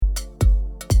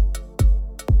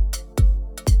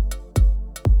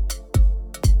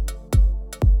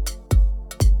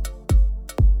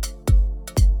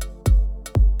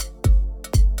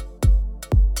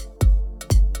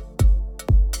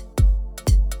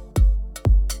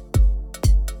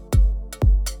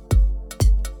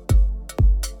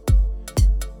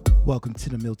Welcome to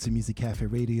the Milton Music Cafe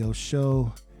Radio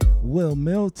Show. Wil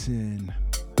Milton.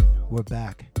 We're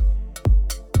back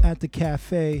at the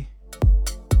cafe,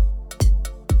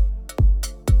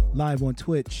 live on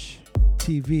Twitch,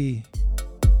 TV,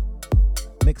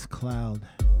 Mixcloud,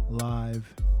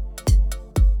 live.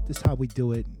 This is how we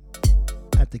do it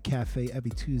at the cafe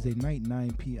every Tuesday night,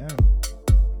 9 p.m.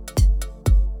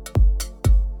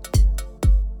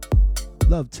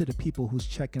 Love to the people who's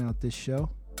checking out this show.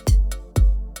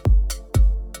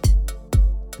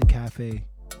 The cafe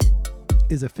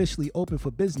is officially open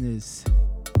for business,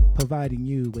 providing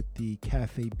you with the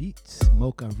cafe beats,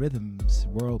 mocha rhythms,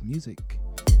 world music,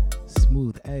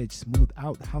 smooth edge, smooth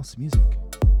out house music.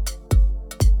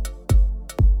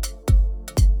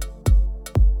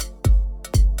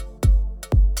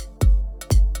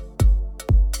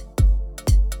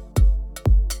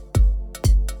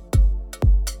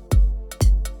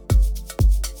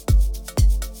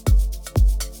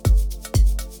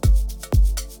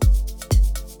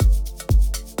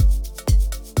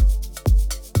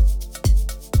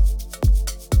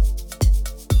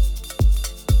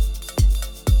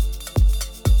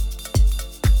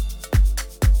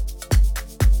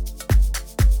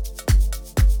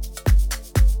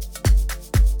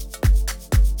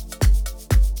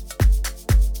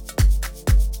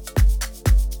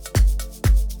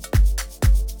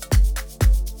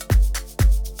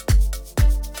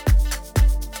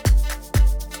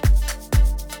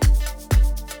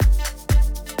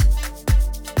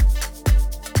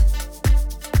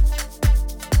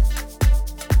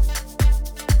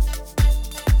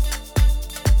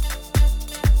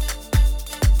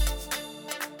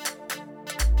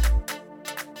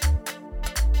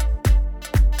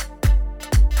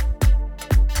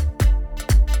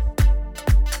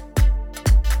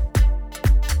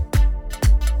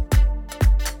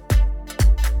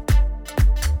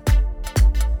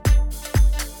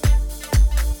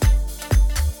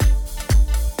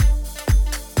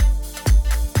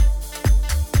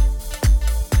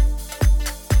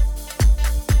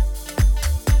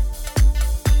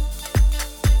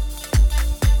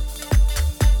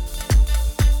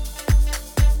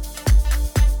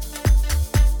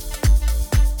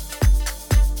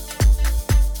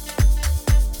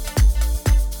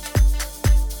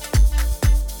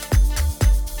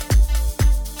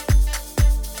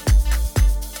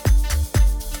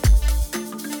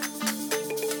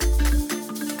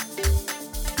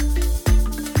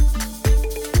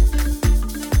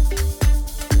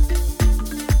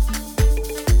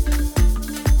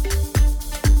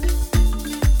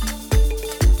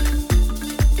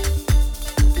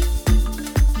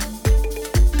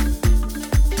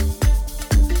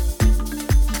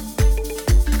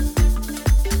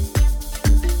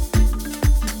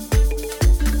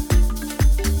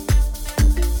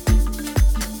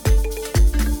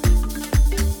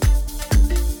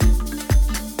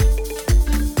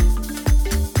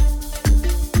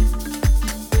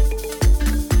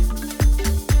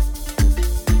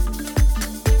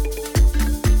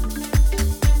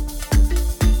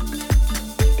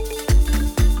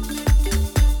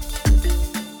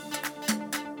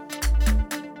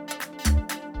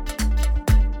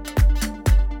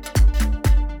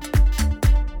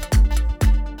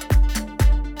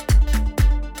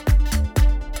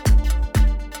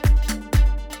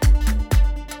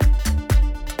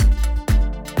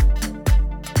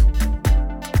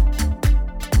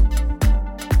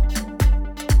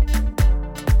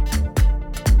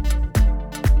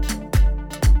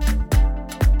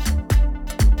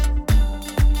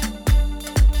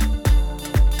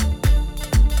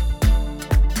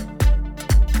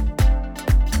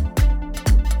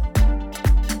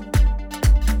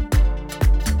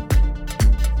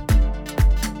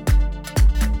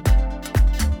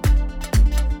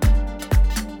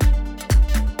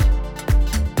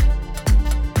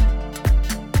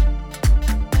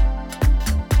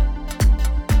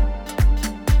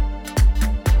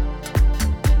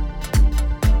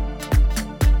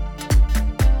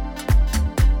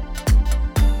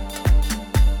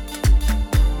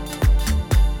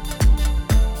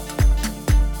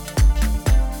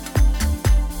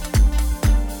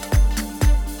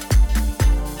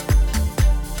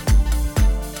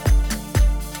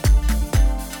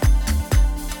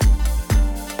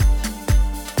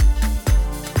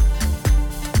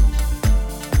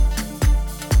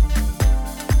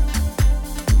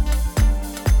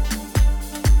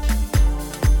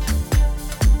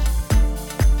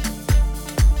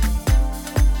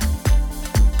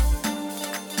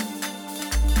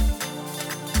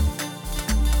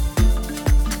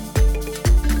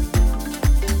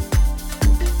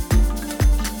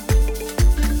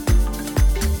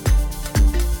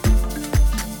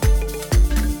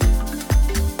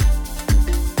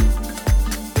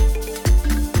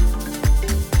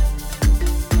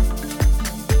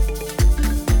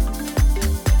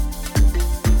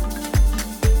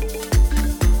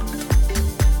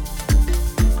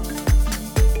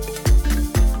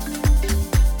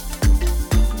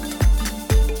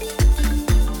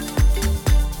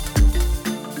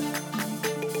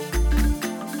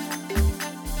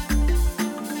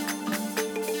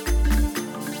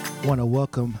 want to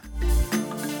welcome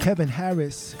Kevin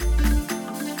Harris,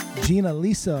 Gina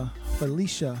Lisa,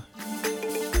 Felicia,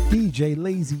 DJ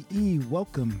Lazy E,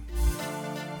 welcome.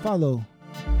 Follow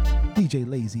DJ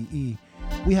Lazy E.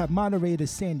 We have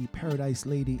moderators Sandy Paradise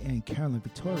Lady and Carolyn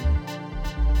Victoria.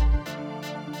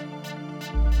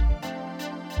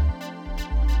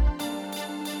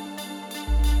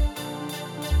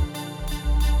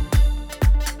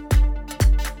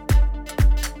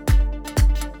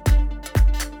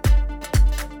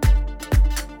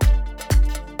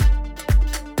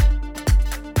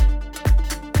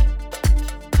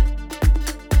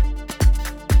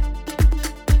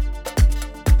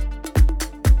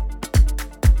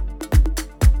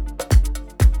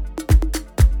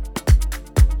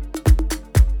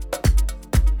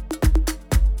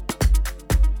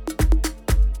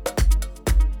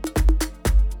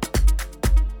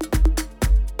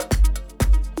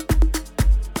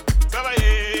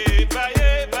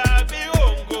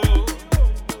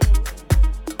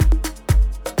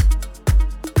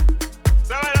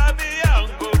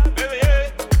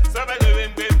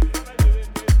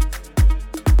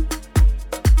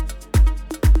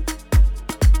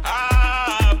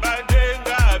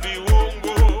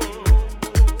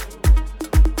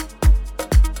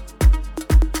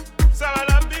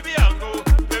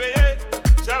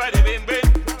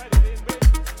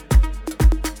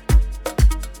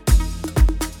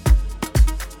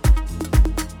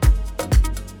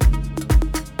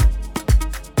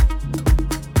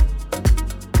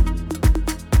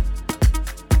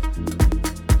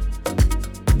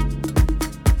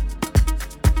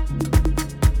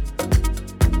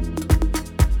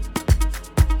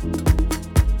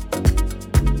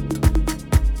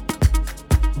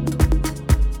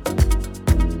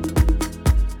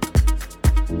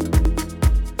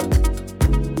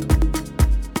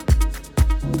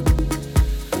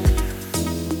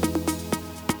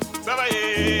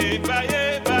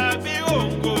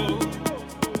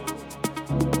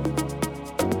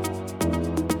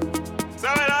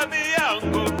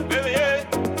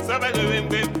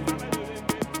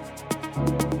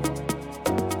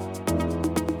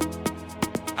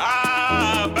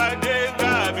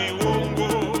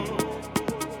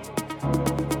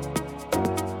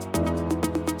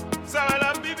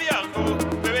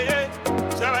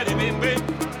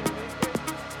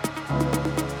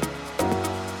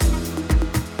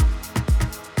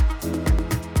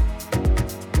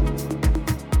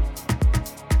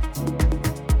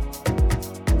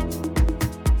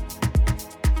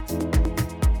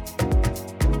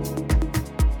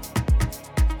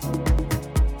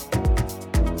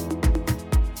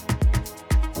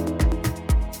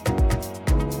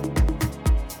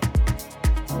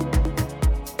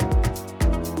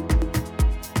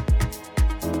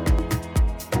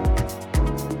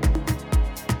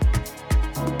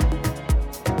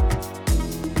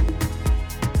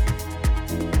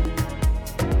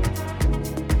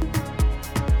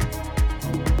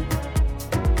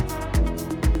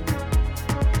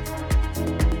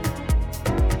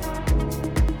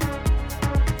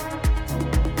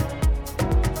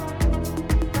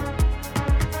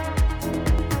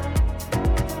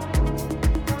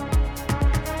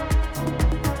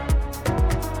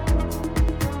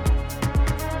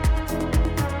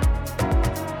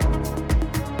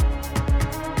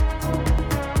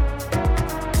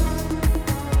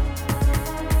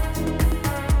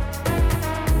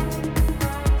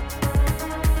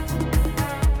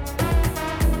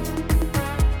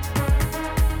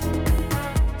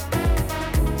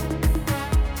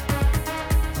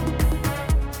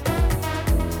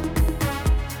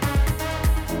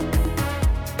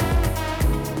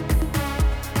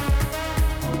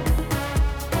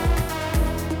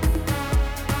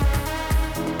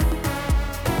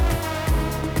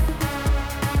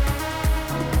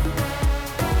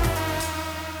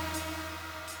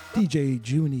 DJ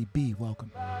Junie B,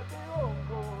 welcome.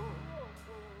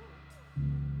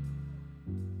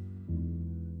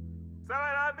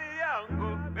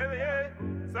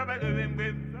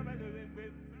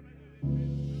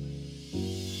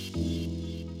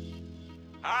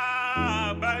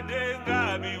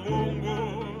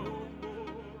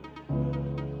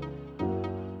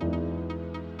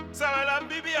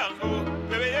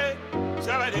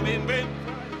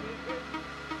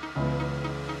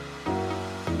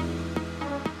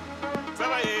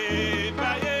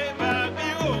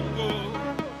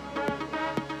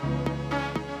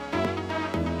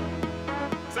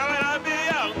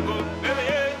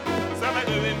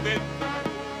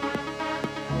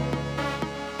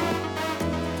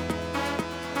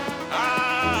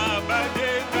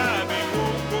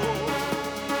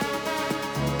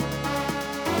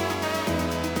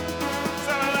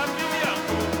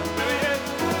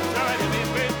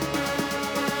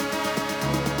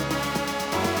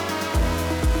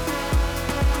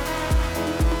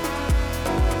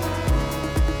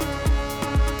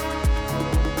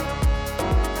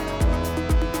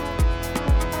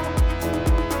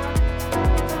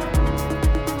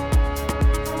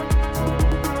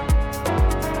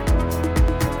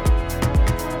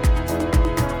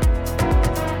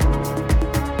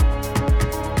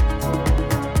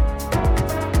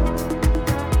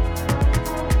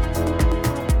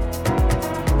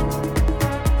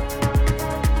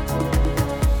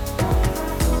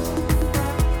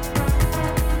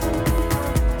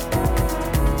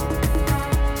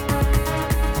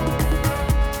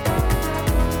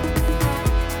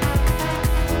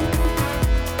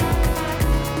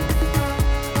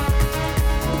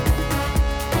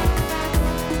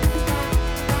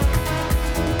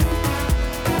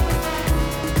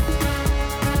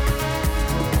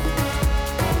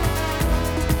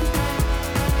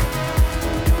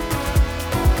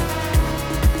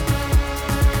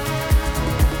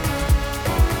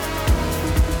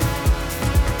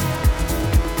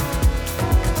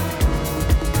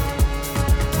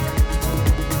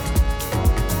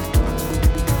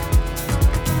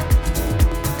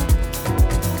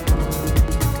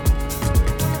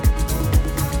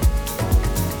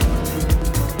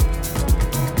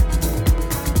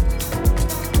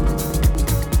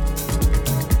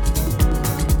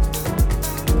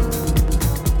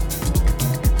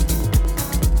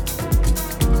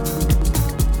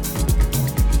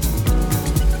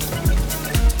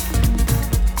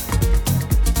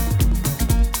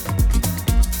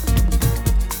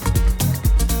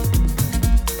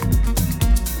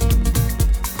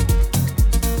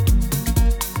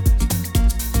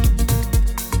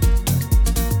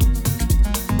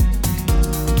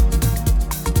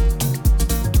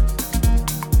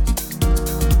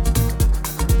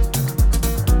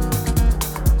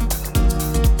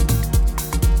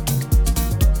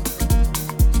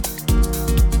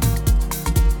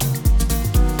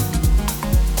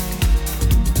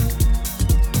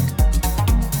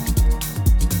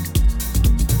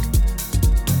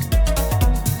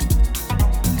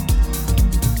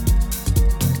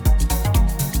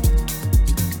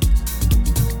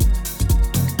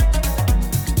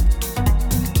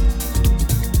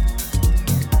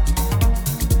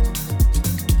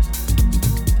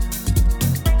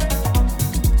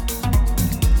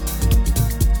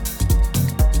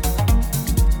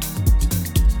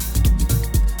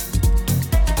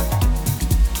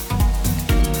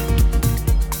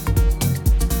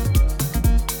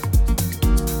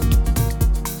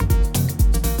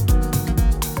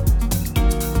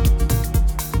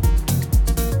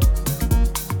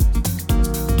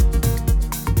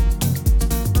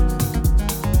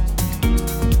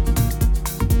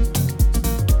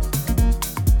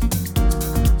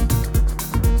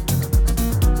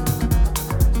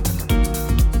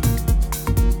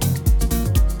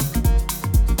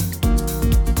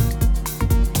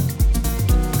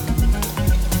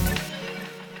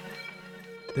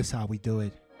 That's how we do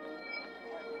it.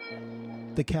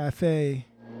 The Cafe,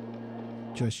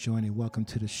 just joining. Welcome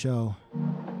to the show.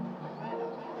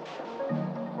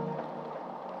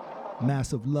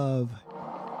 Massive love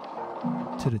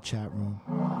to the chat room.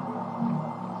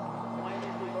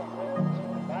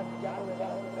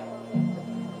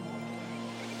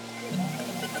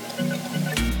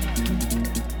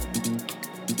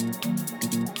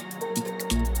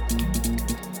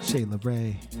 Shayla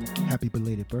Ray, happy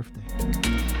belated birthday.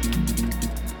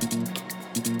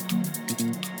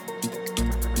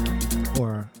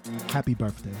 Or happy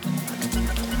birthday.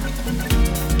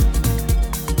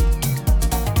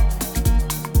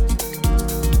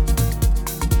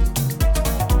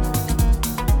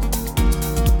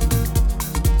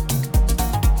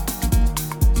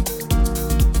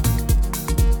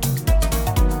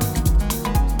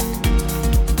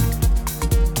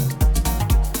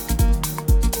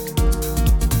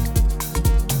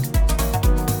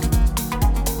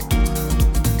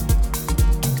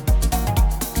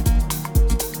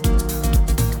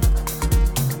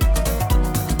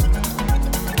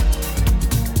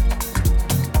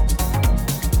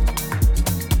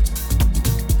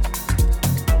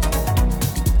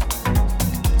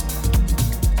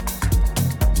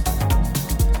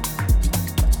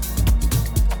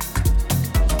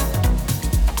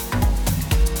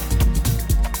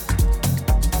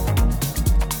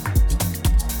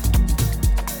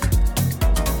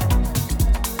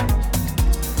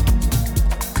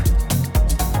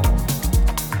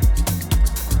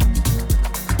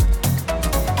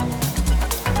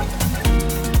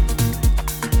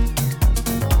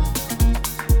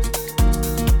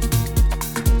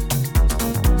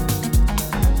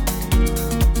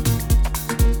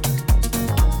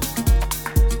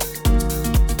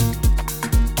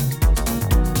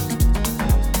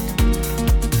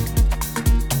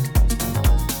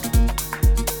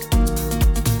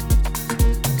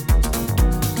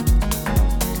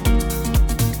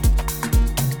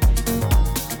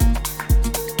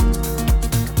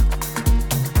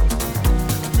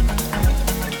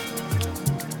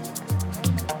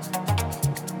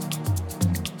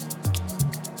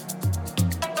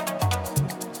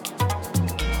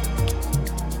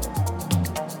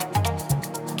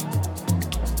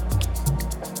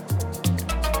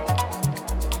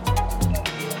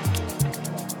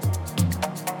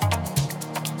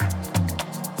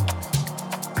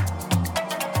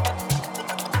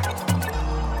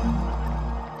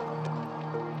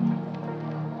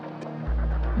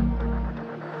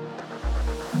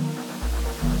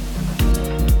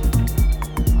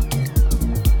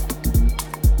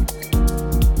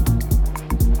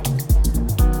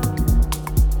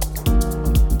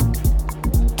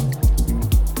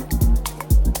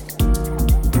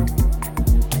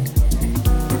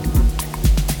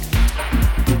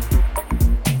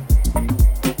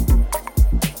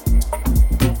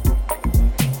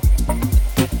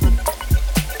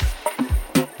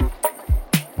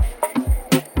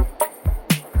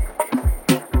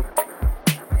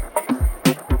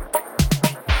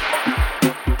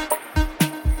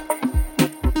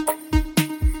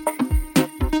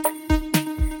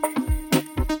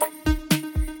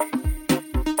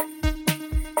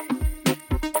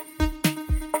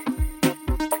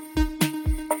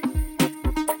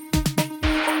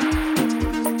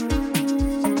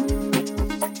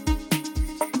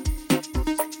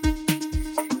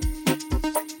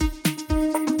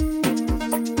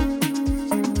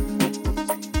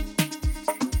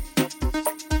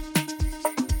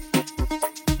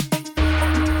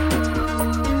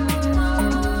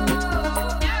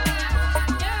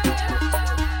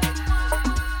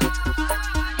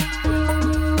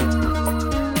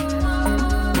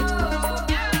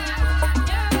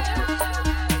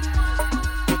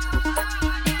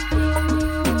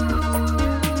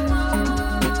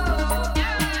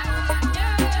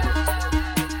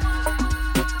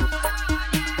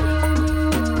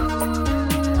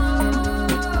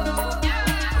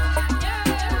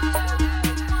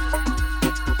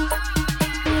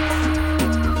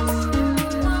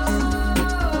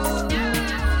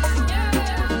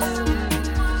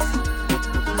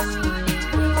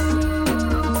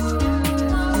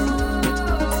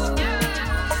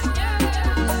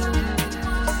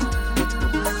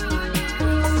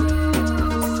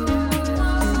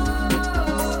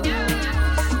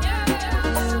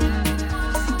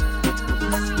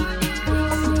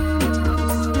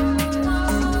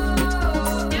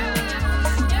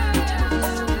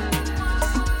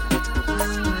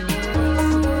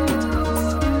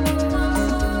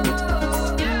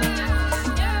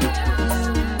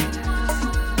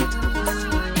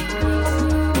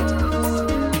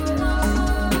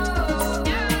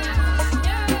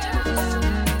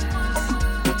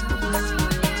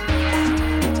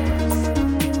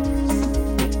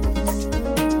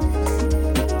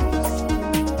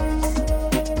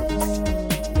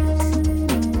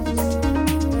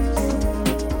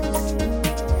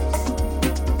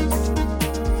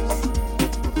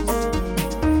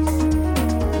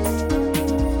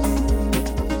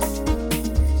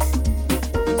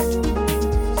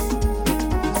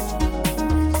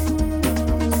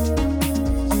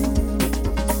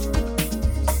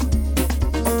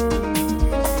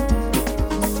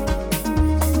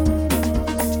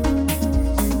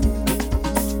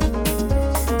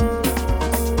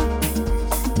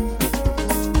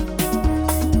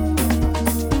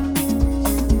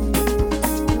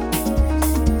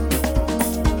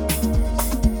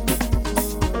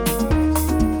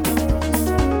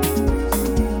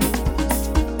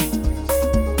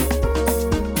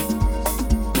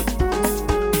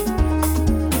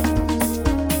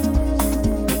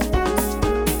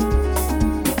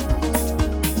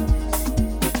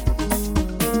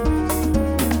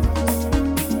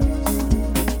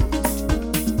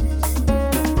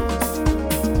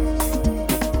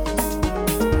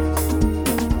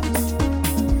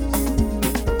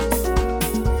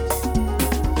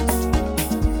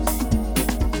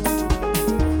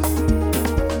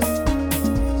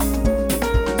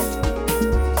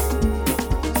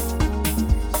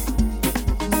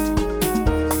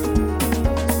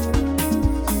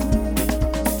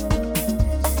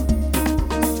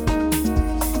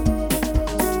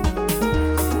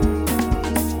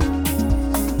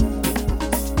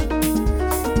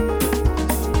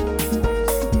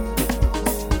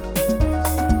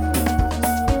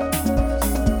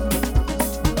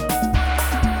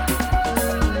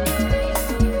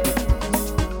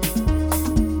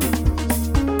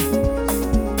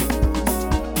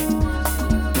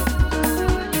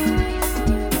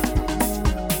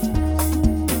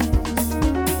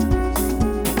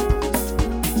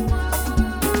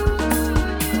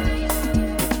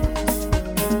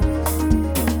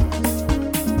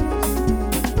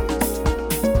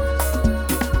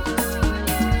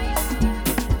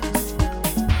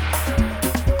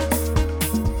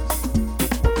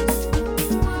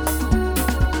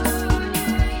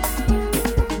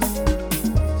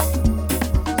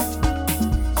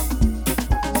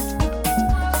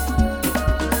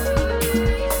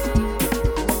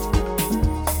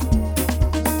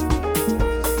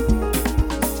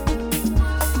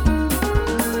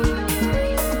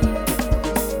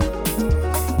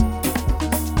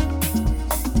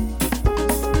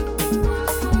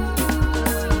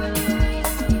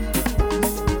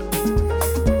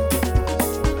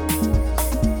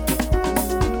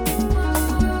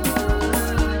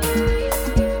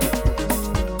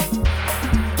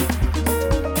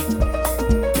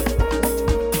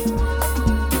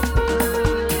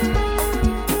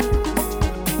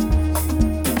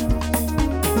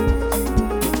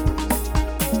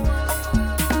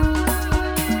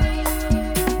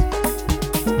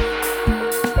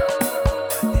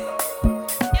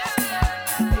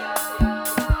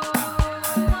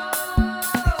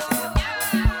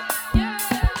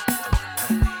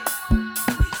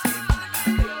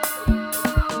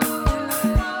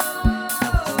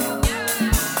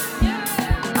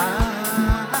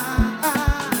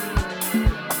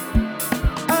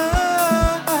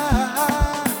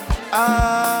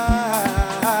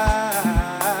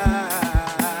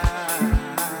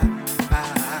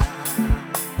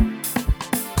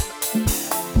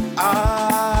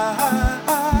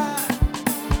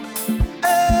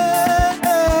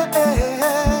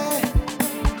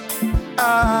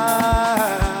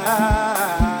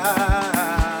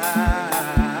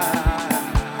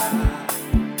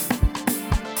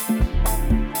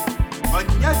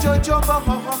 choba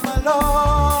hohomalo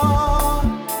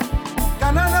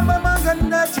kanana mama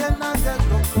ganda chena ga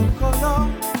kokolo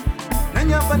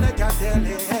nanya bana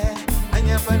jadele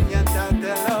nanya banya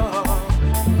jadelo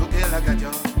lukela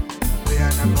gajo we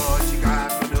ana ko chiga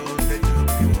kodo de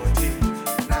jupi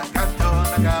na kato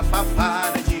na ga papa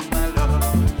na jimalo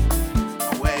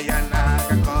we ana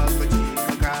ga ko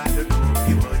chiga ga do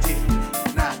jupi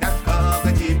na ga ko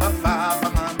ga jiba fa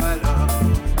mamalo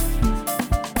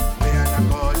we ana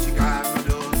ko chiga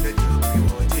kodo de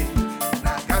jupi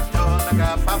na kato na ga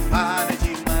papa na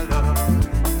jimalo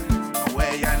we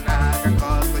ana ga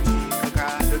ko chiga ga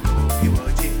do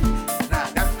jupi na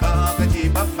ga ko ga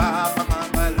jiba fa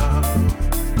mamalo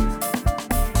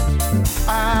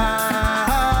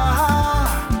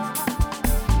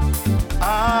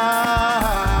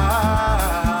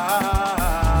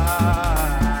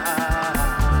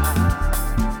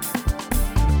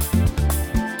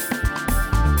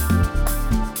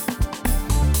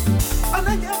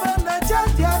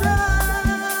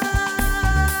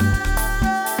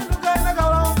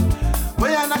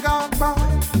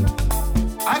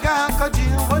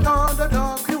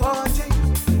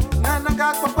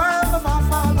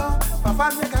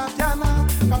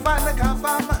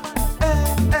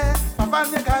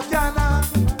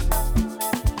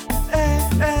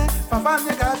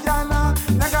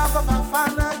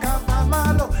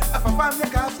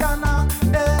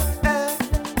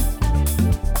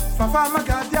Fafana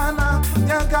Gadiana,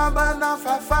 Yagabana,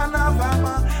 Fafana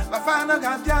Vama, Fafana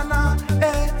Gadiana,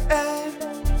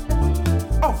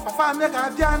 oh, Fafana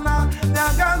Gadiana,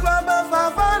 Yagababa,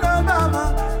 Fafana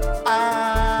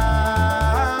Vama,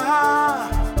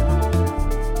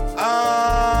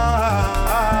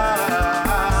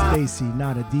 Stacy,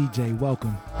 not a DJ,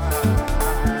 welcome.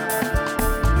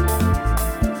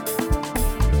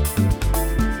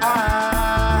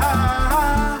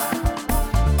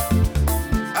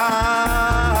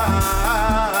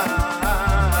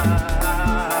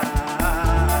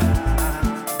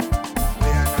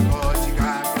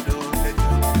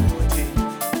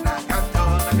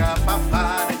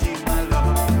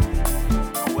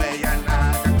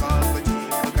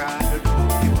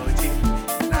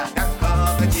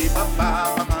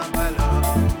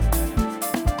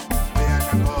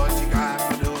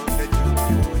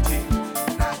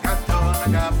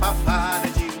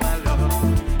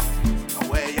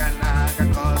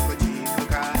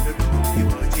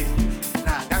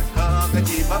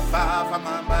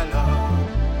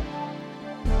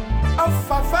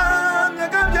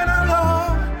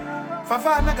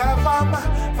 Fafana Gavama,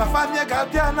 Fafana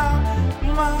Gaviana,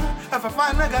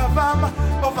 Fafana Gavama,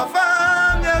 oh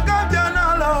Fafana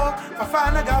Gaviana,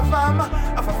 Fafana Gavama,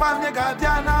 Fafana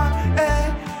Gaviana,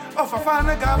 oh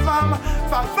Fafana Gavama,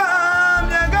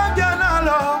 Fafana Gaviana,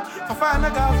 Fafana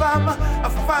Gavama,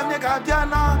 Fafana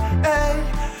Gaviana,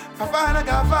 Fafana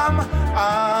Gavama,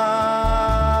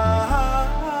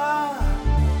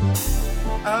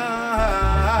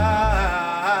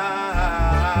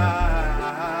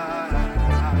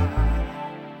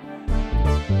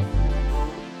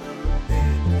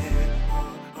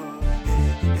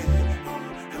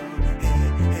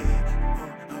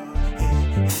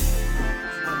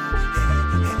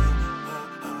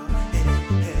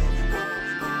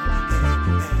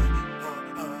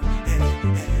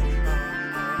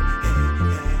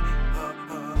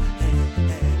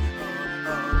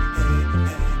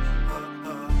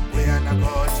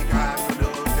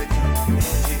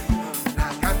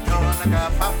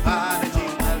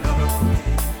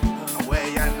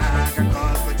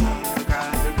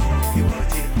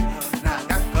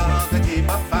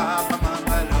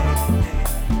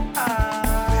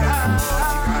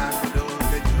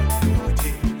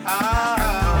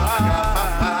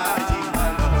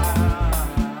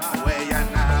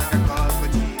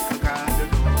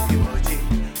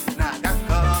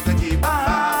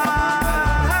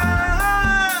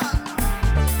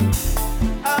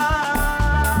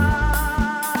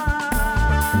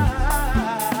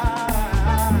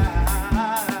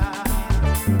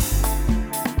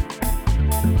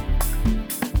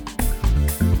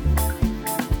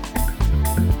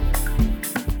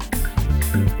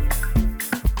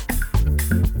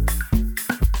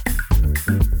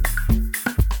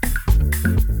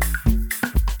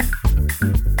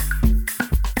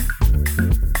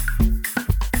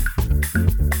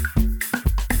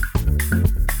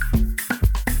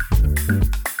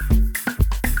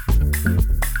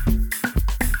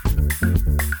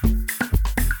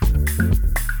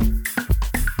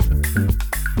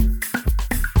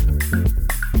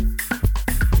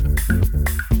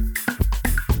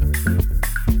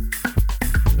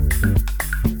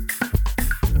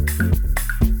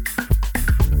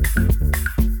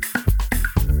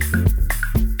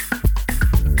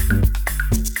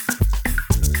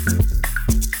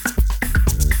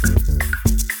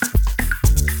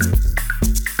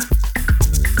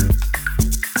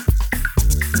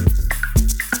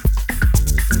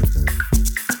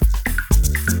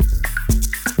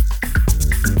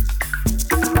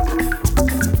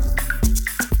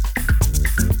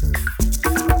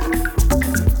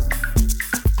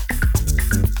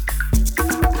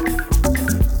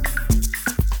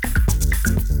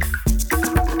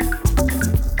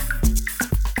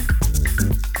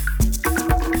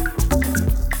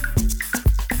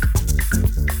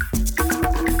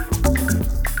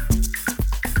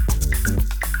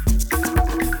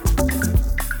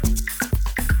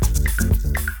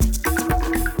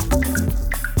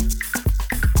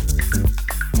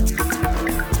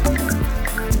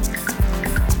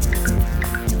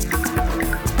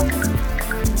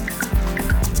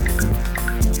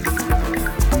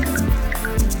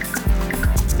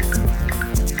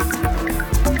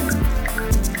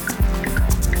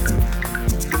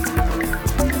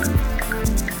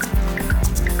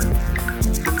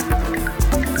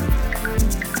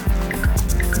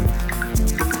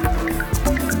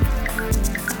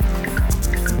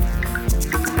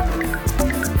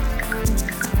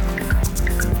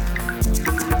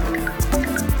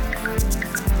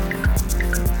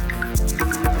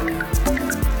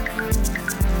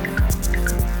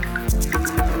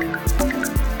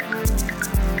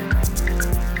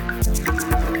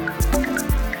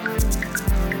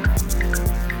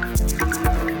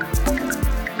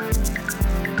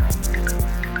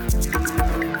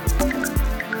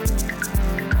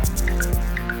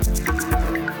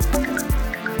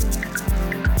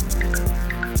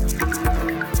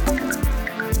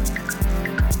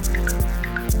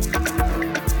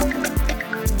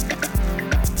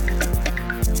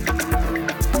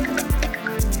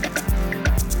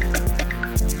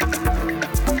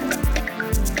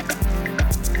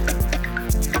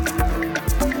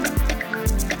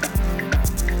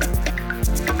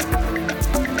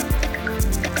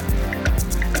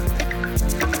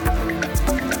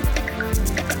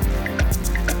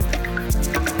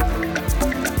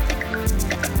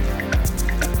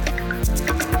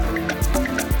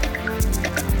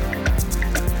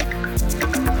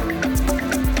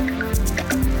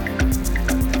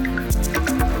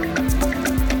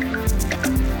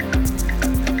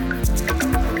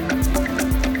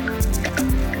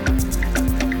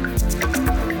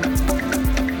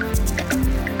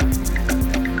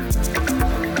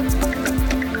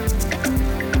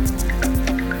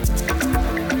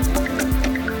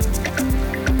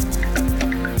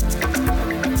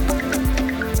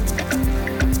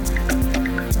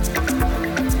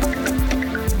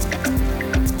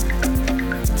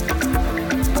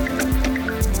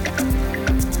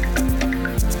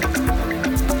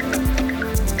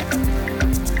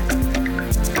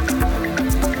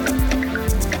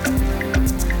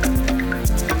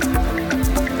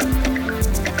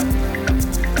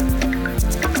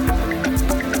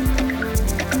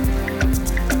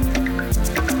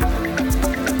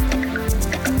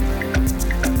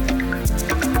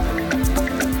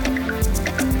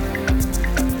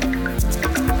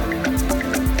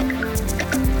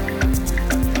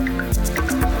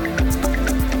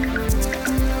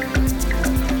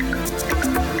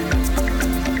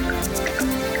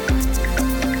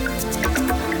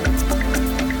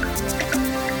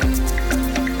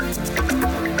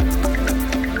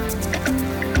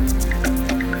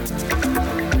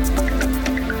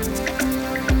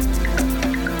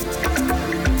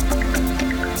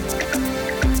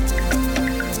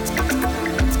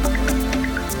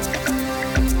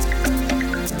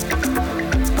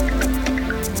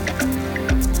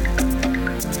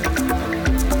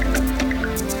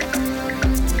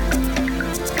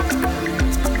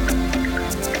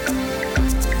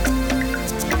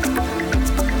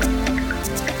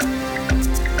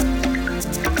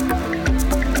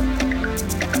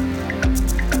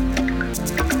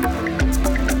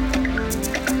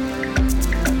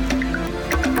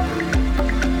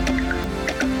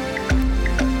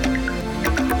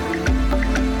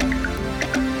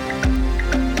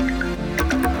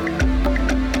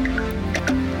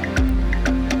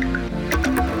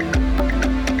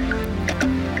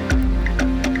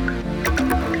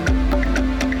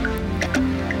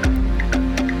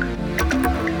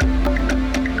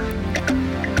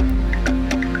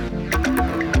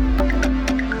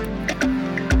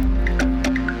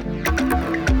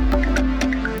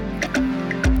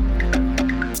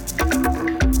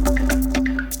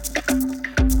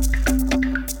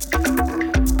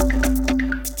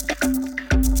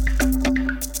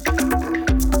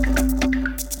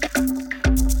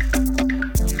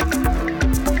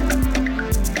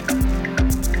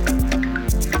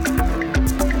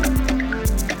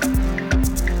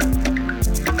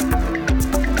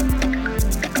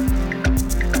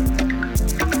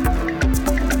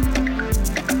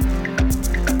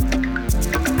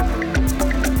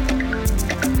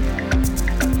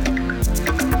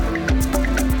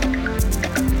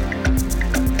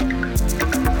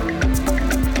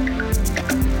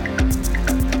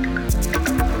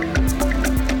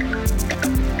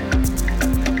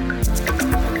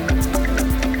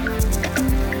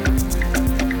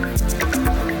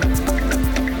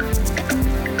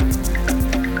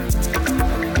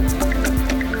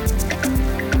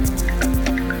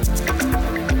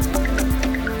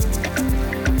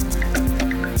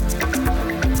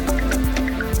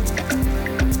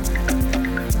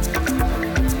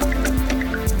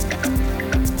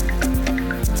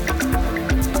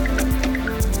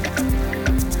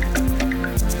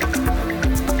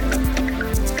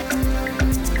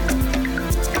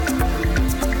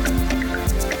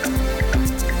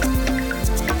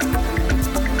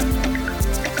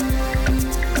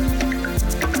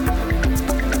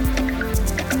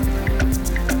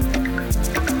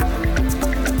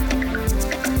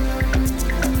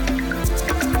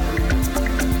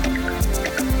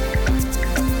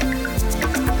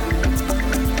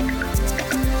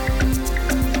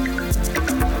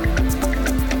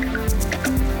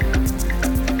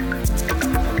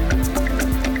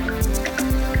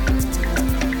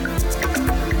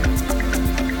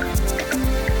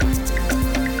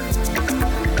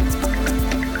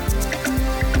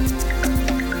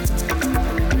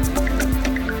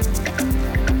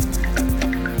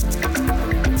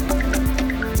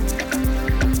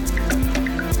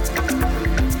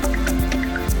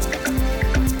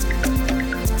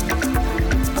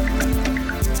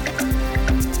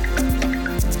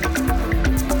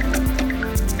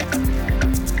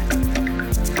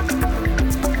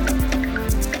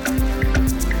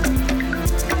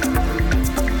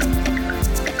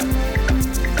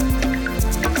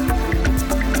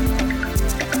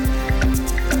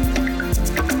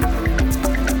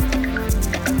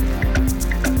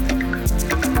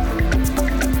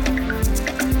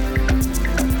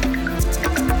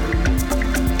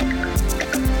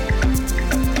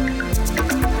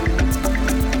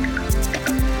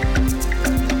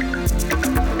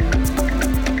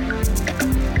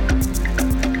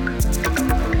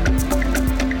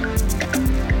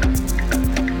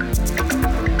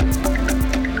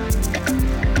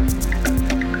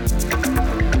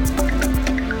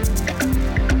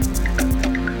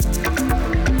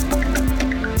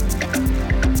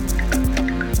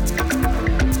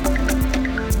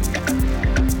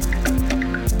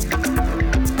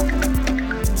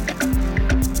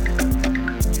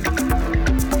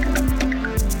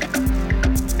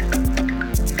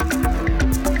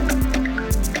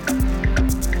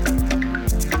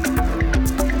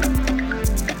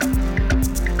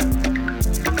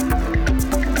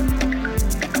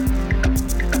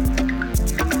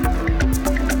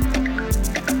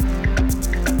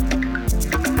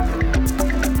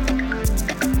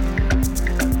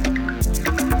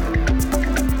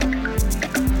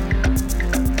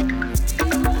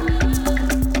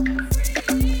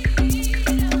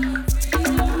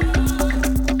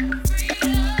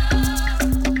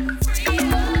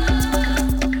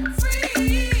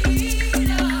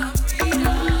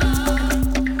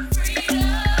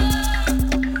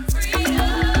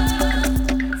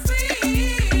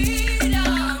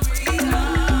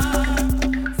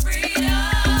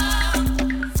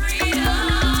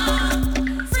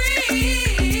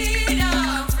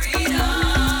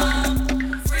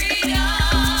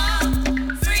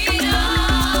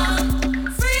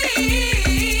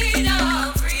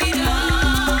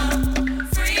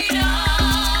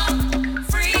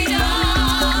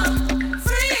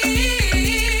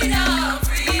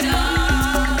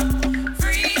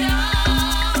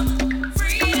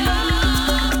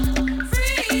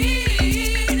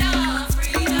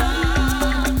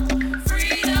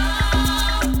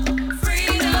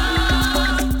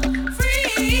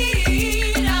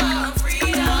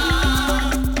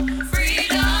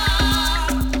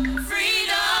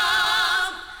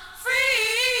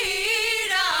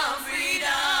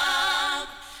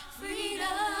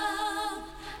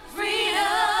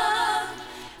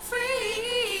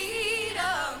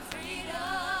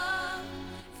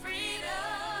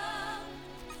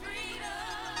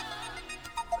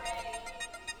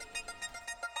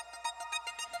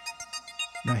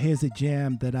 Now here's a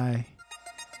jam that I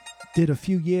did a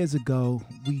few years ago.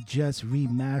 We just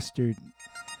remastered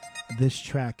this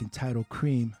track entitled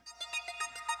Cream.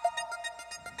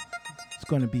 It's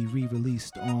going to be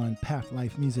re-released on Path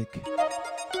Life Music.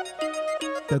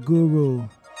 The Guru,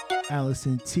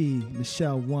 Allison T,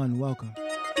 Michelle 1, welcome.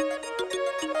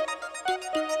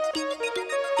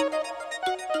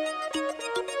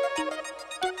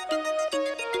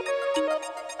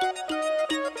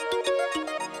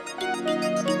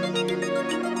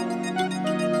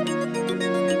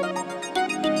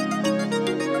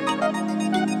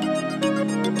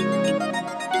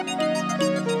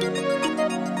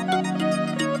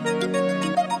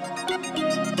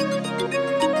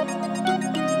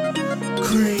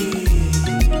 Cream.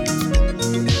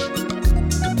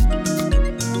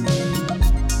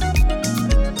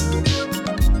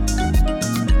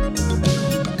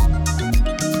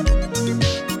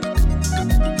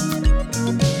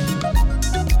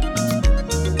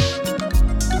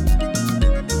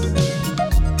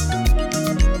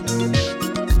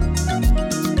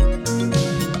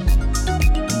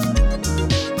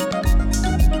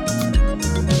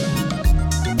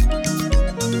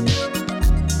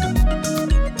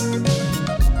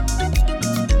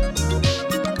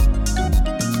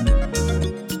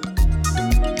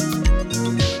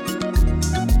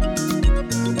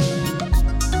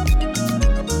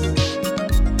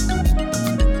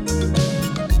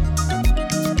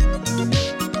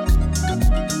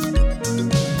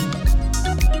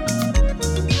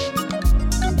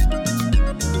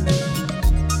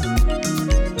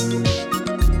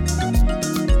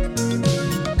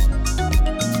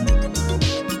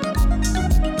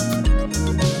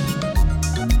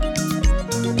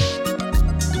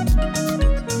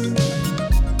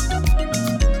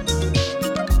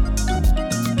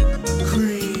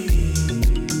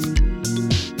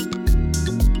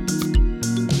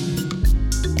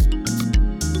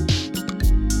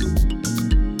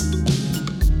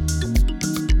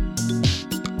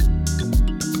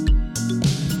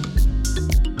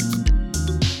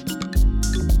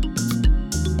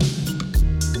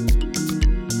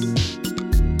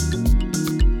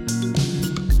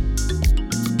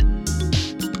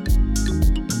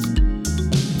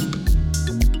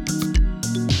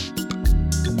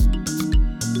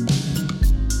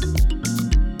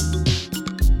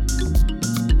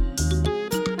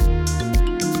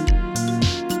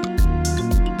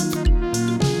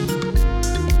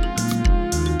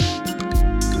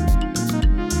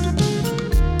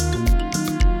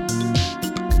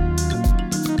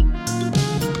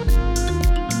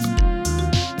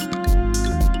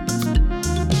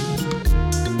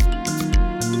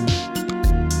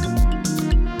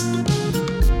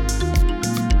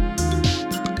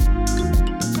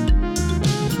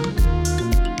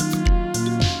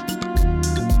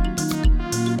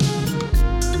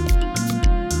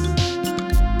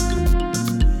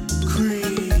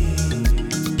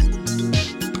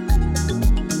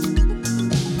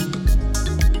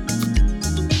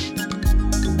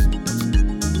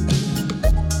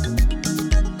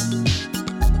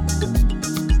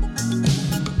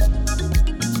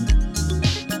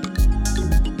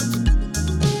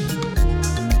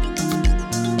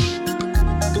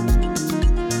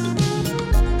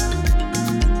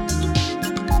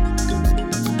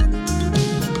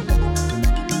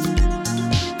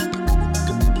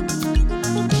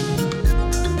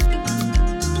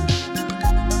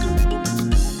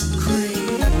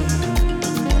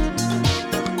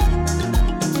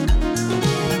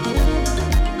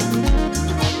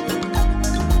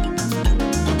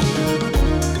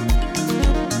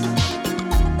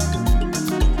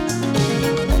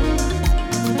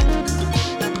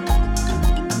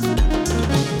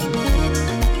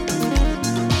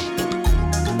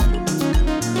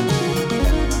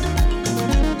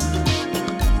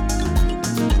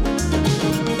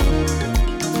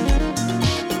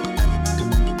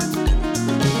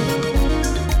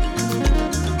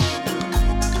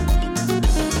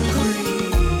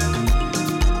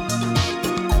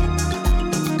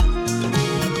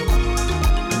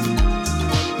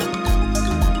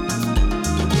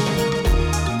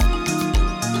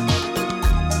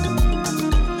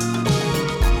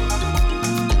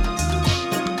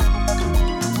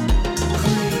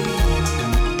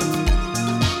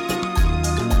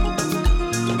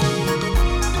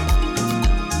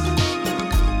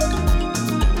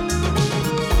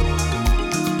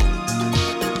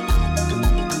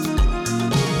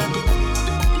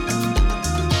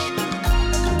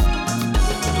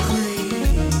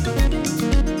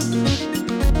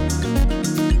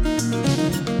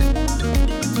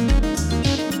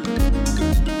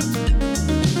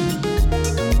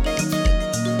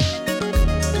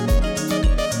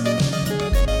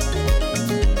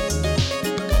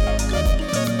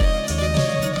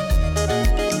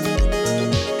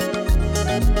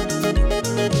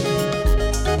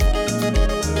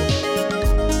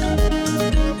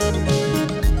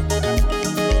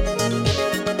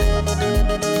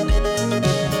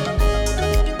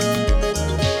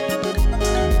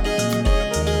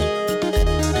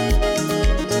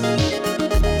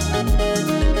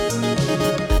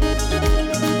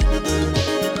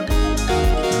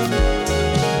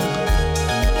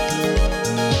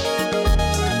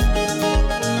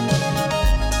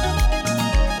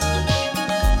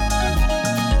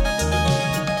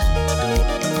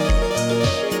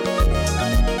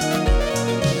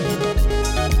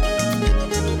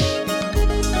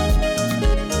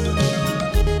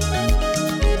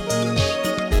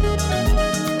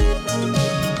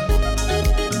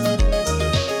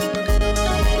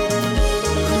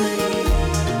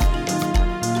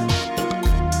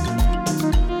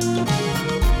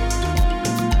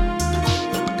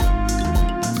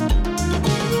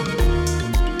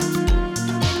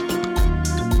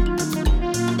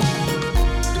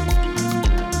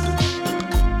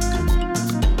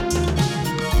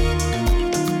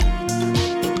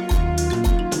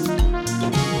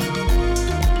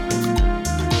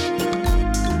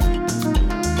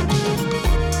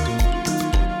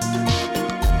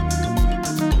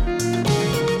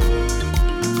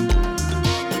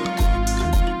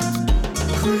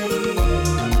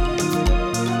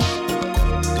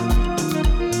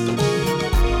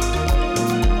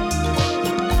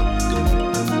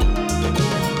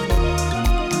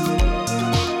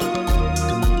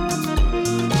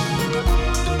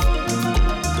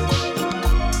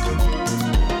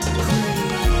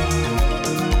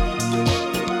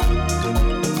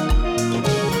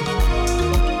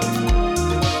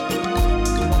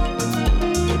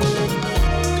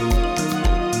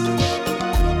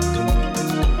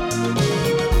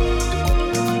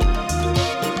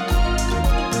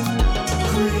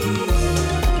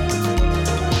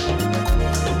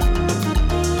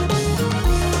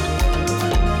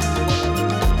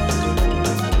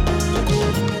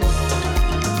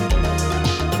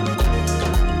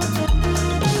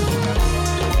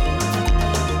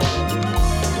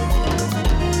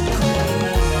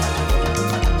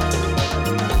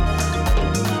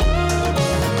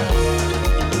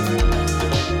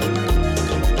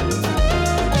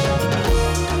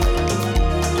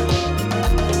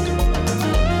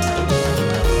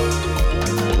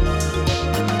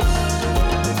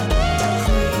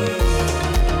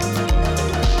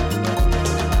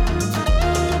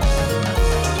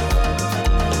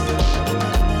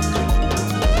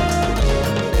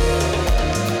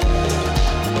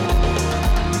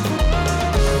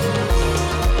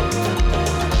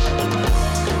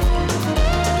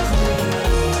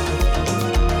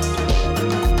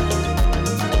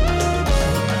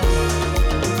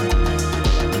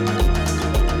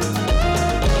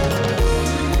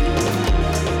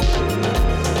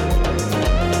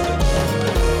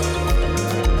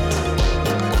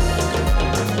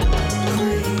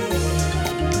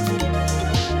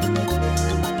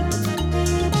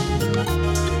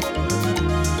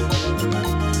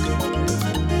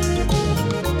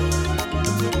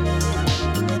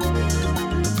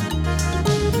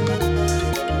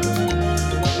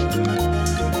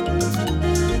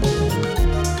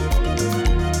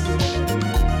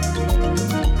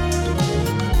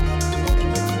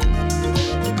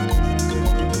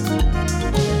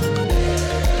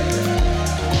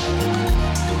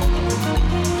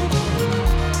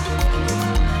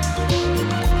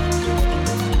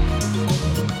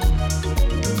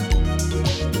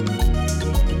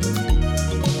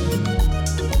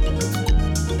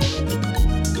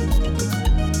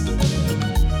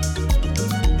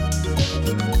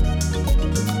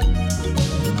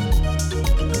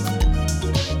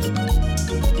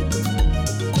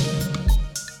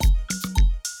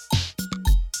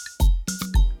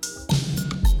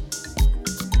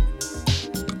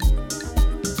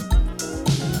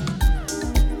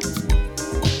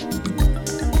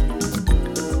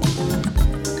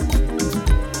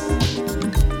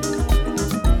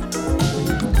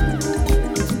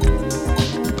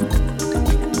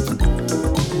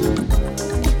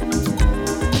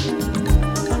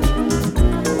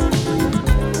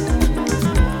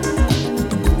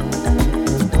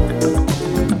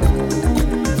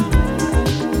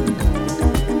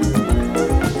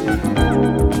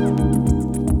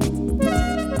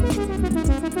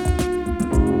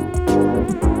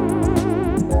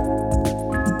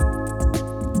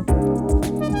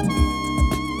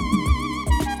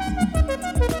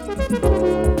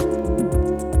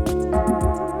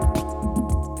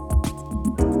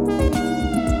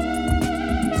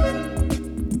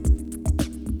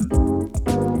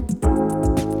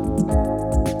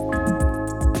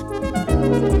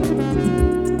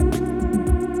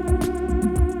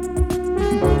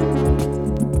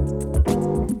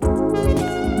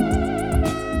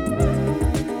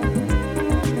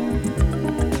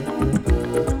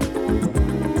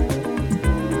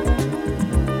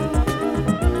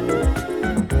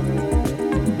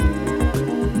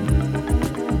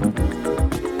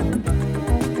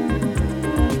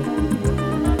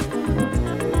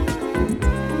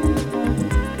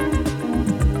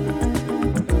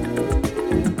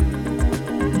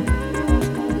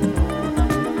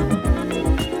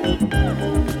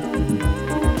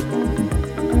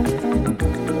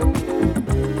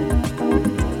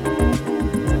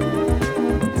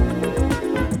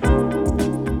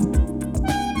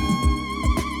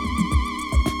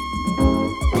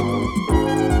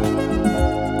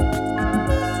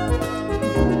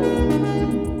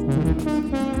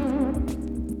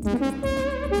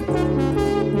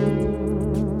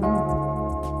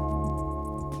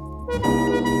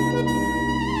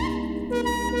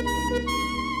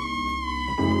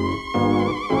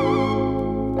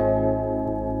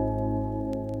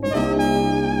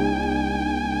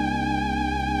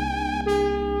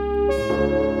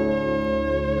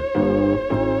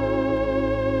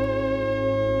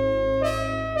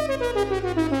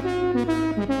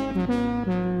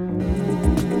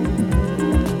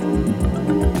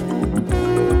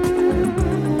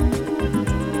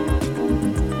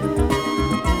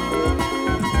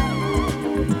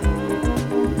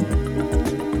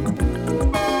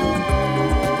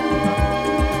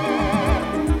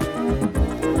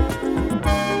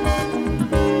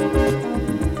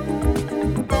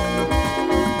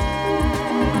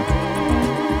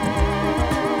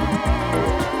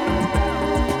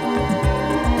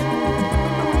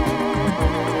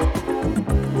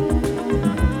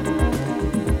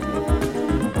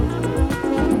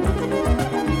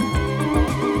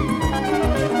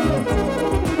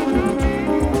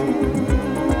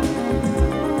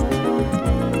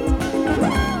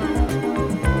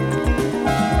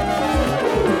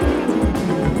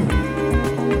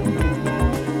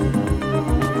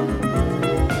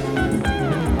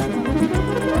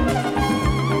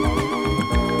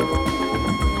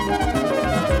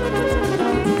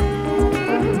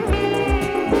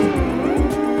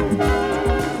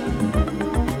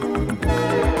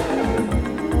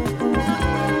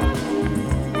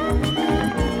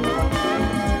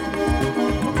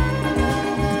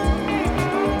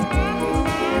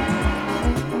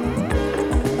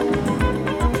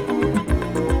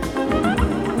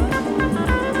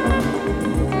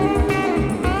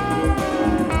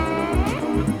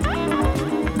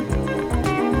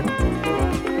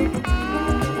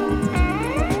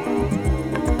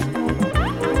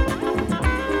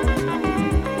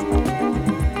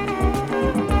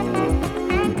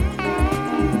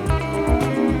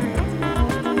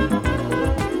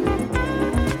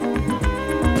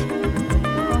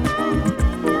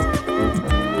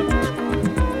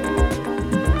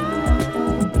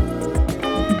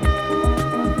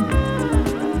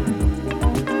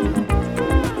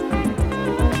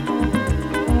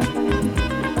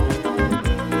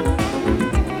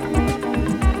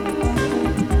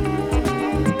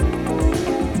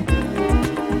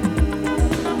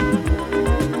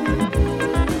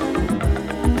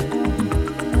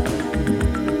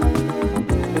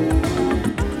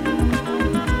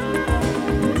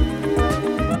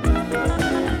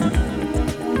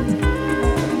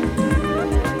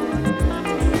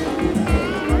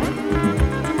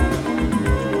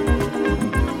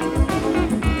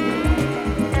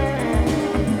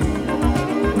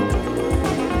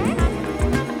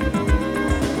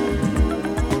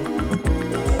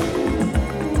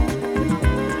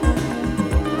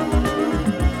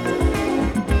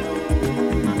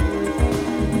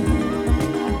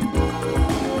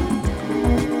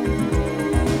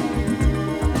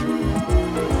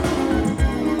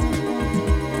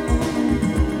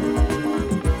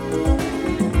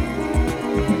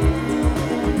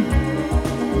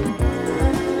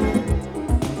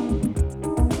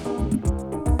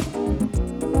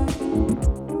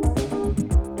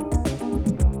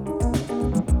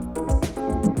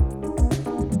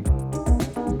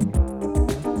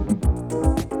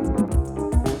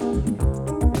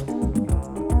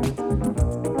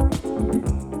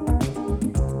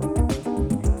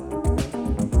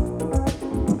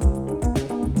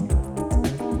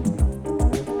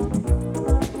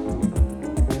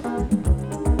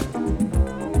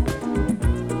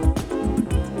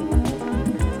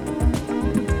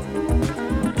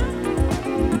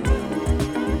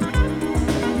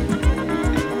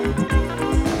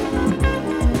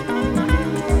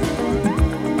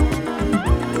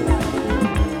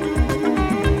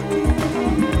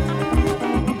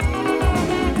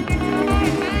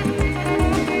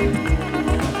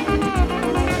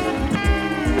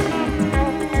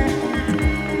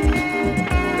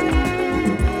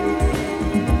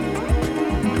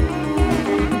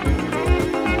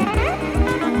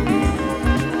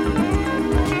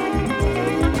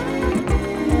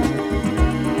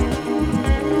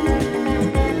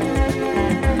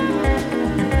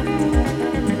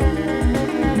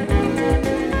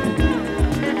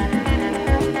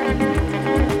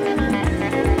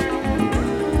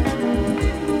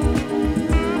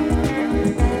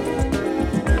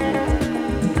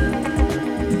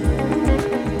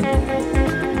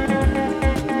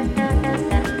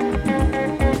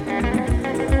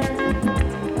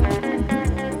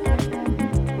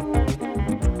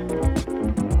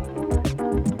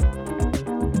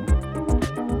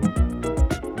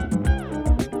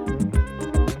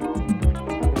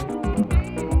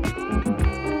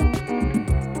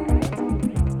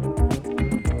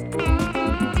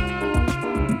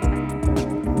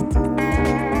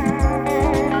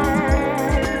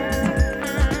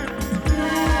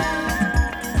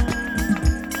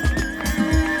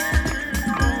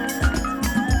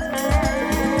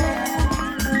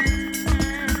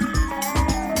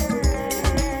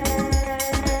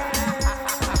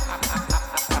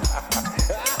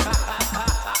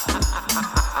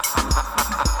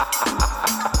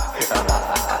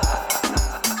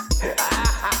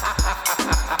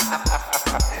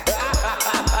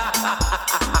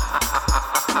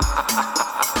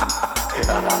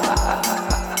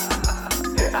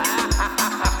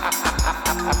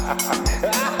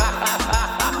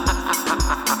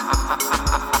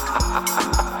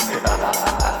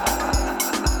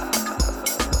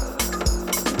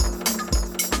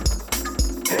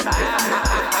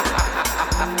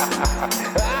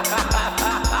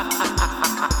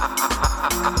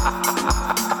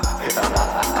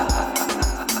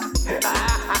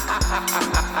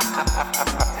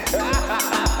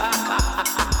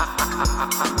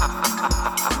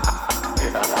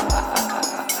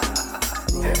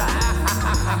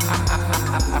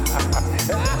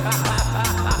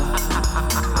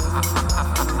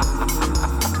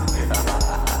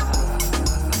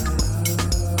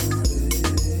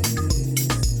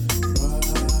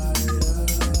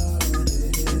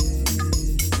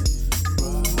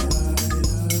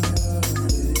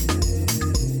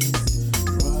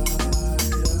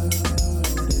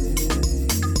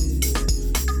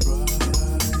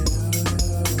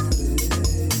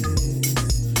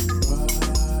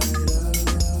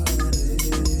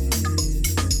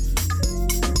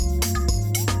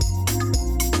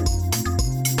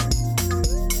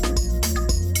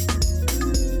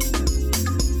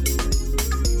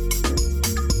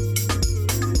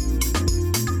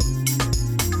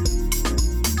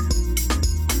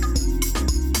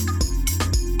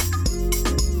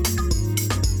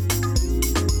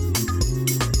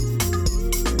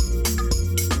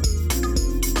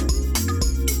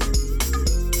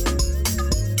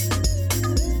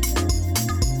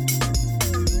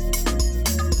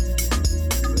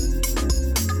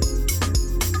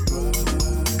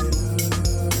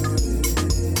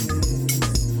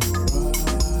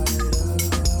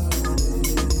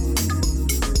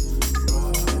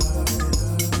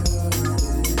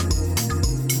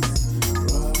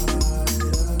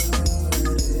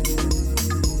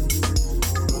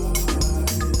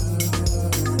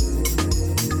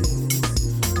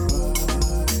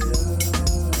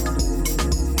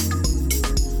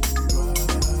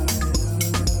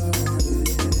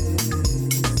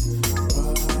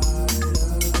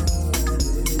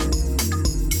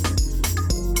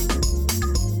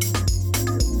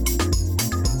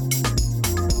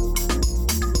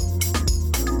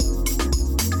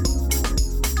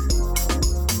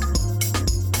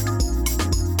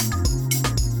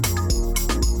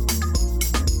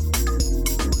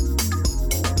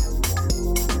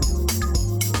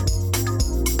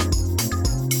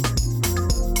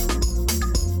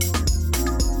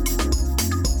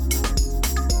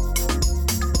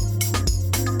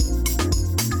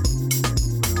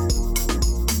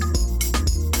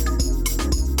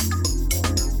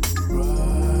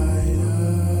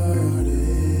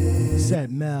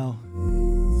 Mel,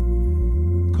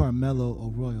 Carmelo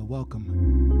O'Royal, welcome.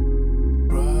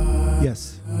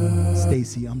 Yes,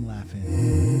 Stacy, I'm laughing.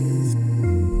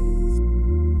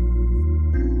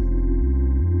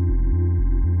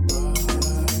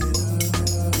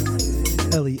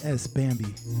 Ellie S.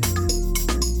 Bambi.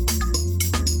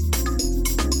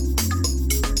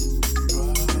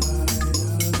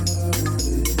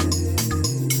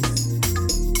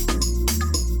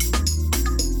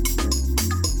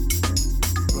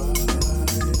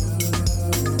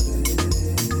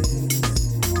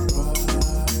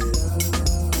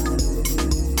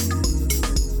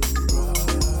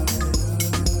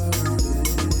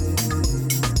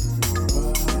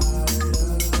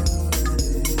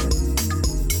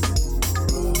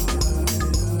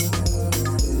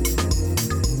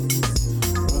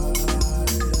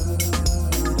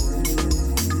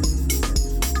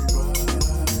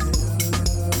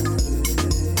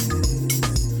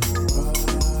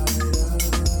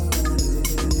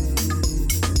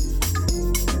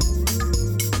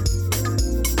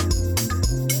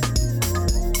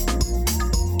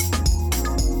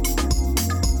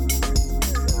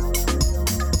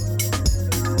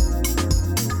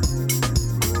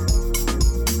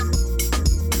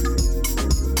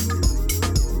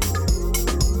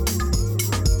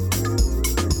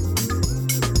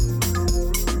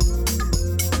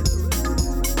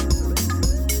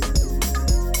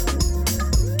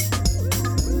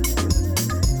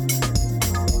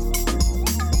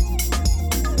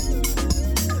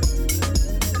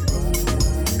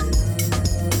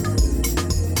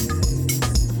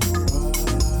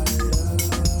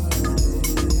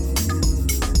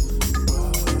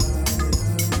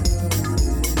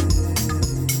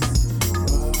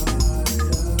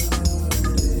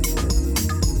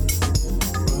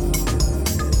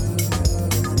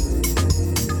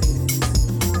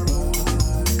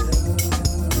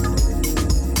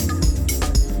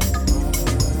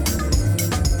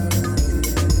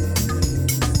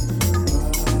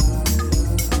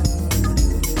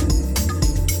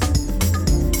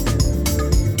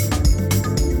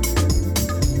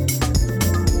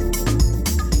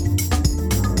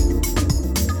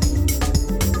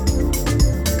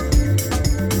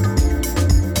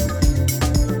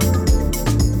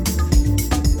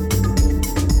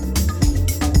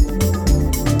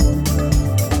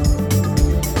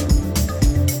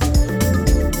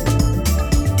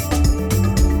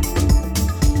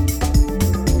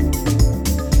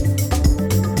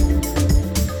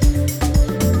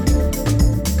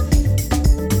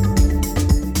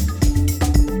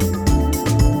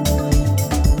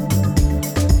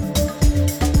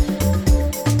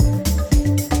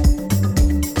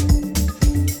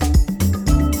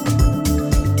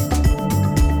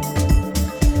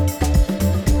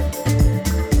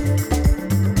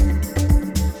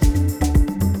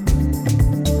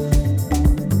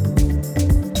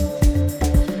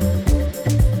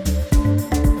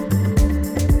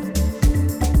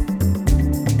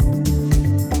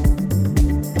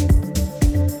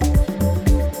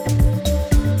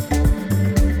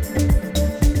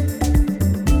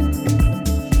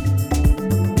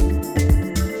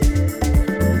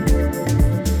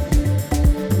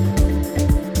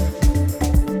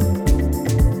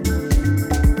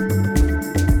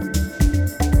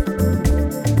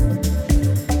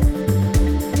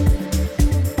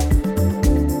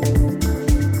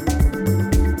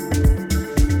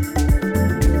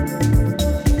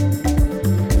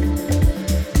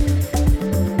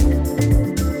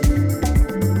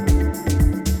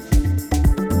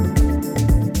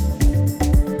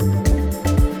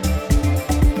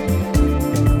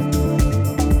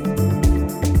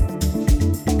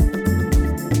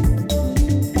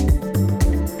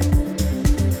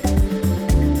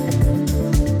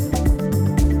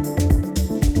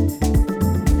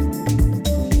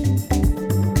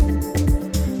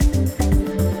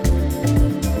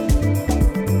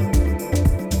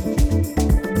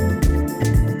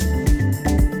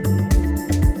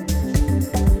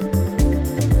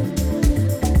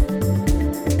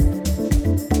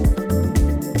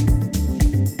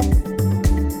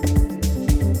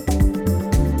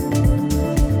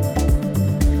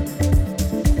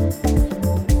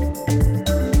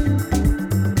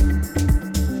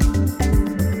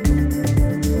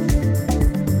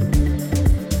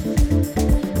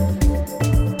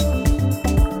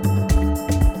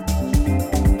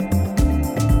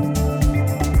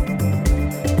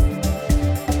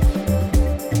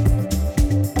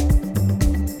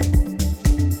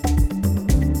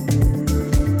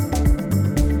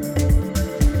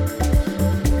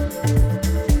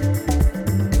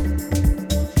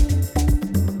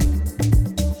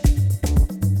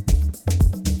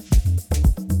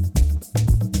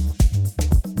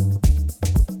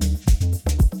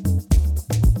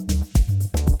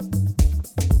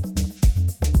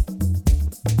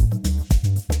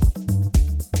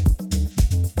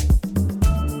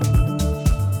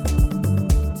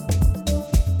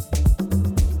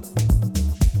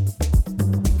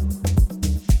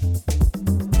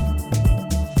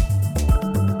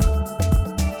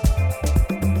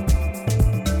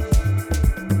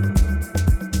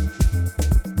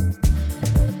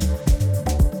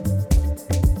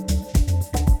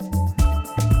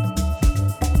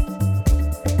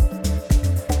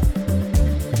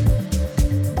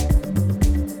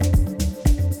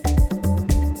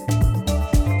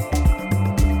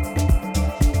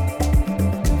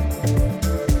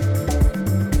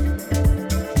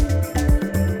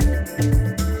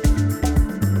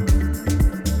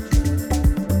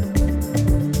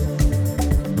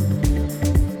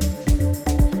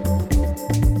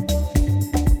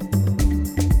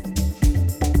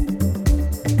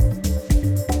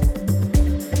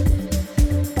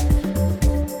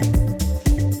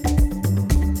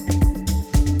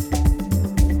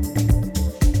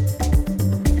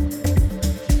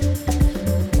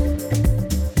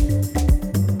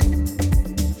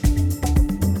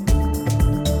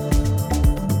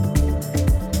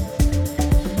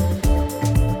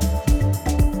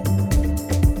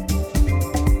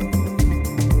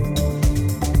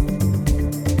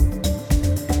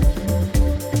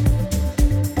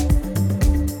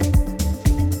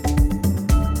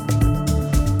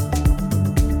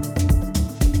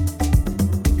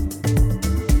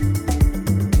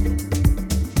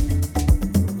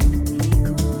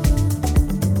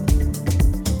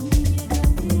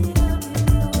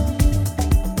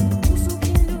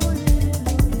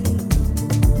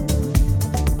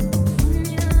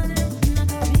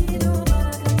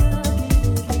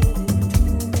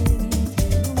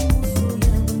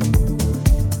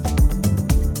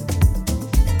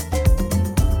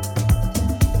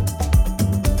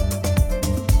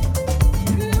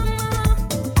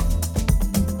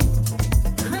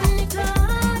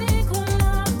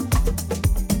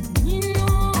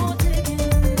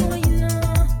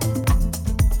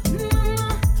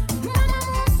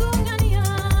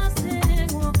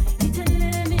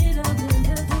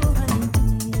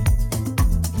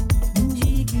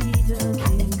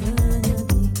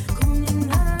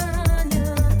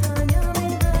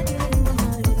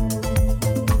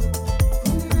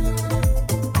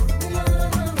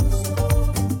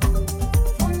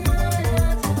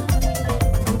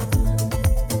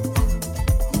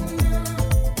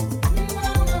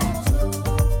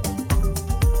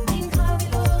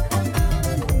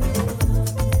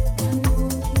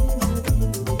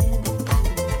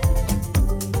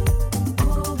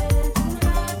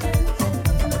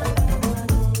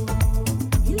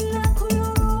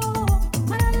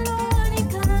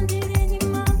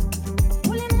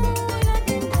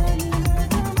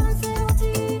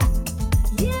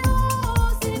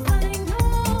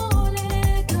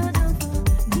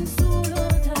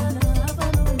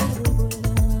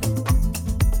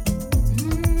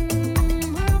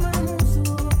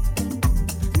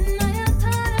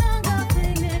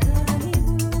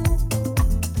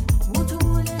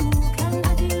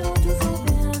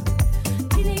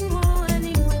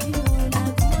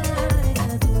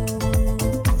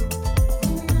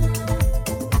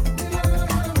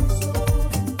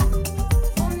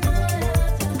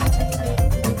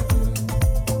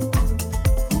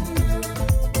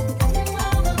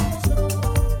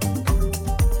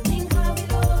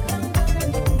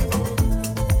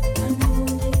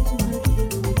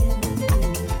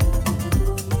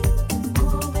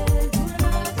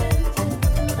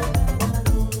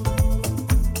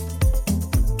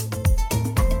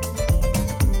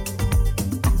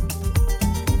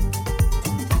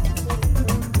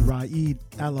 Saeed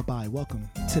Alibi, welcome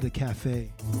to the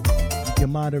cafe. Your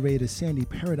moderator, Sandy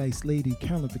Paradise Lady,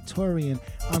 Carolyn Victorian.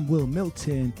 I'm Wil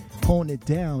Milton, holding it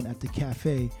down at the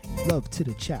cafe. Love to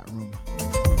the chat room.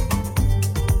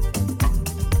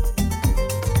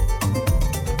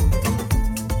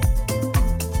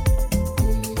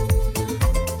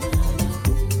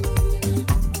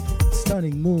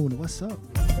 Stunning Moon, what's up?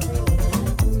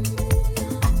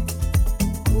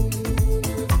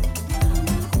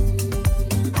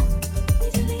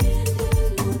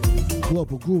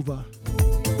 Global Groover.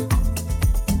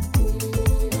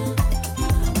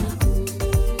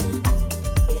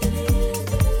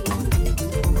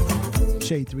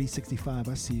 Shade 365,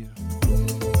 I see you.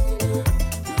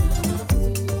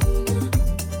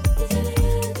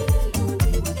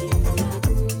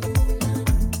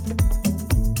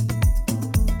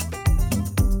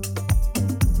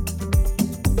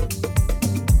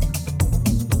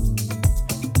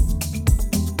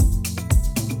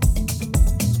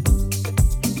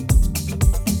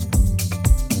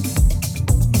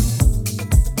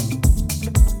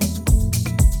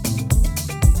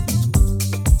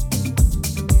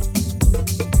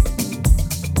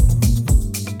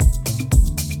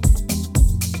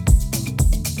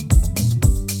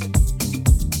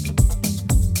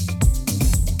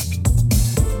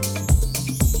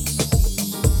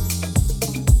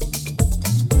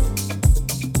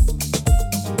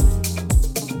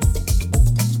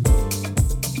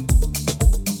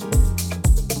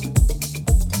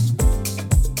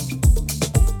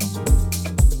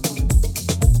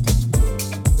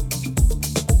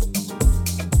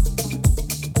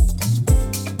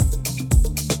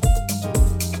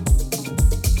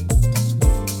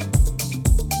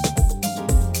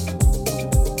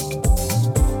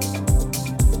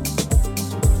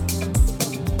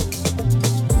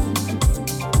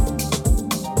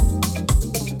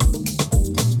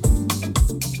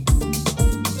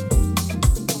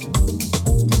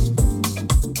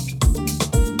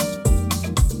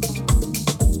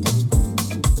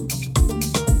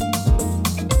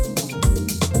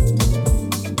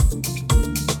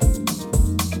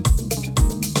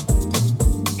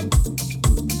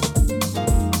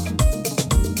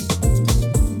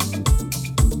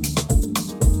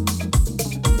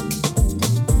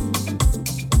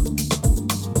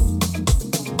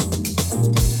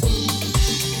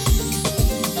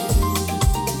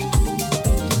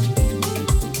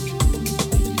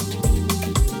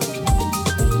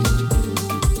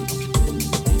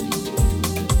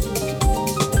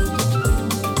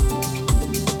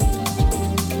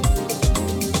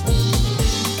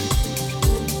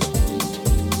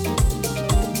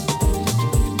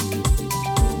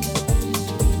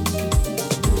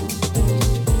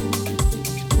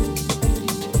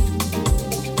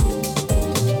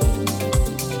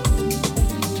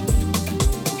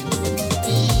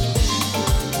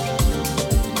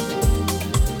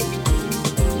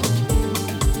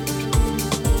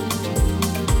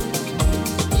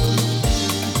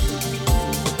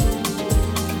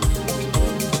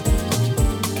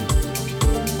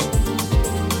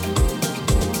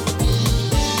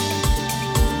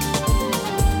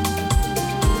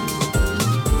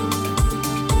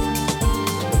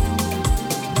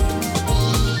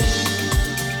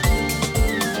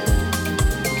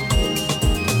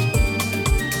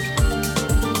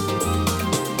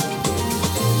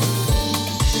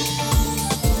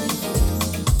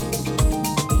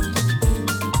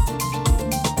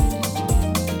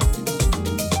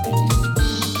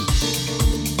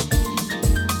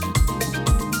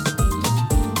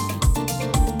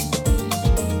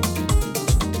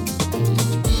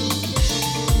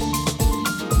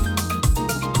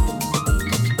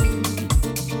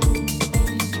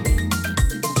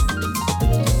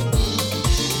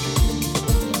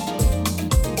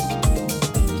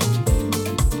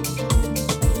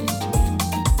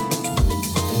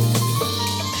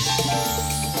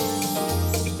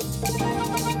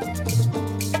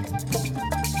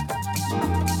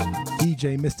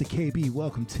 DJ Mr. KB,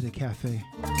 welcome to the cafe.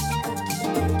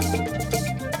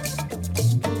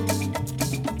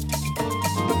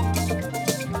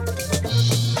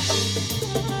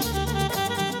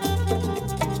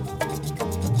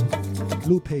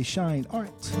 Lupe Shine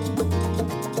Art.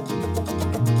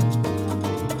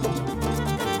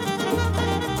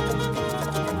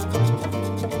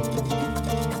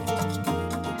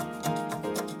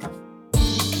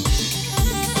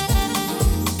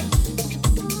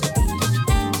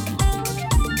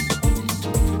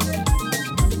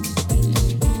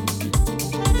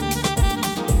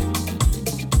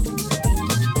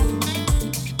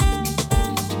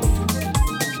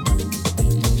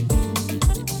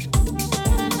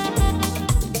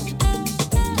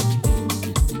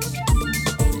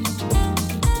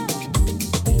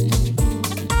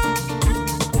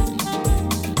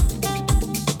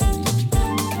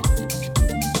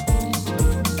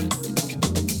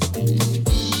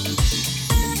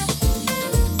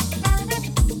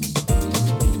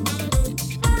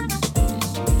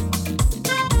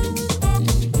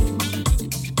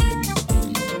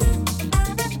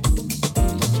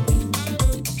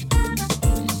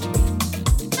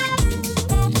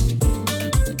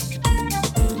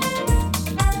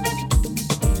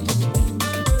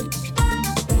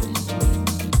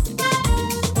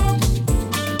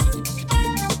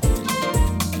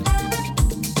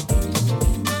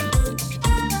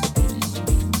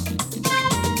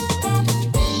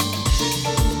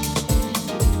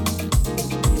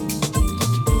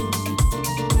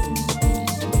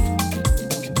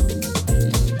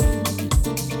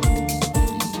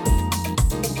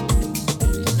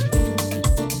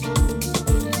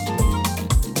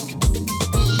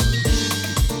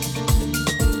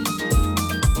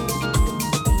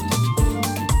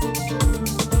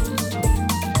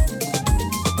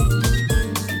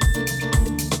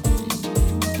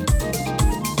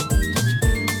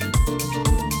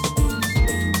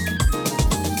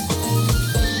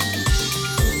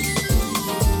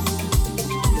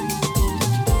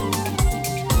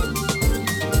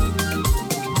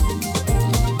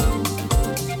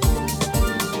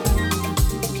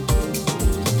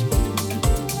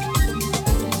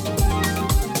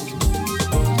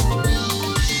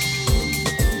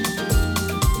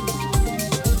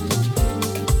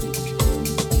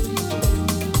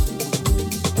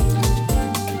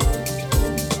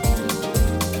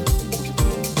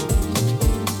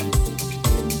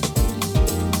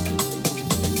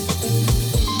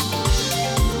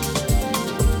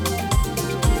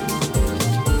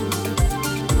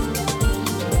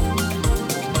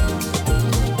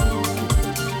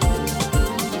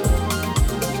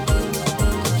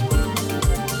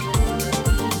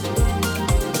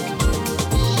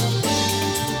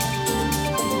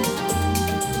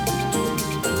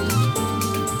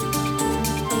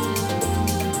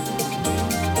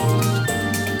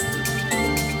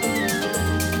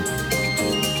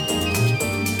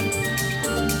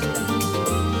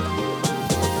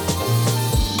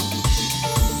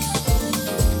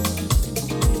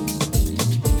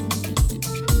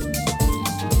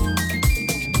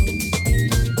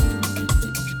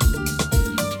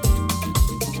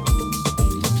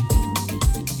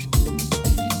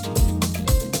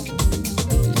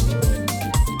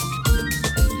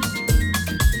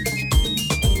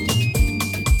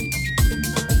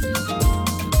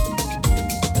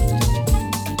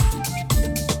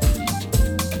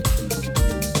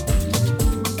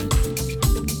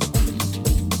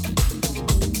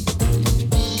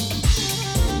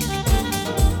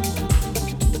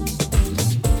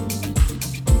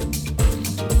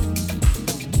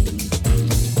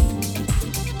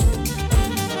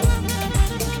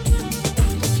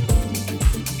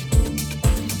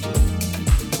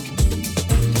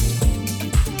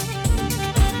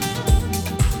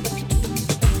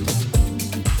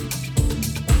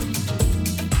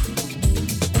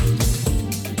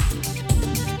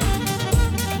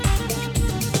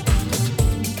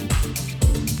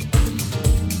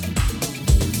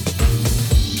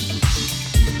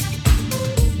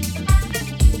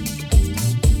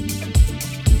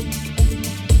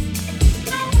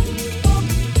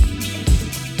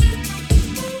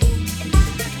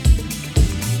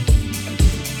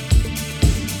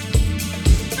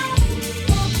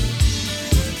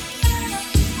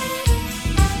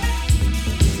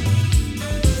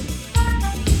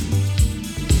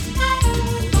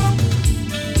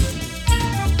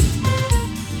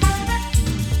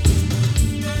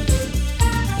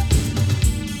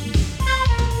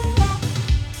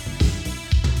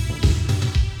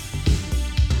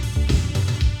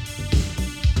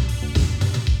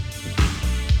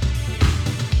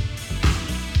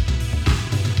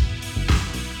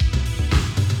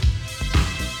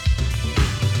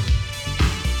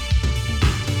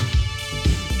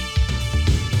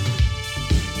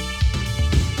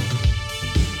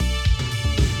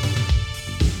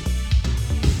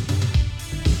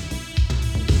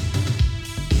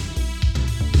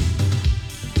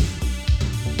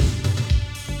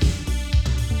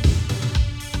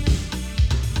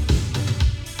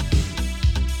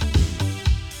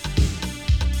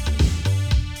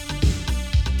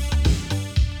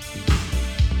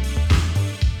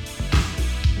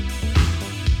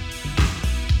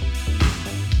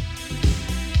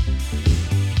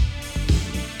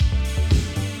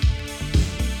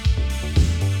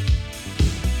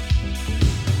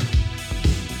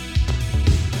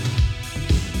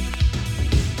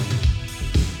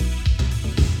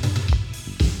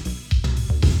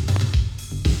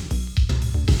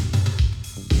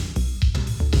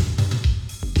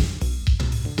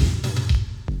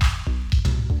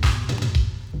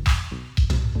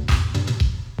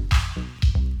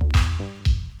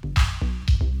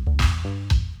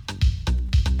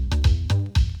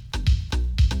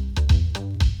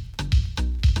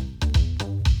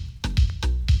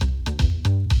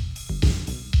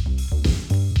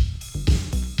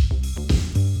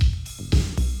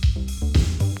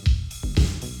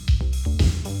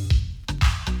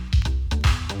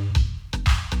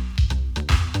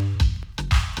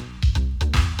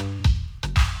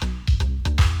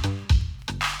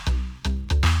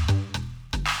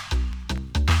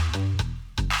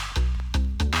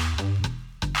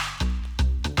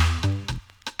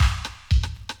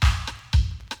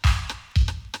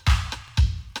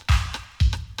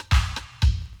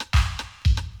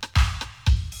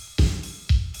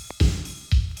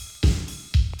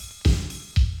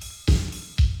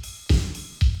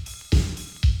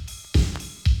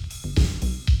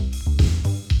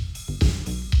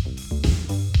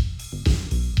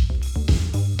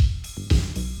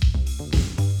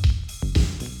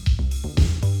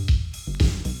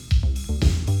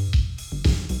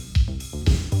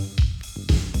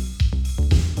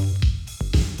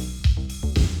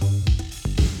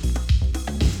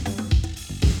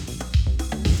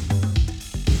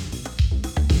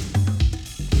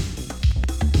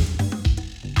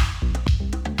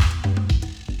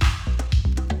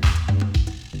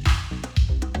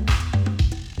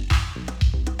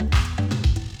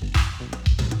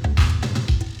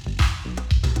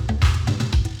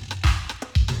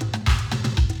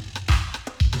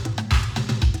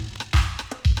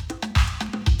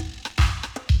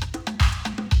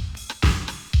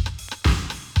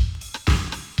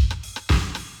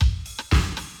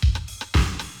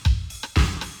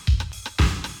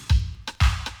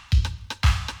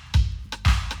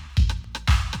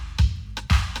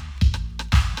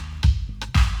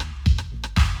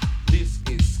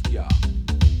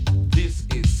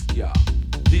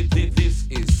 This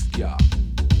is ska.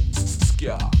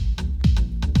 Ska.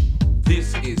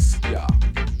 This is ska.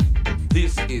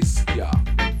 This is ska.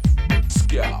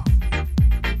 Ska.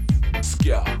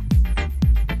 Ska.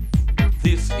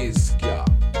 This is ska.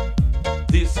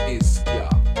 This is ska.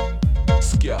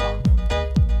 Ska.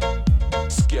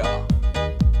 Ska.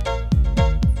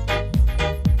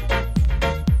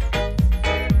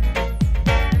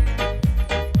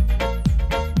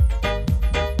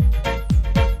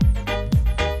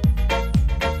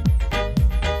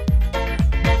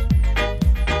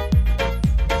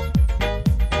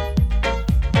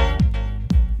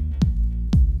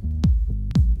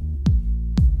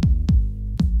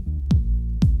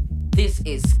 This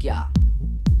is ska.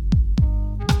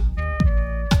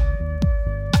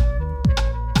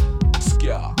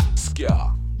 Ska.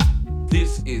 Ska.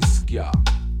 This is ska.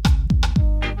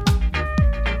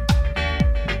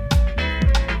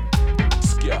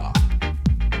 Ska.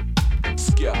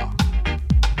 Ska.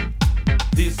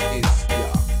 This is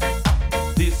ska.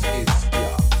 This is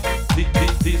ska.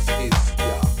 This is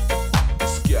ska.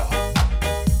 Ska.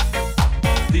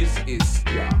 This is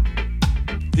ska.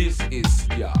 This is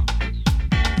ska.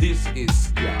 This is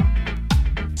ska.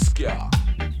 Ska.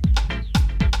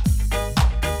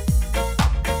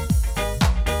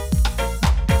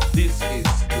 This is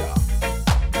ska.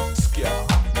 Ska.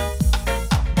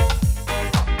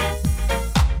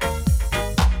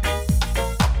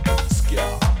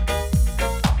 Ska.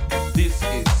 This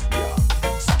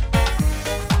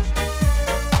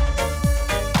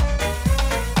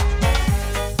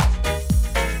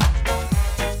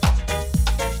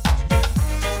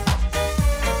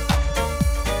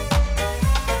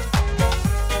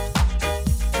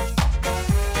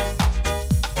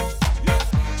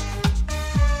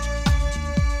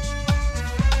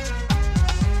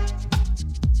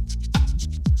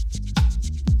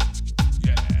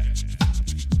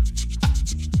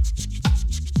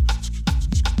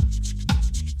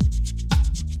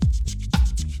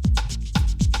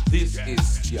is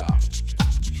ska.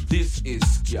 This is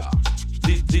ska.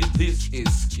 This is ska. This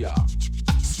is ska.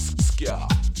 Ska.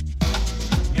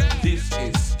 This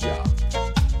is ska.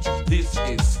 This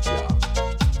is ska.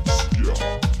 Ska.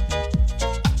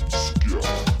 Ska.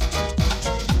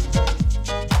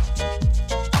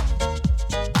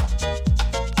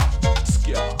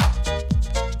 Ska.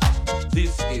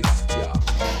 This is ska. Ska. Ska. This is ska. Ska. Ska. Ska. This is ska. Ska. Ska. This is ska. This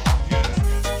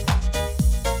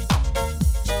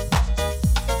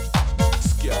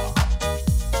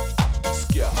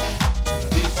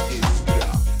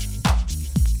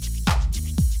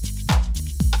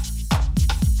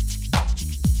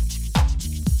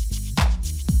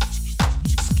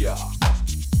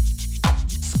ska. This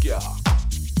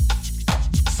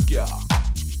is ska.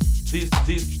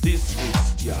 This is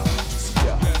ska. Ska.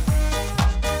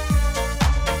 Ska.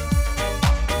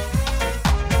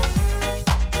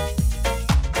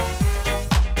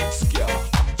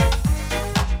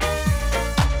 Ska.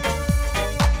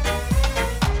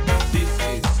 This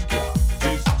is ska. Ska.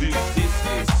 This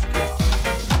is ska.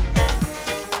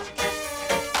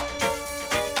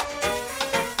 Ska.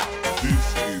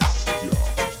 This is ska.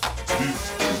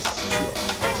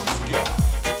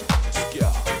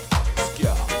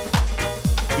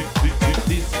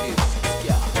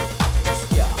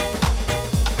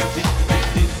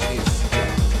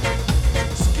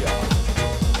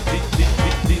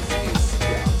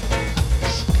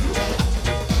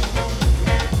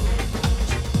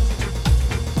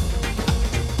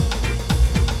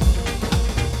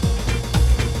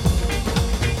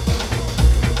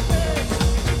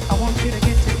 I want you to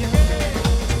get together.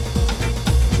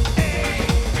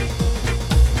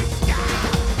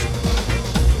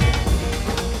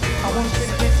 I want you to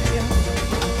get together.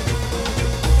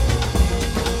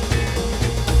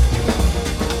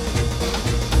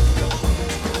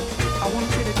 I want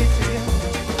you to get together.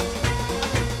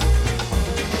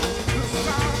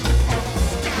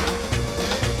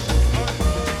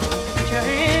 Put your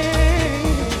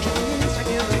hands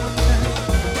together one time.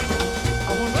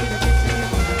 I want you to get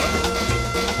together.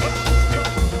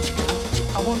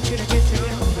 I want you to get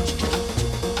together.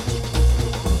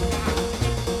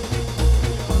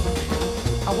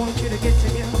 I want you to get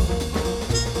together.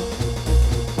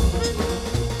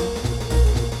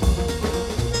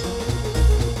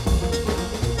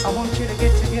 I want you to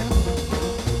get together.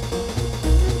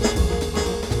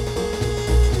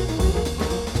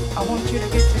 I want you to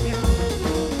get together.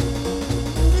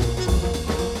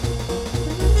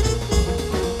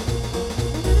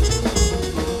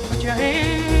 Put your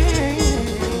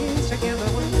hands together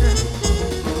one time.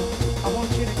 I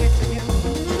want you to get together.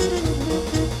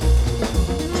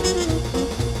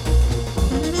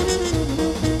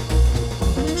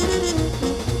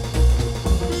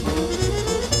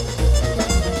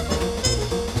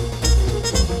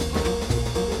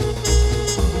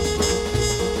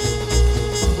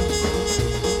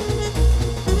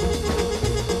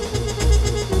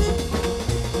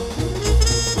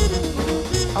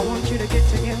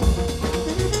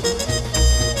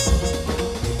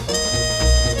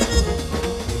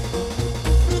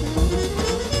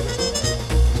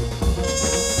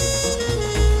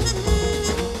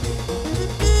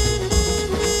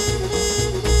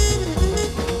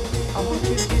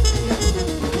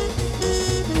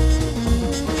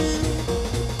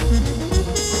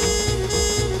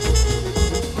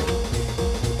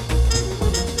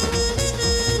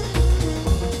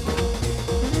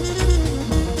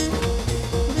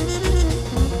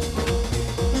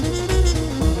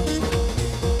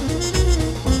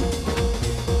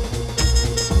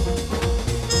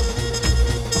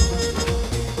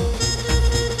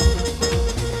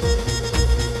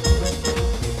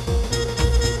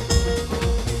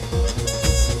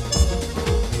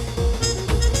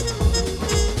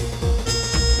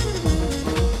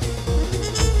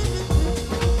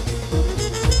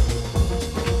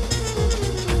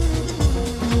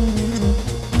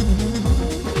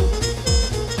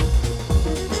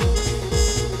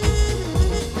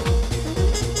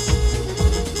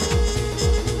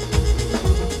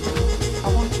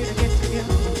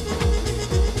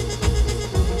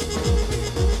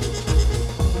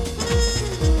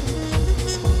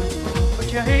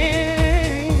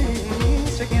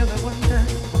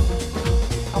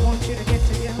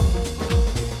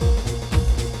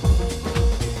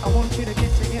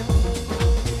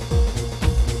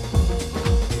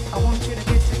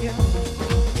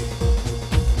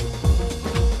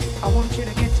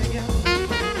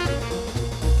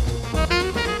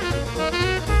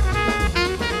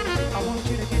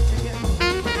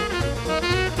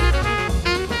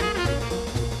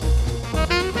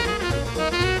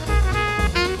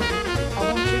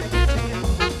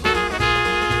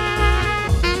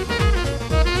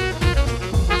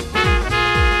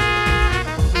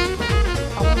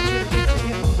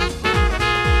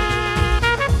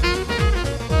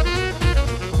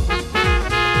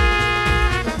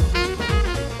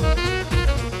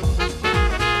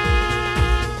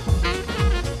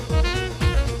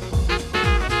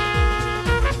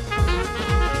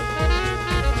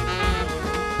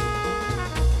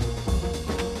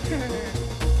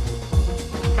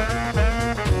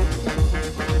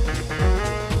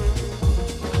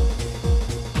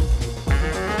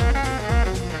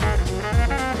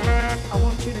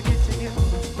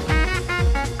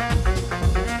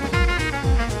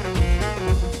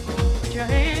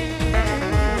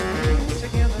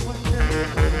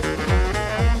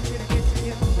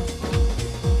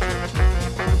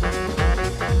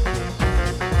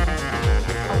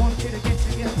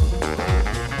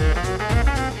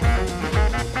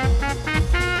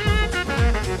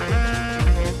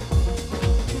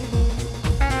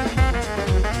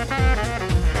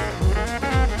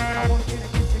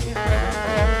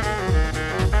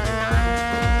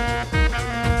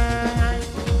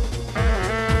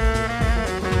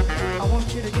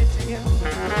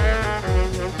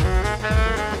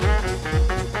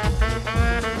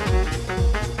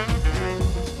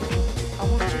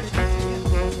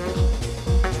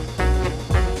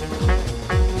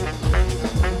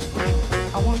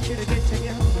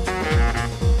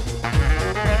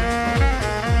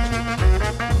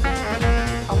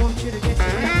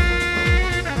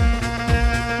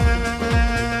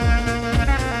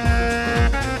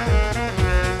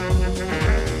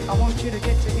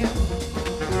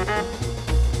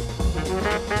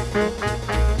 I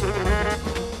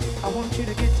want you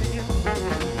to get together.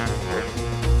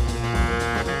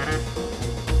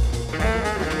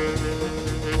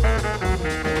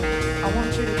 I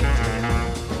want you to get together.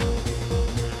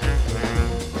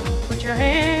 Put your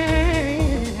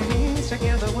hands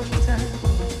together one time.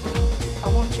 I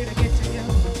want you to get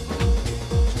together.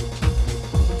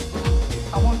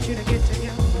 I want you to get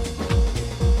together.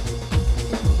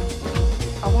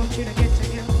 I want you to get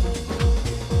together.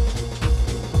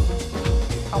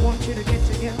 I want you to get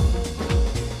together.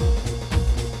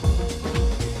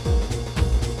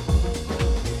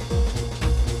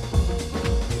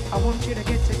 I want you to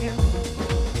get together.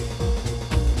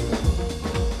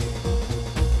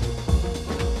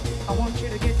 I want you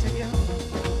to get together.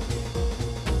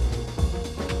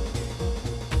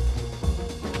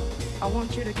 I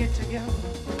want you to get together.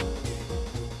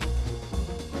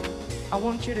 I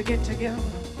want you to get together.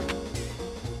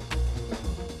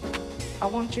 I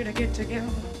want you to get together.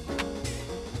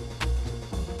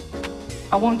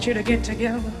 I want you to get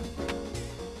together.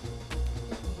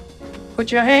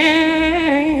 Put your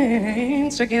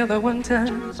hands together one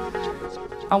time.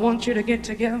 I want you to get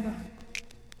together.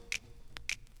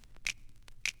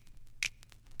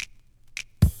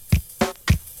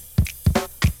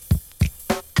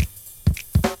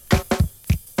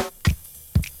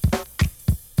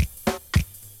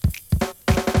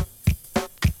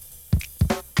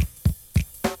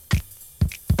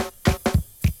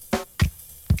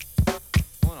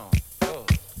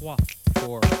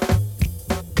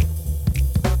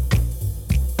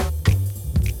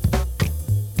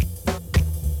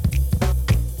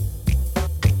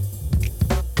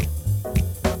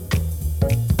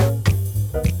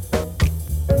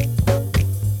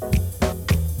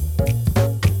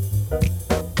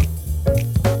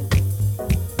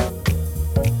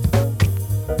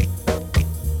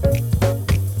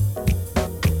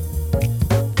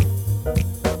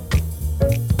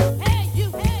 Hey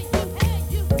you, hey you, hey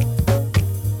you.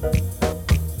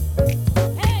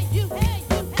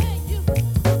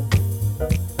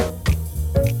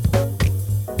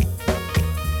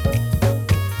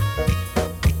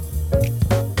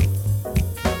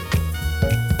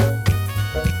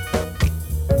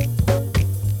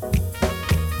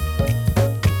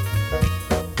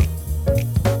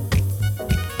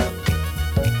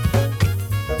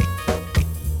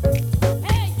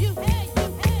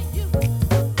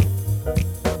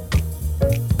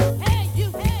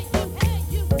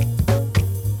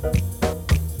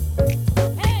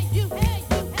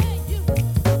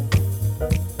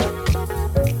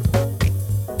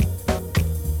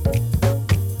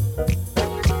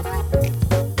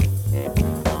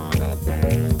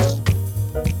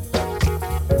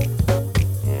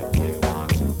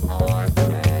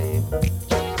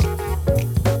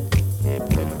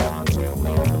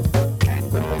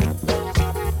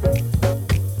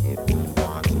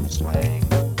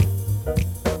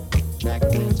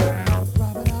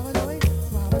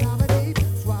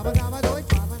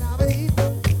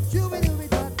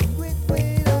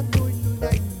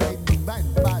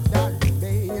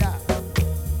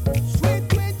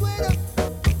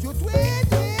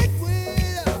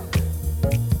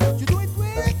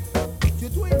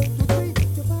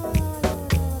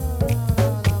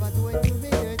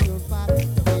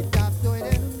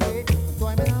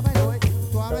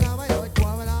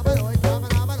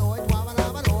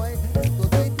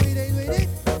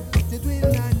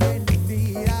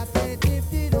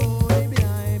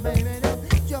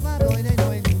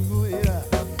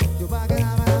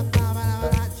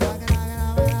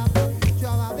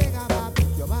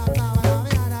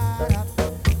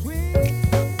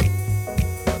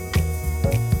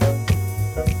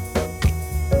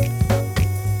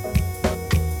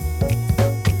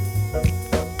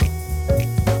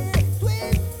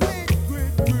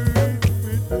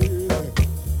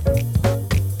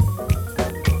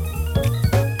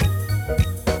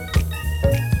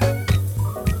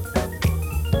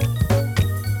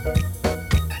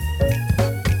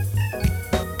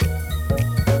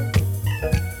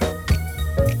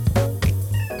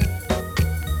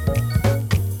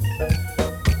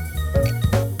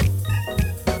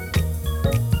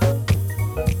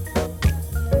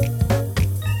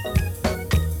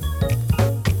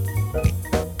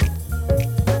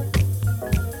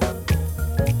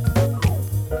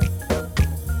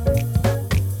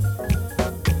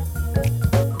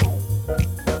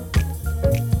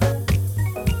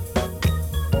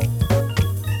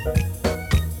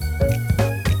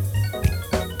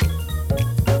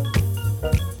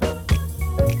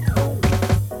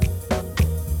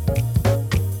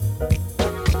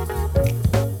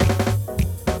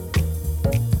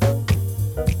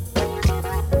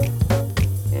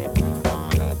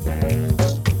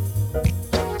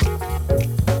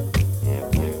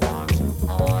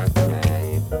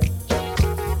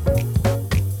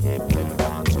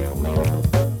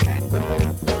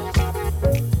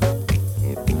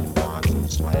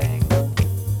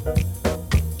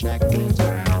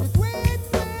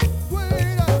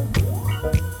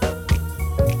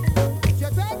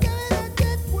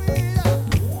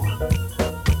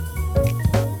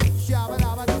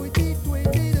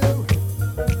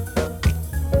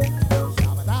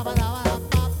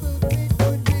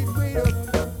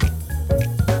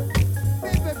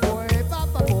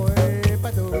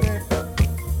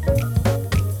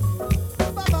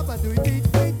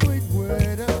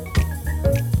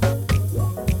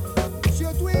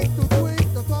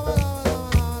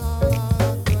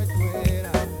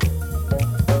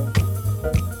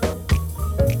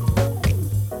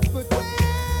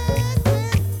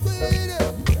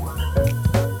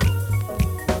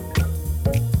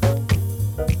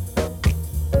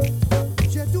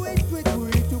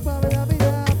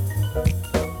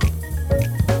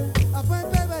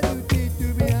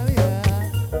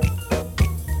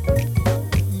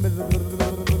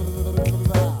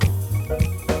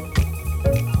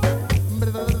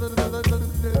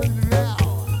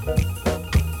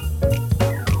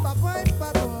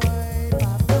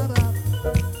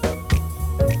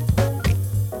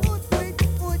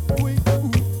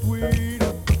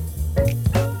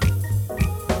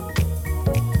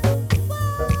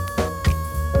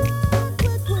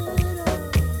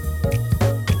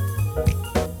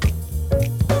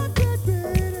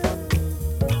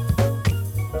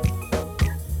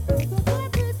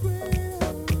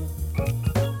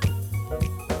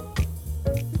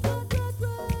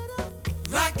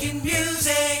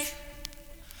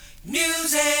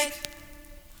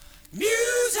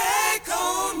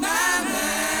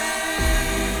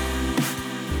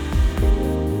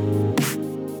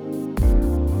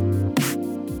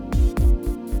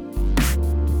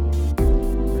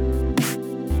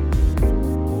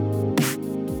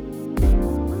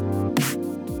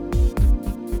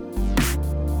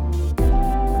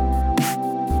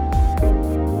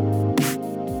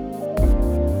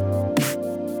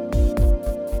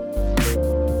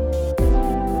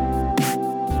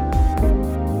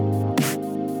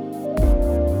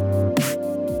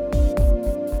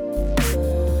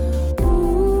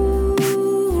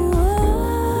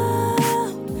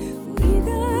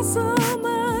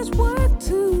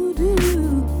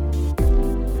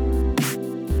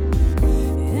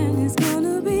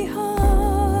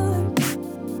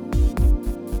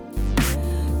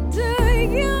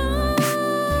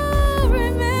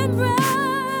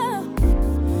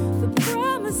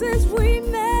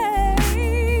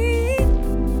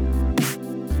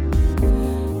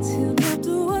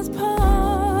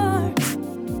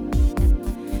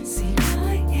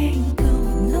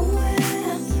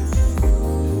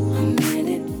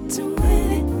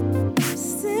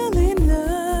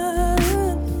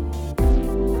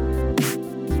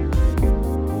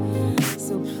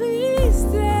 So please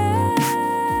stay.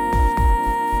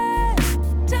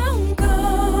 Don't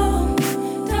go,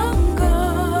 don't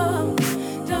go,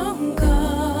 don't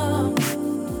go.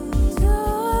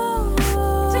 Don't go,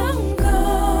 don't go,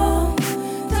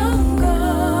 don't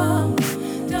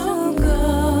go.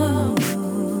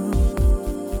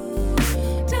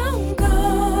 Don't go,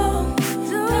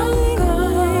 don't go,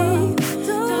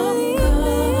 don't go.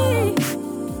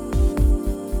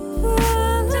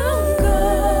 Don't go,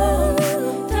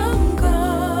 don't go,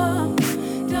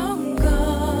 don't go.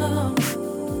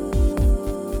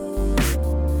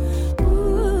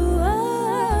 Ooh,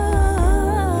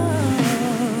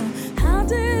 how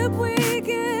did we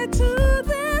get to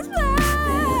this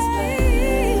place?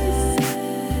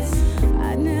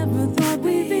 I never thought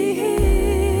we'd be here.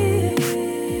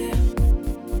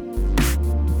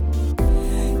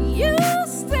 You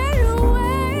stay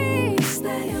away,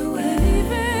 and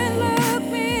even look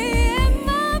me in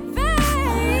the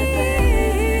face.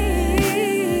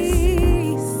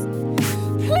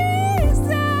 Please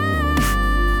stay.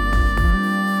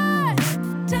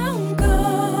 Don't go,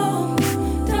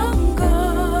 don't go,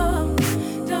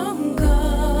 don't go.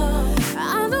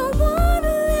 I don't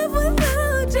wanna live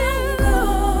without you.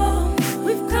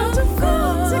 We've come too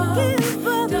far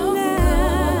together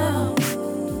now.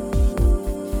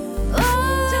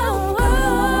 Don't go,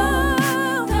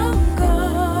 don't go,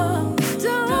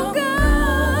 don't go.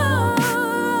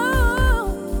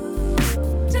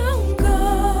 Don't go,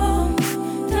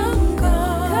 don't go,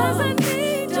 'cause I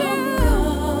need you.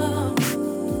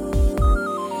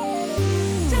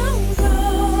 Don't go,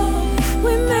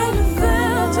 we never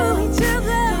fell to each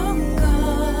other. Don't go,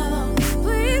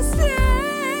 please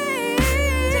stay.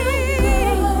 Don't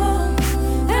go,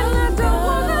 and I don't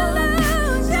wanna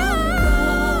lose you.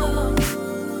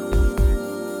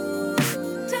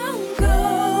 Don't go,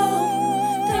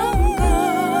 don't go,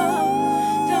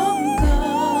 don't go.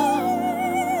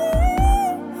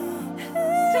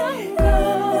 Don't go,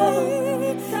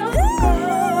 don't go, don't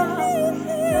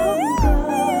go.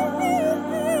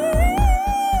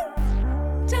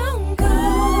 Don't go,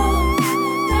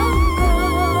 don't go,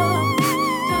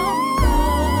 don't go.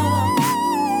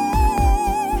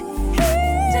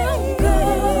 Don't go,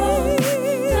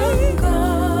 don't go,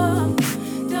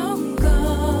 don't go.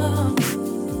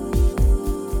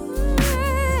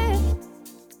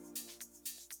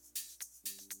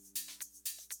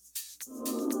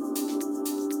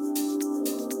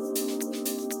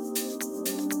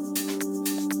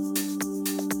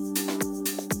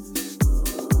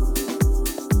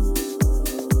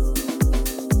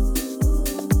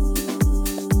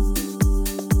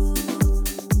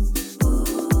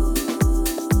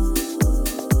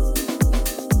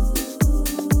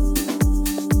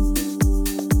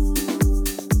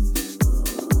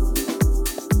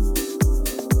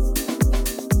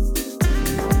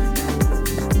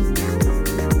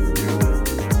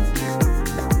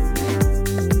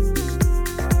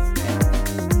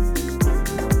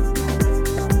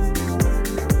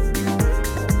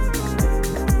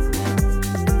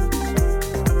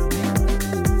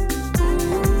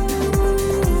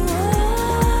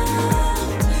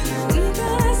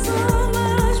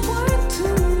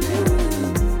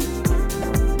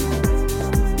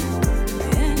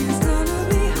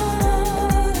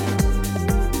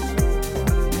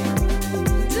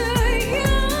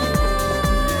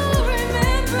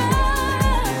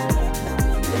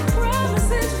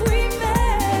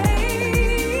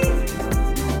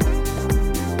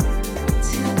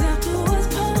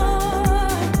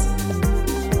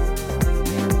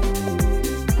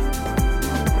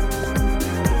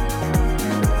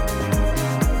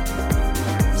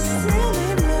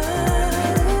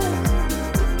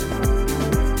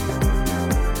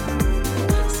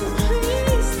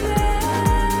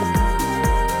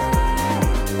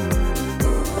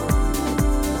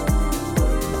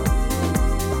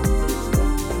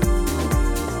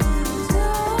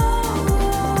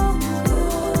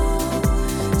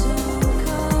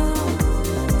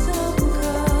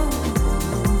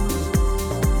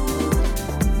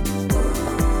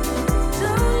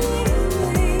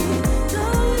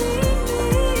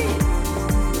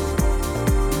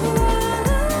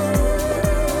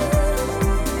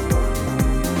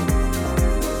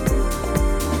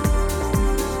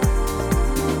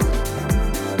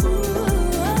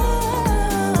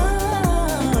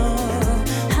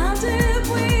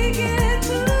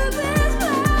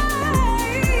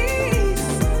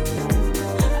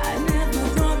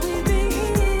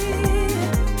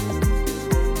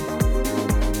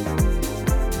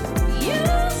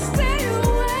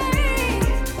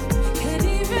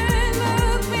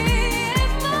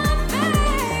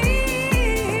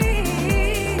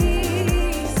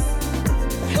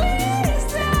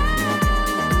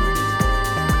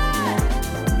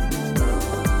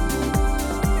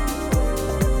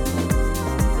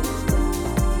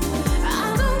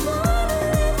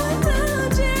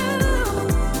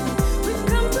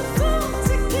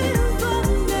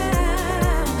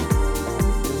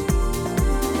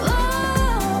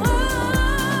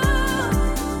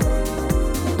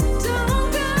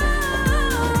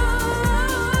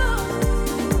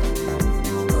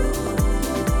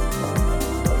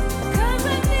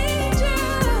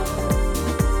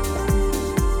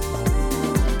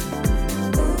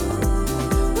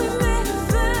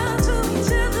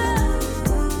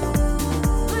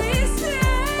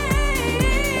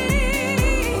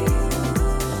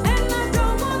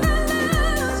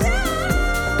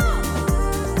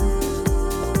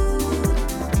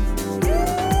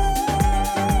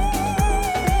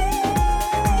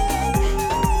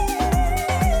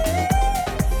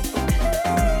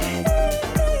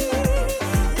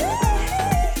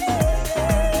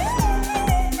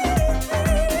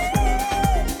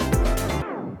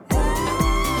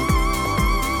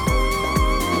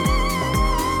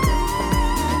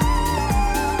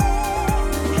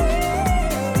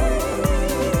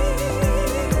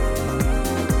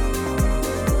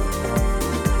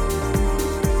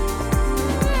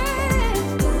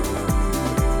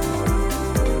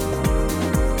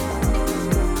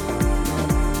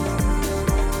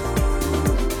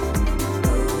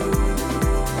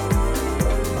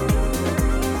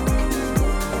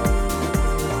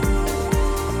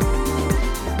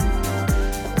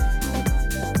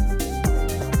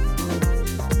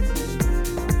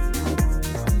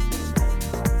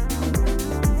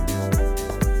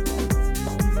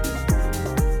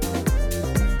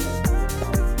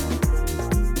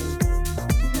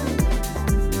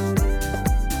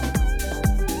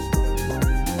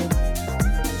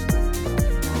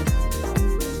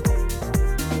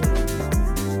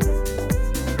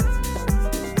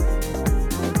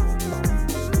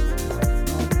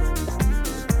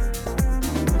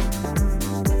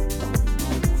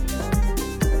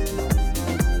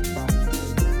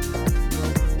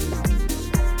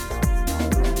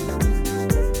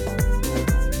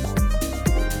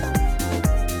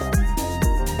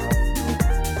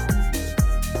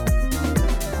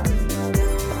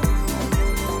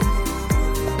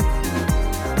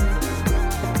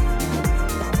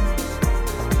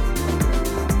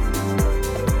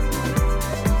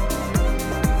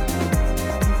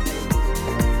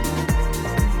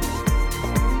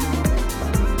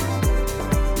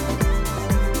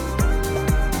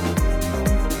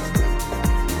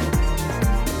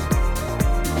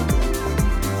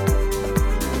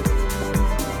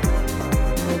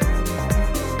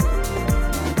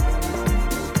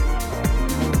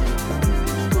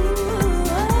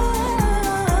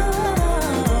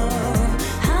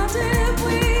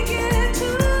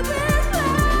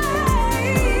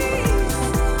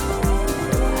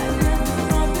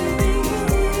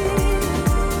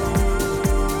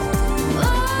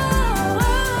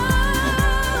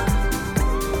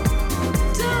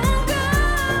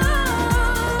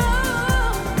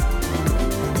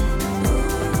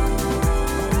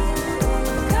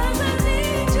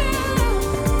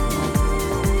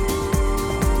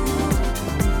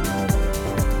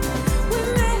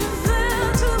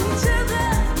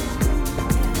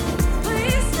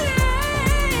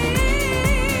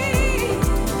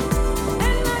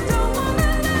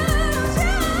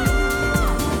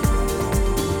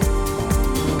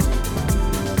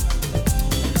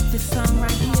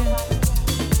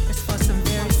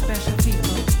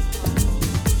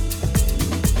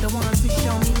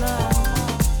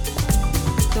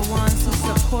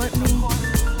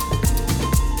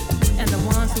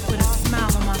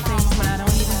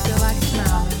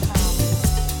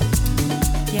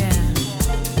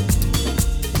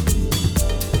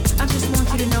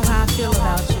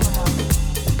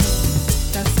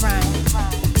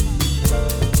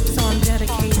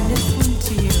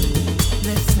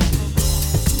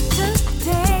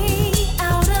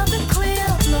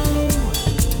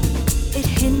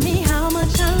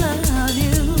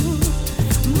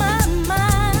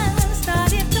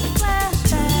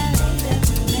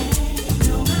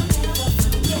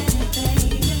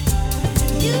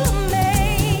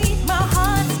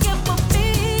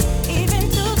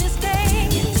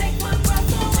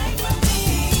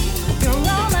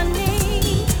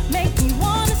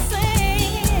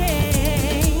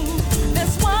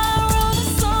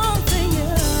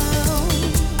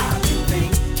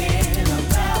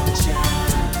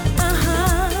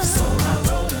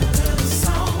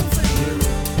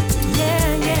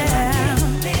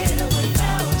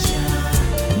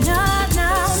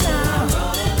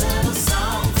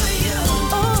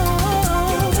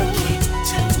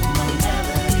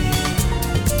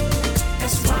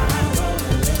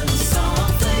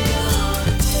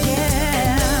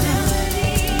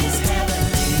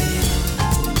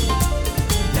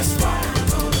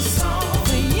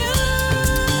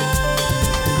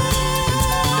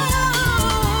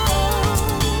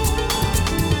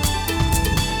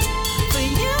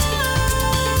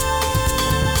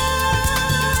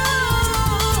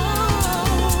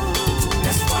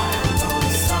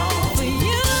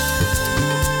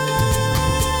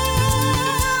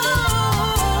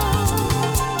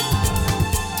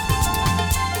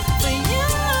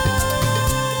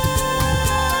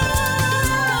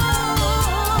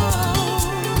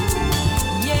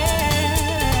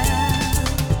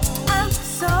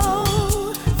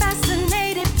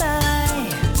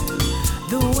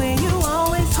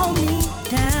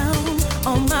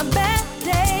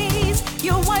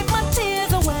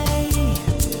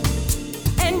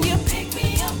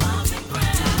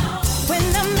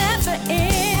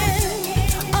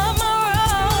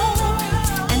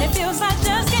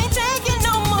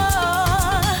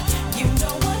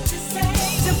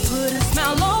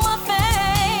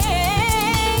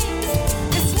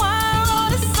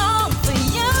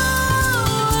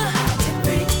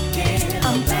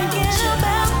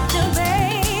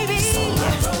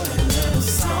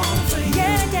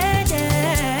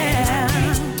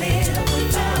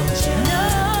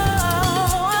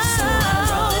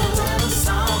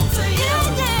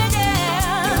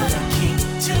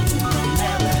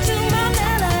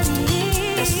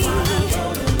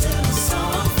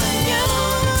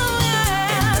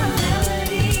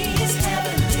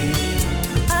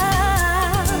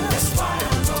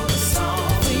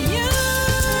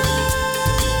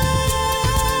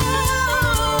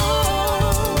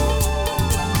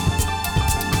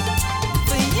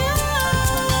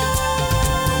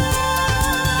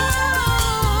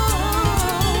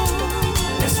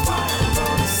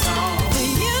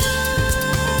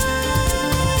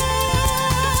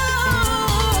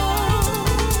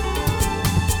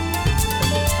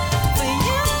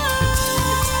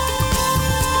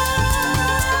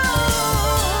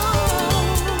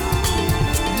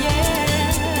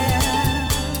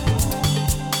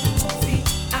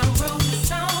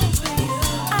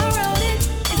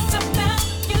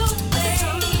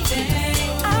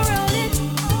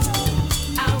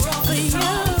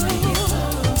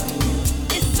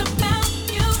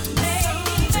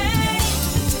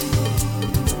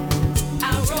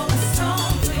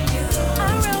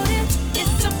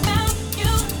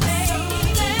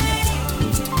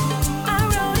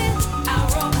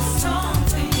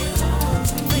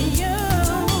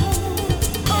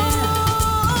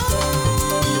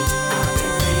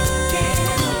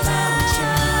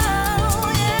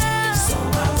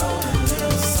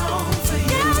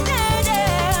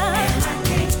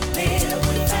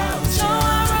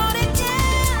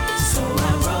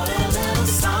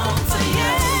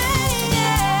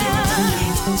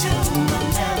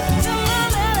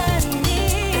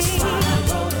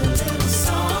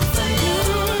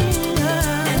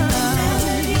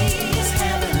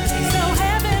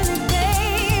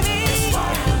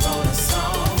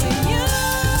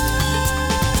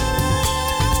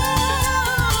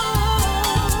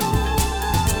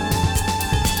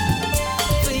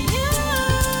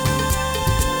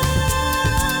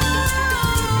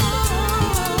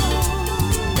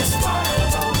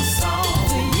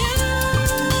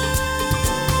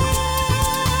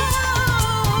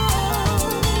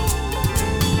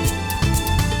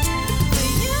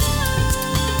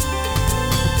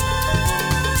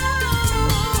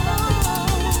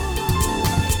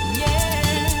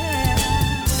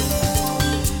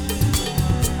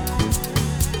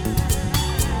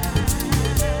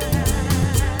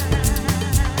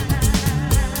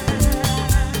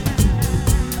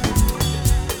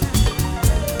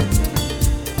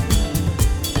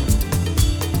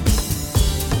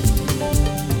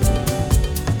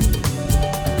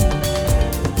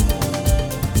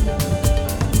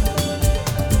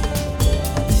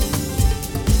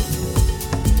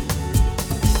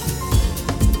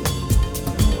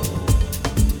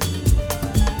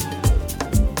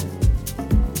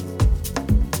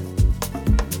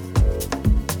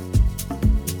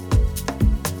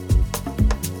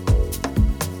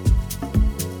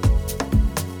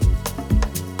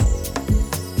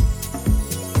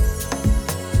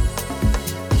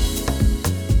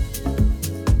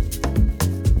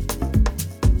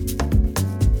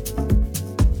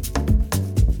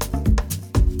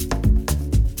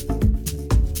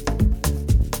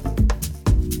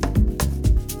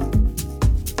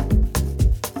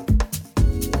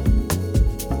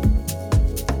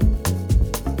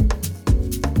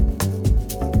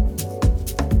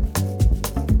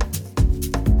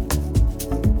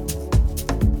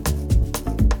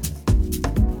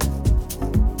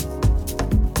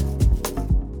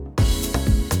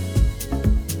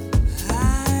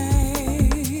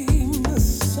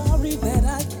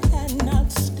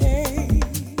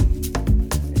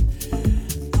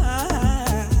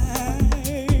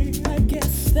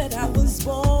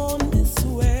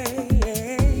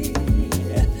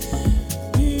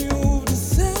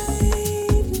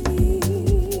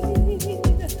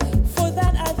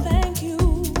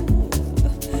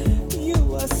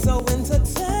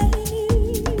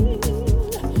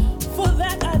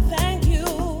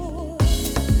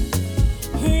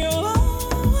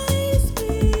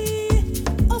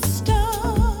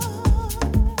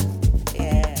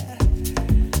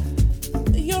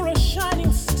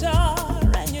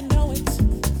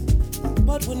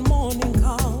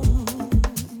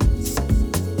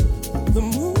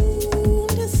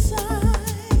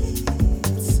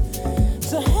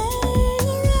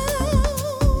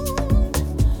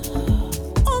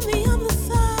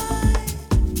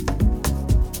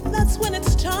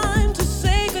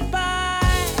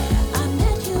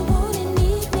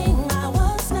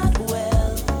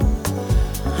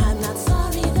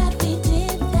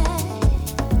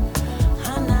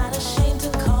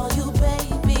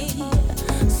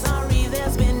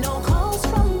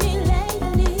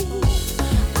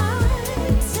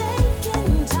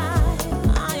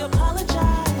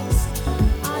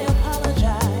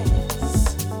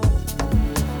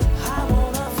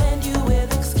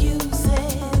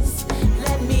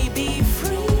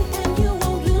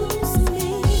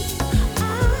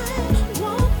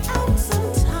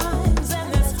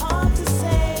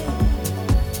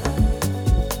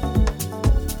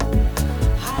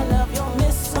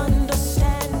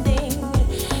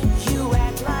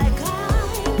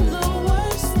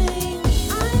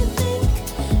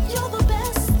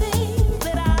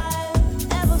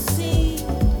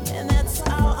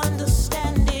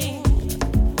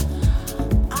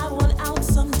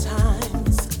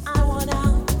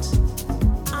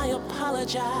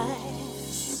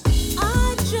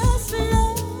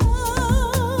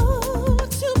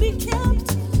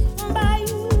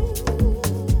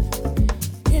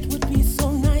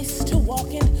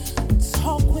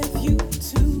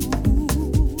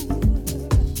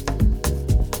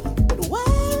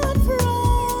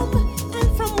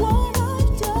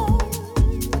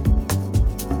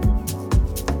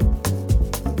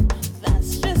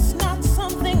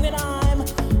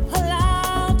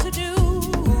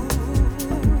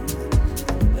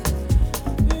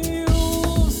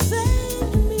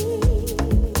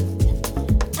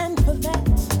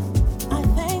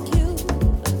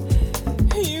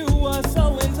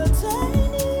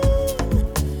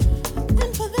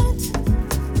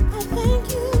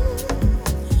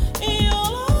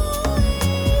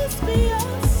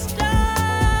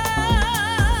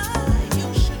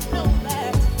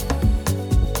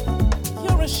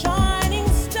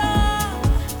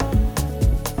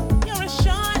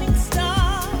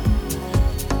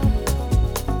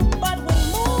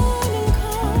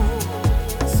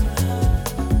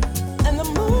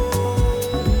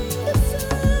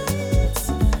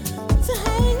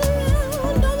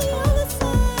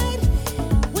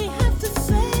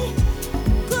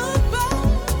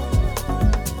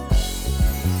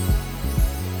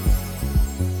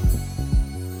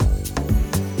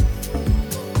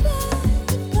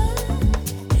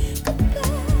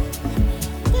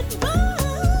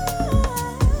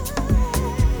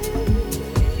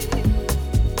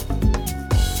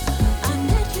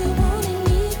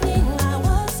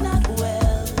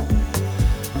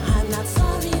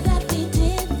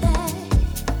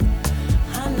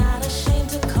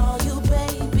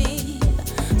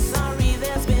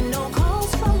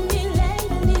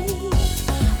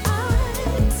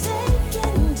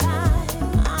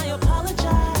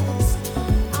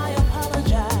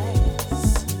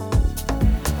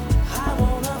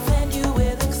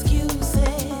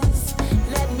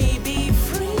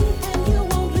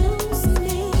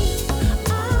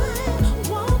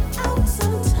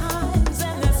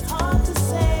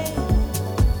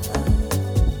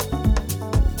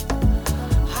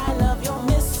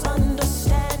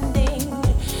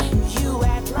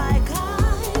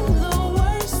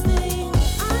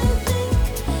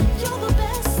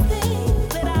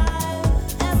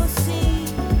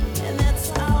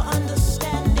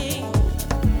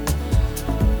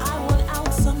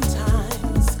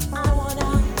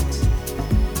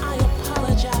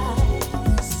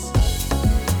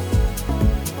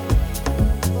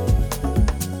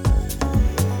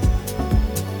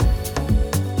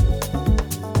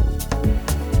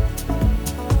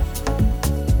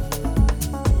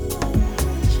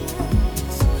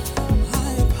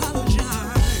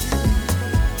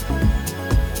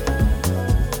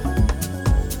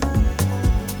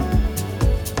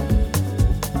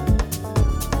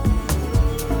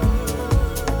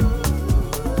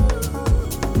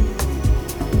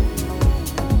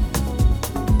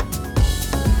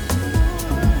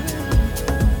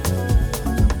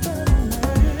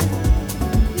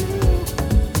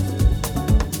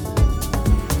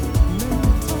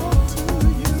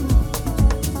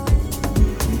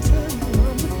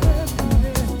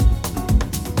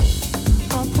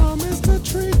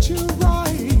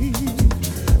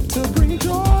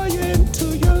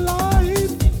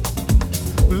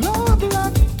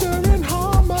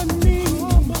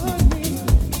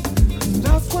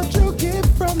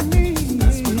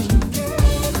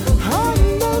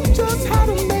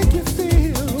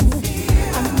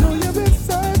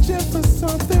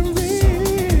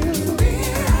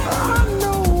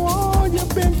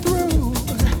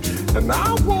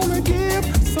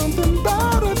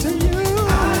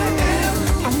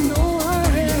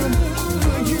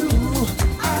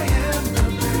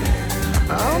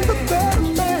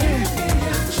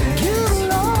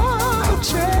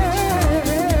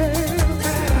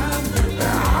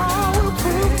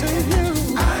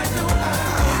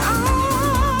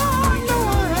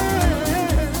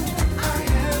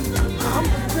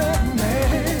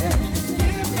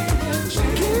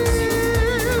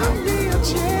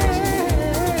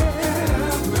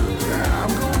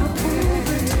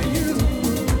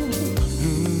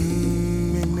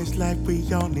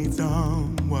 need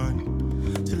someone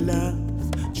to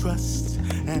love, trust,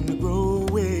 and grow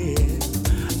with.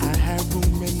 I have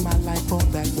room in my life for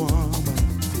that woman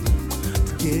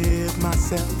to give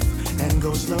myself and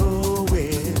go slow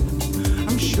with.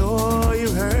 I'm sure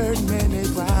you heard many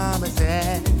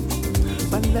promises,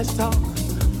 but let's talk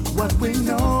what we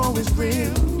know is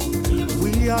real.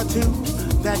 We are two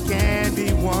that can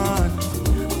be one.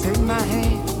 Take my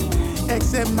hand,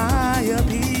 accept my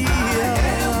appeal.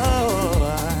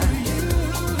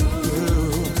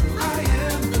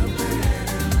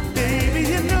 Baby,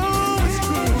 you know it's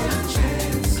true.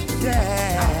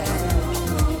 Yeah.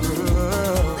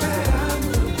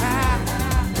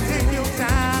 Take your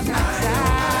time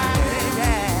inside,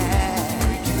 baby.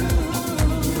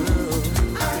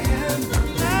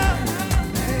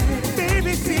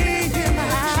 Baby, see in my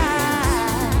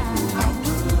eyes.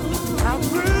 How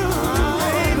rude,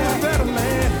 ain't a better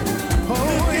man.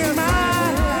 Oh, in my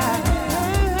eyes.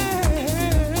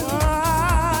 Oh,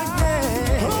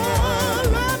 yeah. Oh,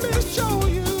 let me show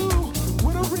you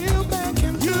what a real man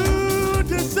can do. You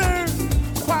deserve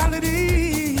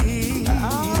quality.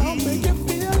 I'll make you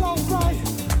feel alright.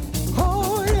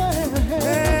 Oh, yeah.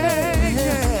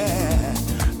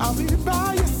 Yeah. I'll be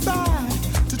by your side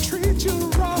to treat you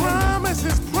right.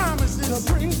 Promises, promises. To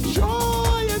bring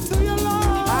joy into your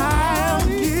life. I'll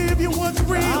give you what's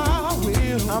real. I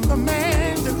will. I'm the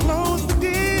man to close the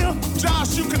deal.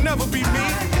 Josh, you can never be me.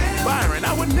 Byron,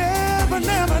 I would never,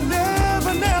 never,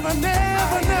 never, never,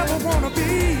 never, never wanna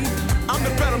be. I'm the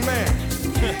better man.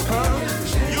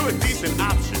 You're a decent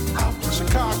option.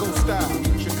 Chicago style.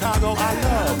 Chicago I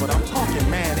love, but I'm talking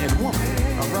man and woman.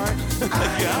 All right?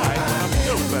 Yeah, all right. I'm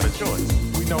still a better choice.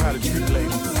 We know how to treat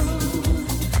ladies.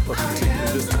 But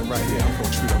particularly this one right here, I'm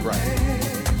gonna treat her right.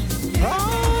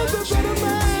 Oh, the better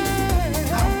man.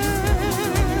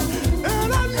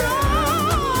 And I know.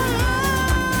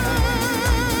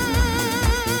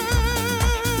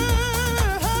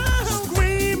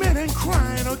 Screaming and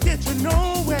crying will get you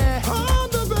nowhere. I'm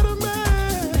the better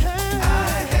man. I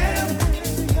am.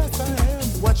 Yes, I am.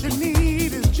 What you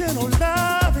need is gentle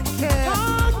love and care.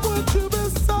 Not what you've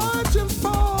been searching for.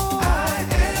 I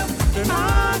am. And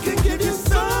I can give you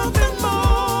something more.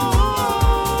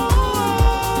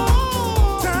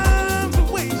 Time to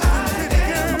waste, pretty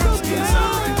girl. Yes, I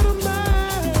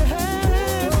am.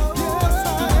 Yes, I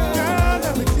am. Girl,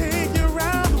 let me take you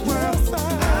around the world.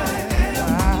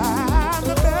 I'm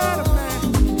the better man.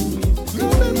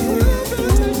 Let me prove it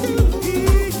to you. He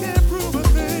can't prove a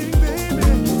thing, baby.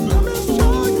 Let me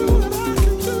show you what I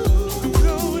can do.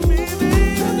 Go with me,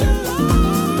 baby.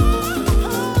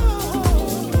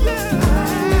 Yeah.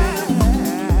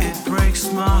 It breaks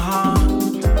my heart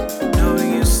knowing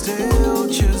you still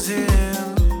choose him,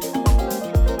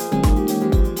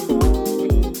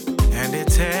 and it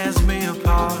tears me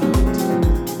apart,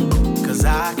 'cause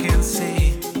I can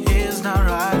see he's not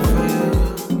right for you.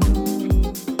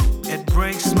 It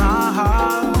breaks my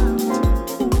heart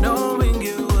knowing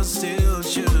you will still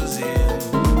choose him,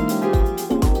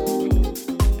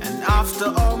 and after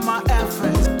all my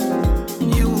efforts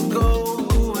you will go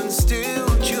and still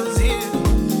choose him.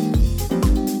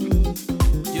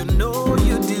 You know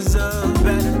you deserve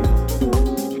better,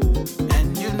 and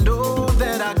you know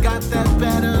that I got that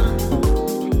better.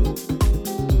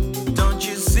 Don't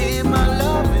you see my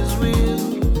love is real?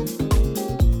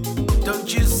 Don't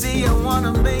you see I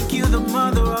wanna make you the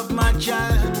mother of my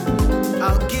child?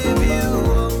 I'll give you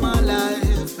all my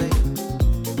life, babe.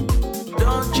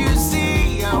 Don't you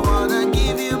see I wanna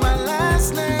give you my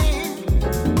last name?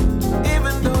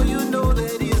 Even though you know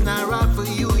that he's not right for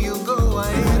you, you go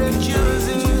ahead and choose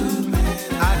him.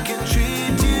 I can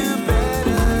treat you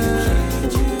better.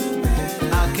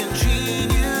 I can treat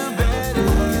you better.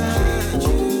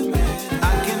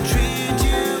 I can treat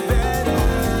you better.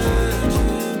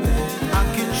 I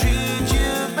can treat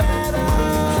you better,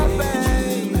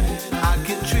 babe. I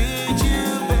can treat you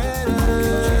better.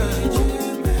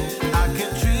 I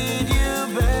can treat you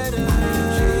better.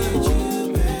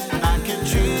 I can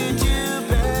treat you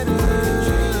better.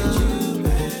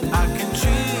 I can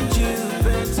treat you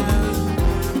better.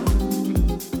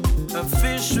 A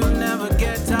fish will never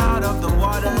get out of the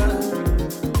water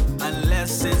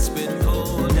unless it's been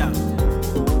pulled out.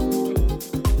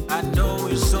 I know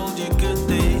we sold you good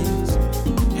things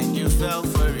and you fell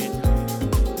for it.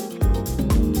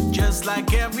 Just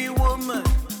like every woman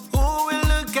who will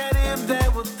look at him, they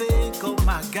will think, oh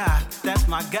my God, that's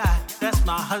my guy, that's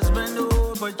my husband.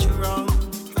 Oh, but you're wrong.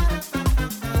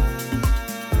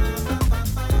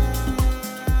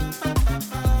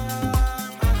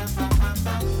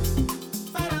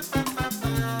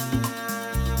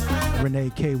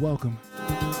 Renee K, welcome.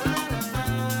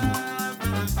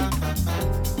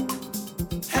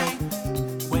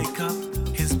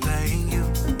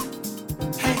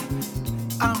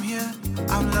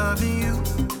 I'm loving you.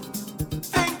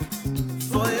 Think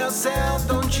for yourself,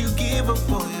 don't you give up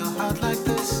on your heart like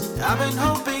this. I've been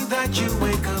hoping that you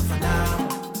wake up now,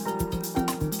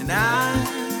 and I'm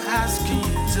asking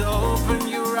you to open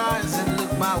your eyes and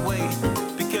look my way,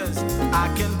 because I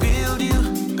can build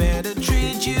you, better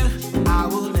treat you. I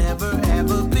will never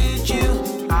ever beat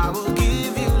you. I will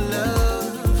give you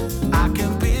love. I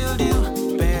can build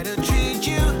you, better treat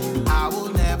you. I will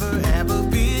never ever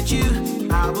beat you.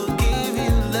 I will give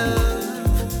you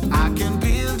love. I can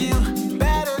build you,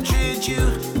 better treat you.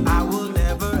 I will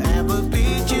never ever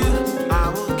beat you. I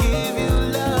will give you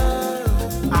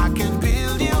love. I can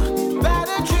build you,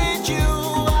 better treat you.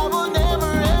 I will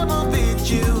never ever beat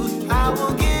you. I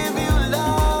will give you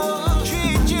love,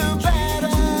 treat you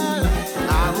better.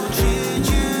 I will treat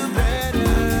you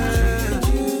better.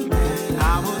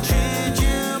 I will treat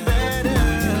you better.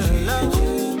 Love.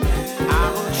 I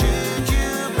will treat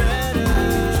you better.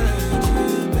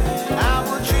 I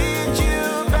will treat you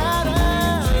better.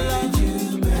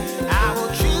 I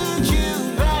will treat you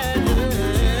better.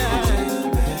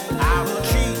 I will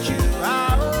treat you. I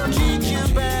will treat you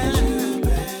better.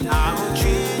 I will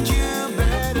treat you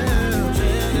better.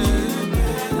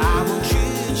 I will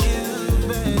treat you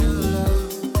better.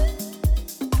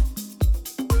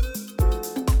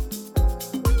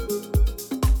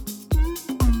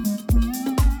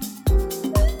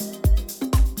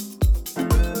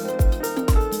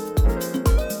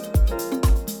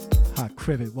 Hot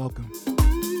Crivet, welcome.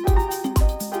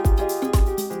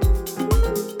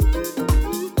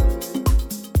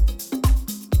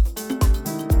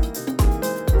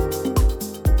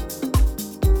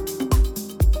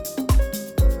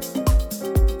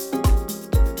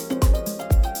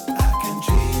 I can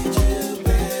treat you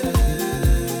better.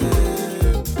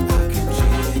 I can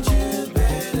treat you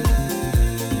better.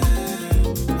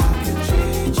 I can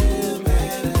treat you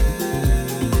better.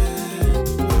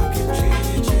 I can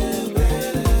treat you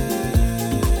better.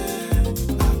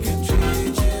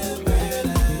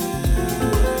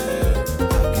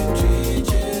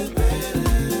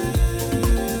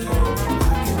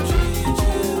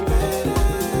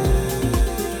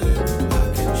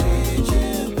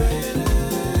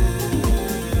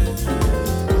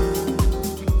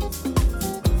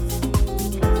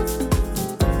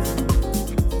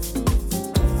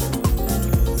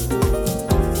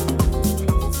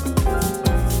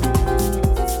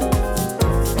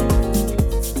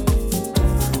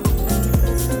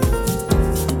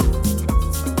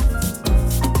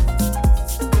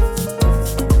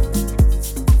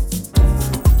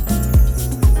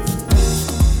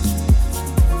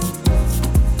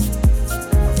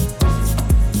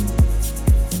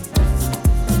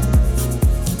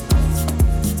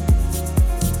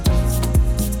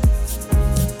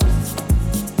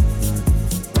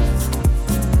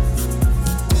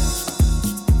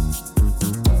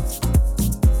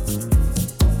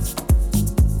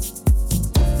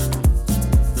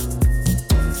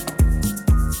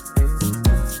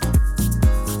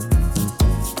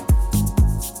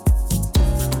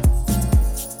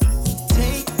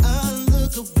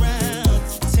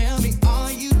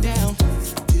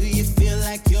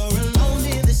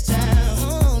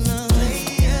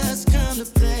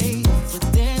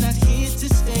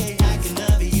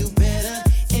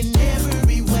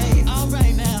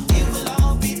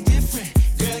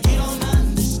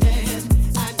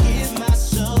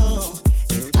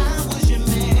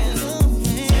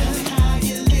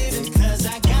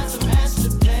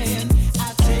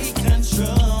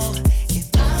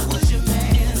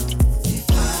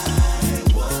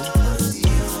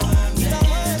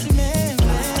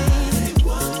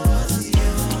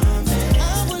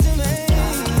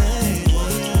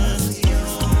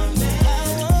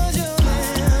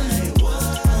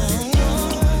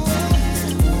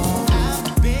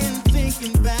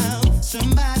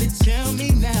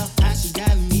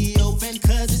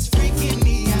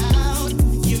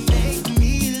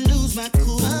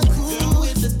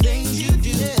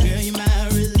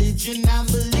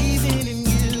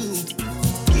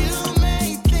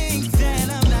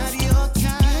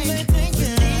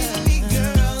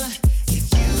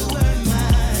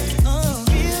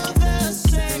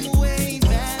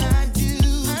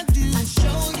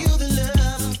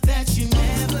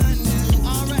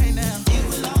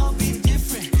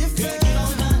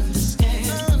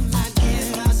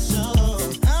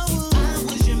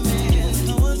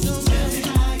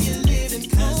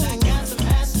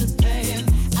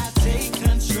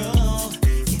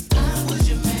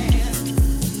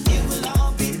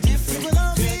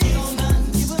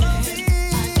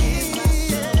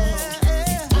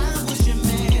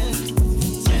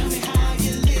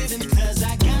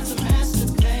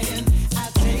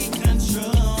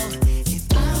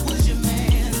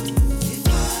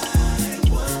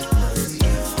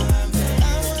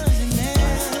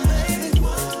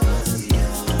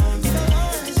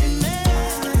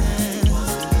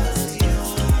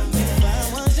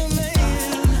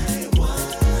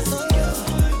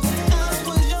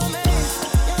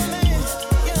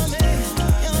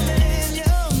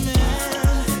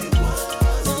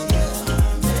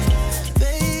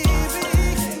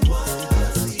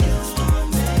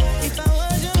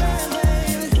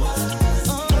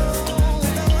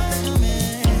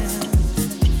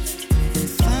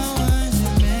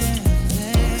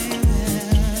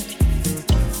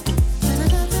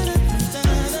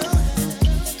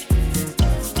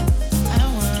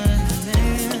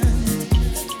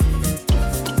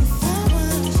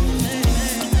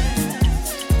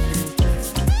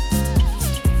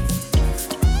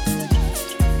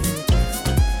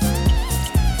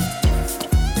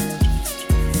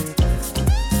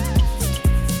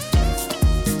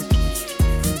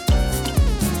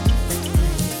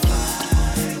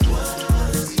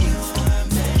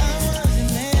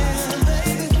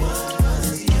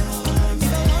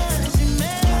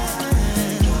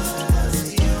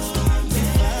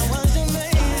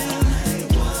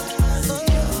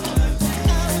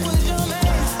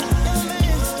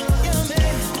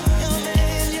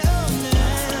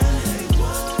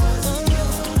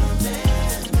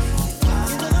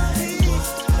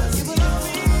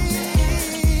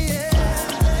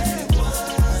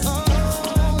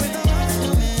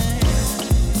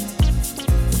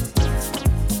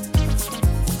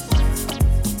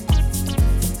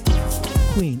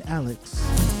 Queen Alex.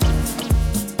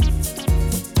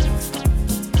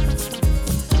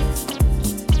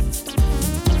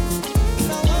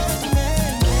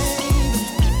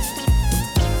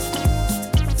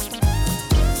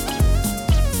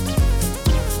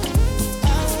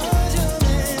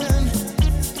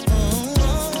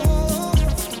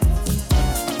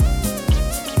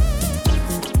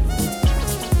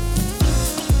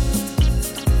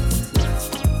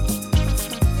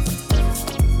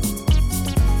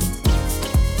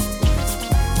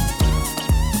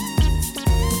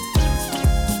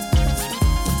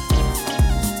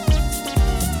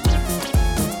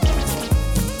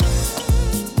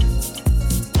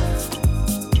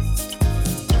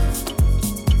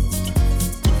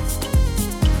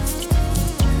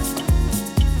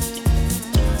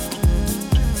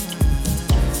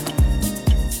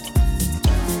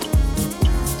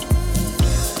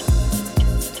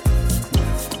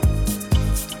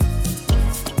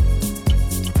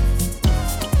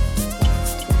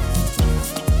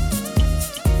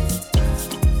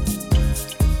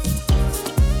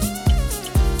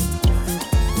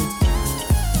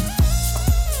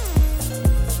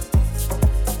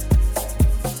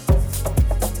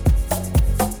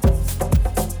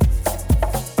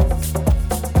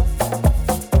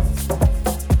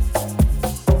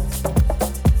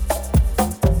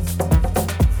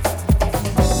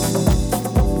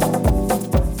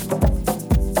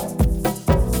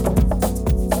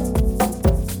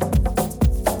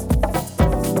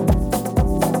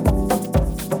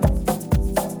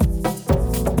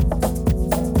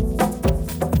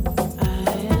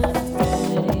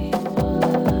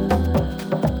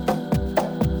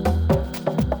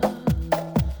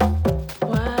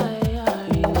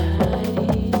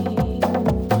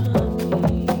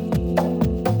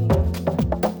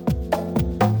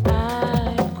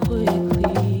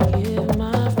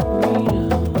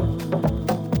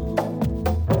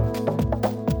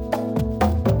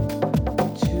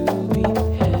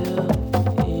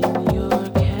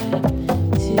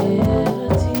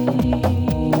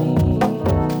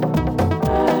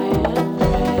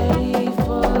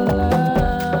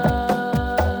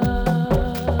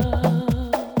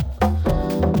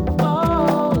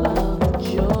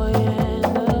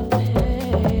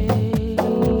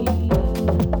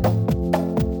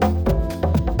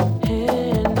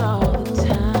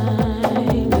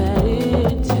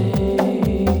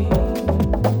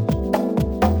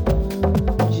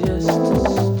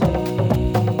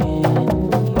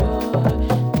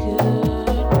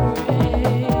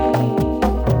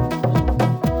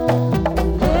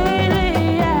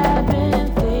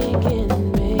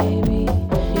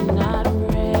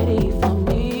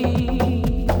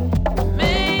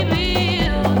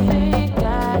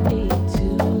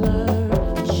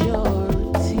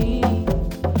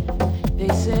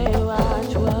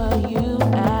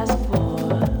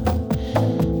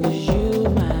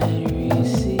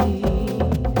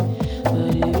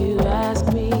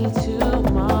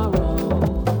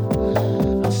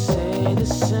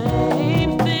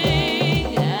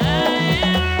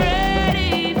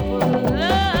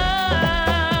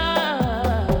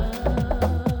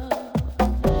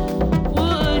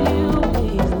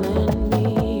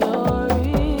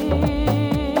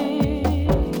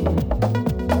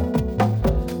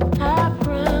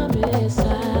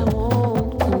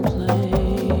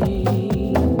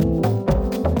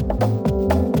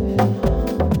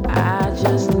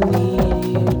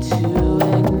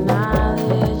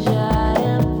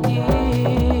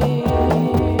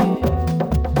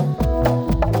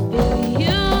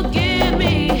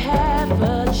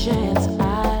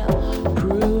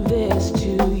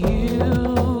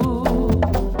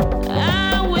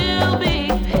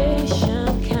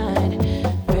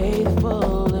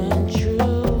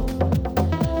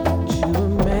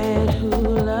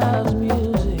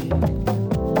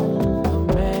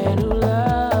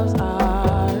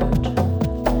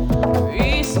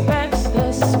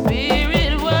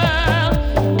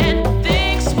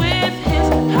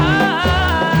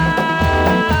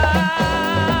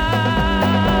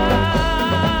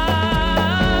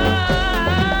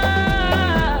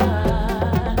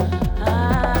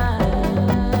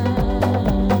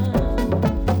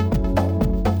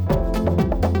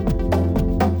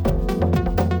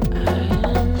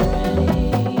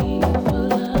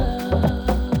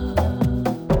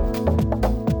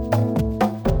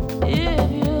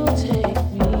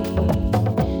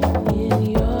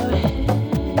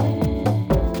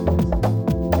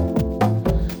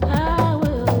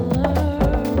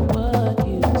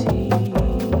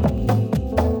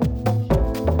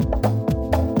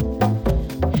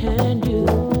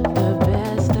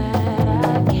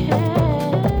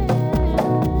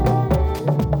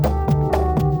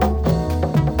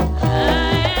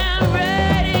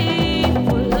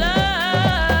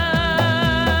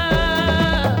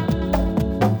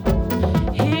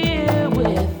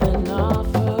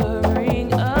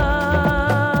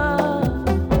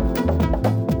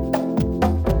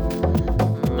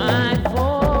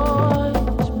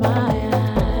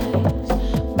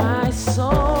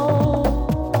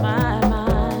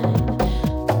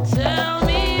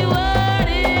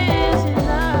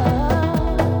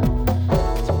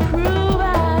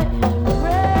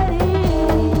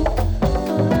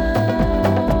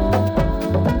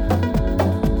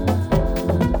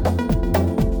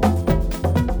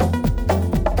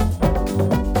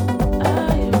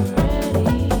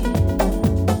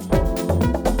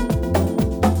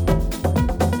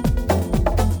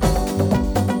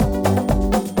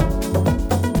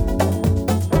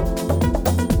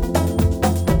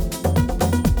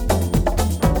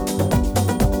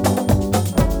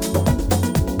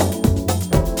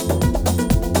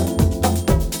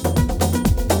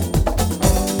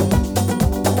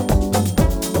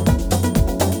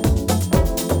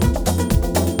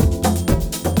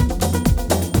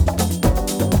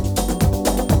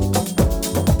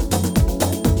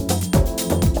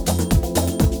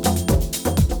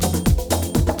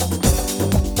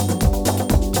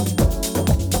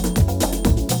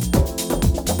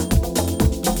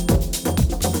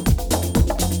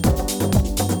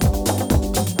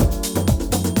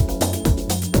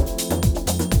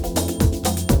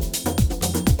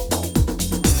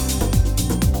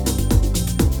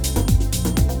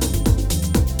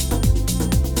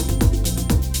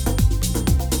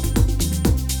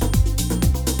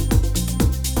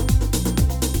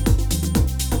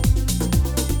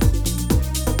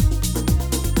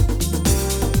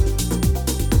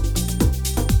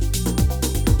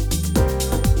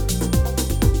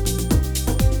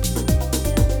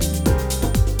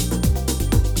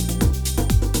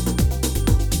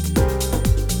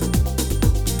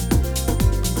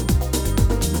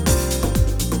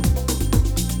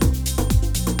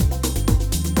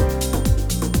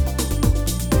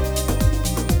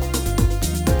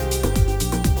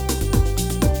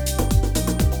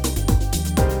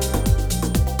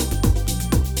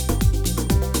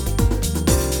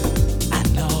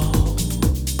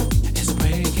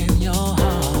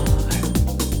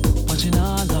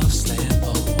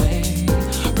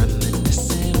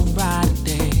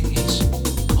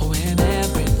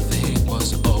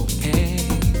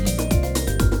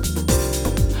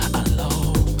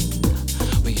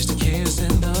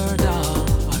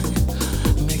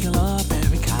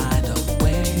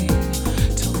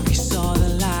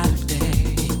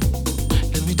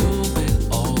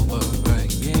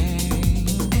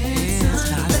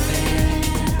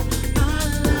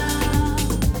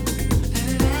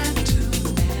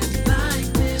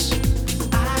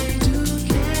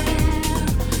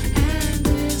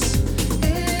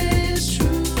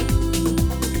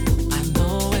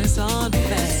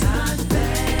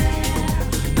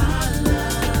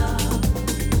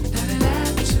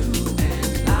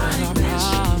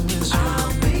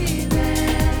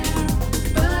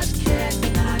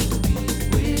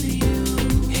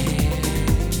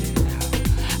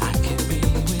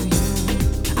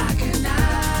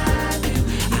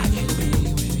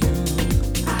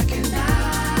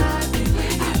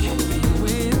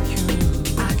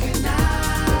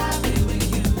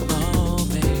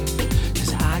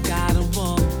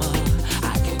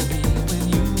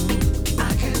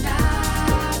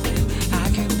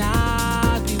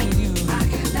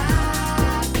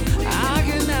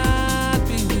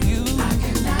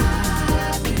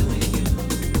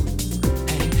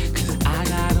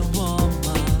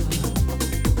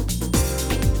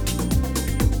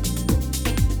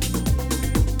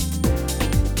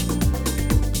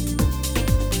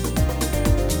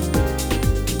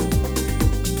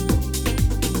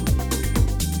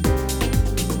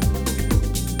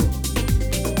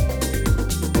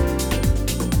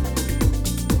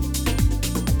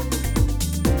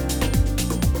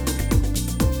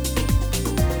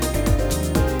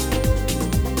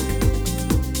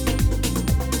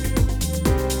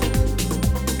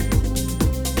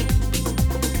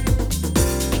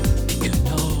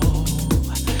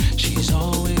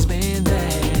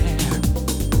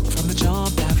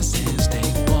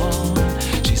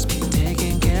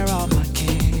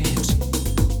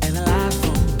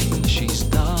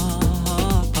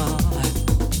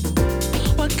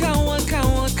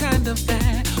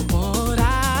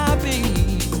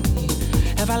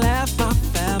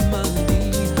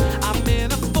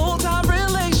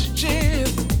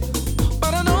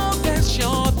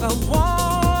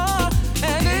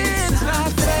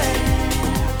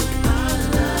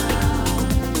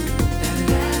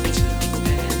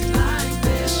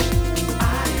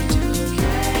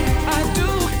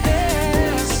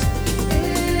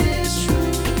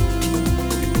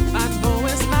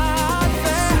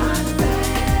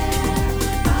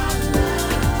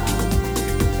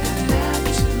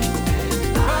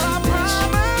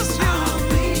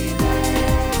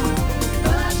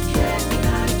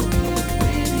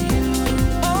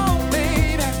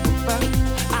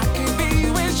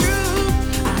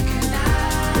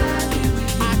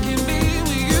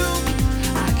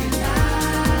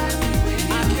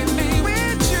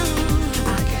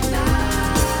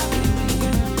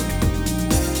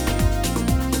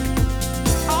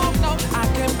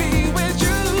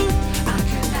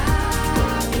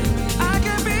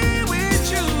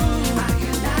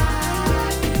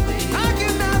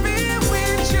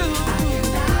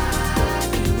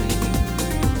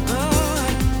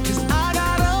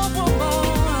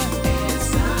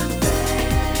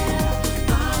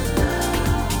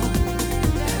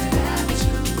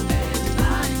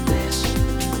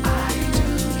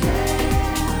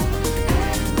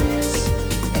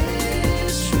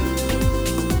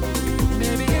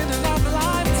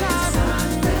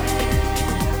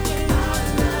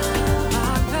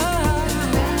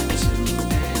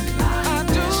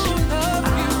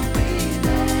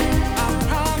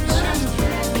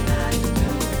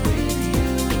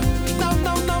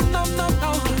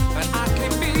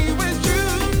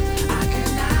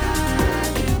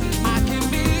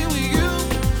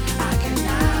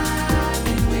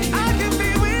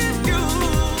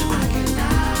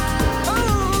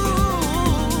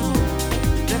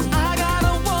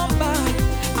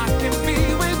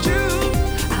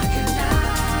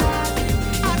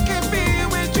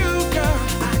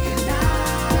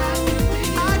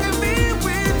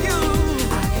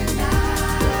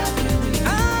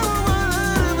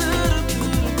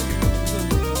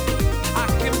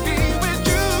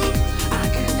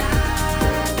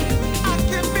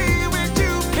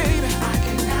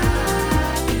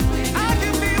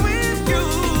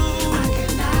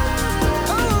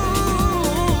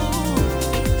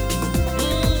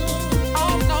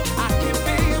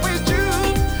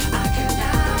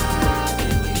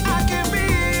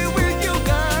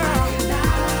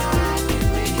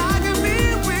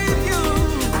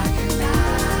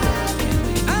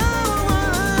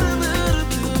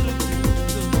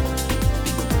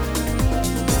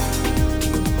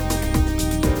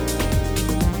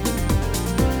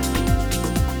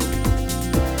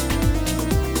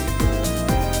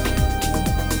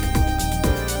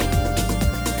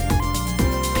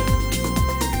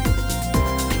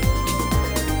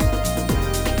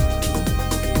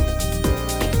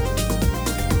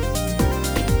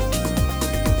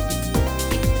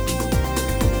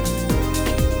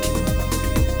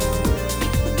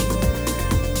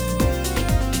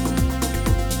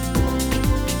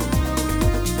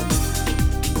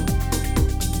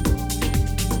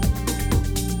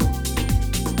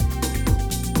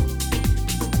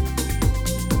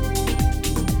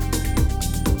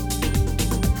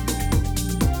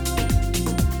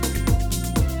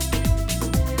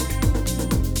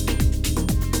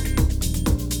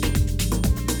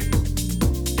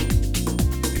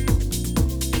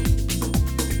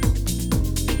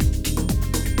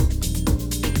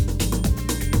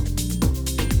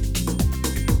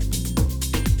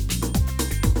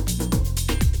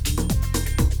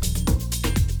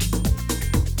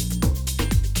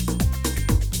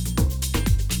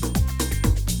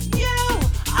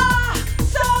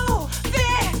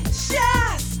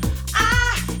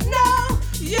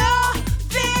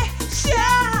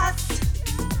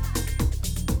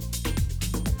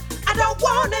 I don't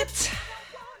want it.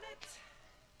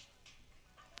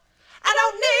 I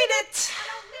don't need it.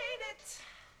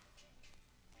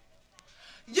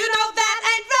 You know that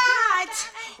ain't right.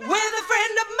 With a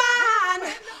friend of mine,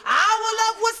 our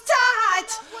love was tight.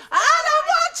 I don't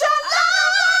want your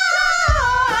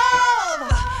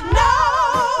love. No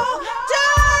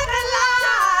dirty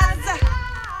lies.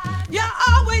 You're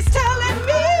always telling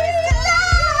me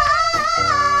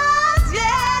lies.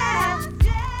 Yeah.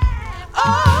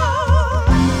 Oh.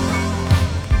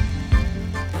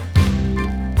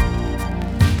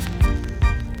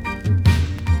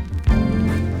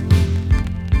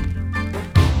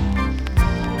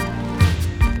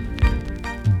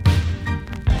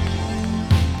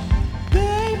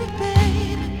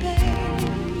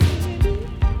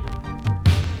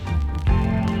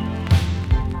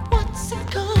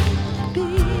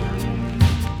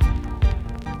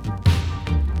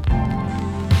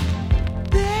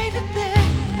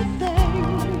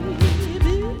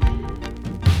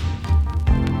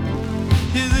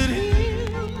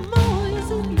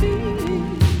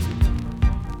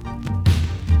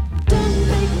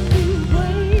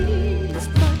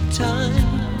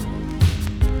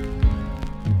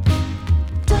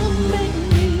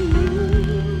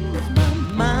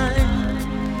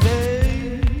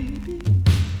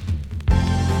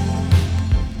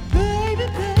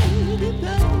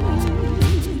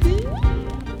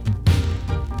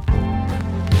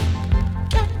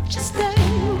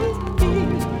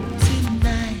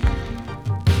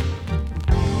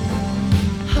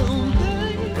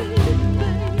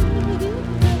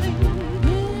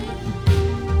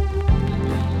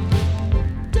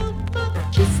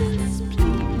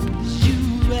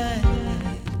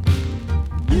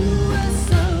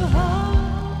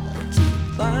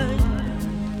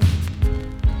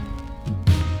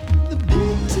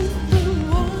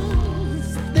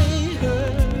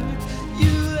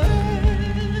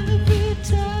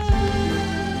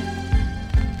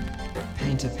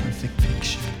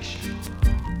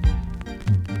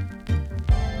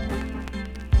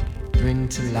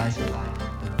 To life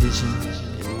a vision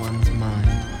in one's mind.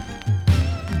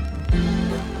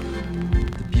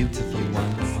 The beautiful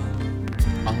ones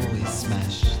always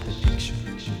smash the picture.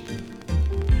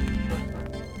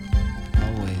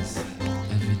 Always,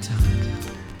 every time.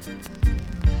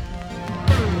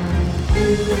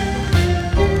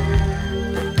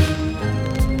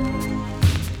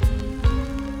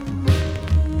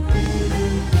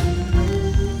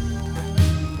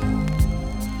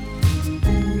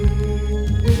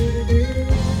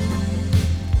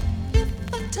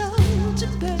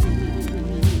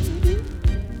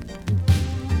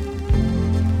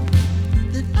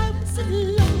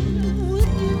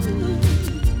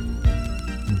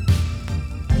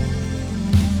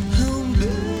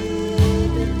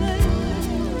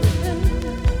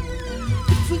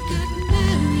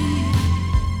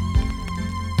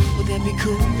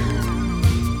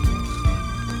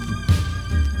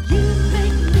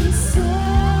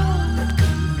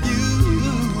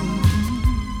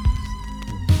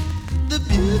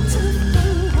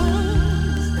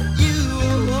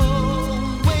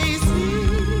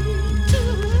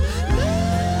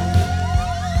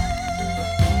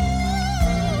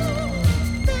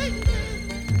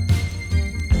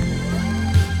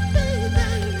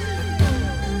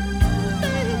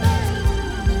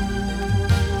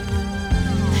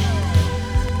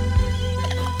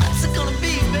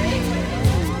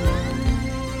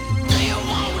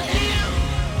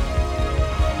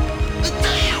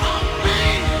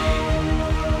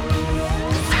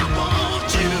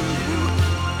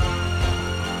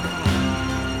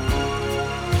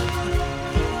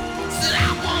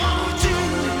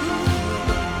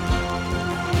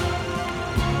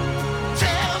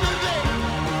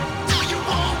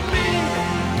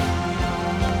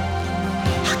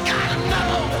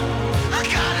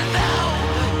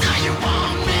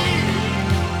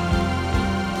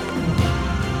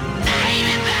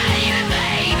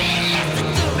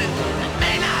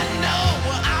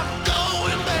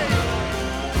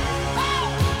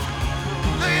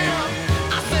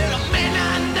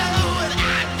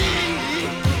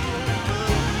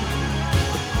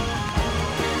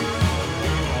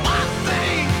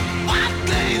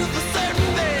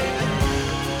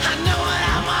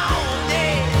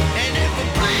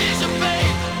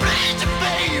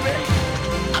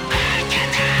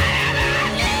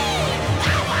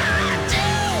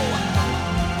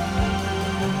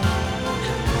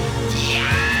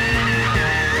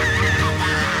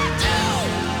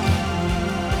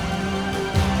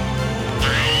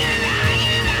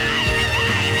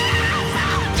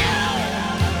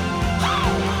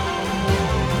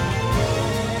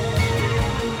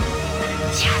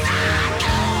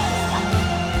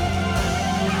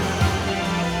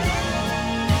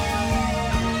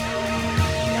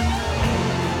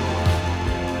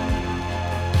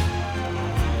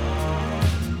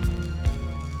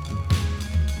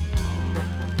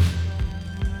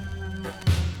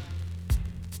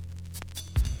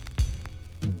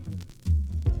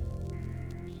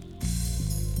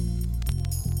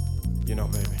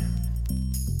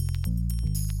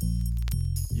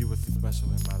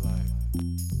 in my life.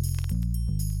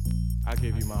 I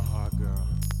gave you my heart, girl.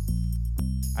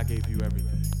 I gave you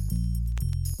everything.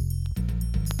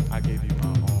 I gave you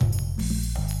my all.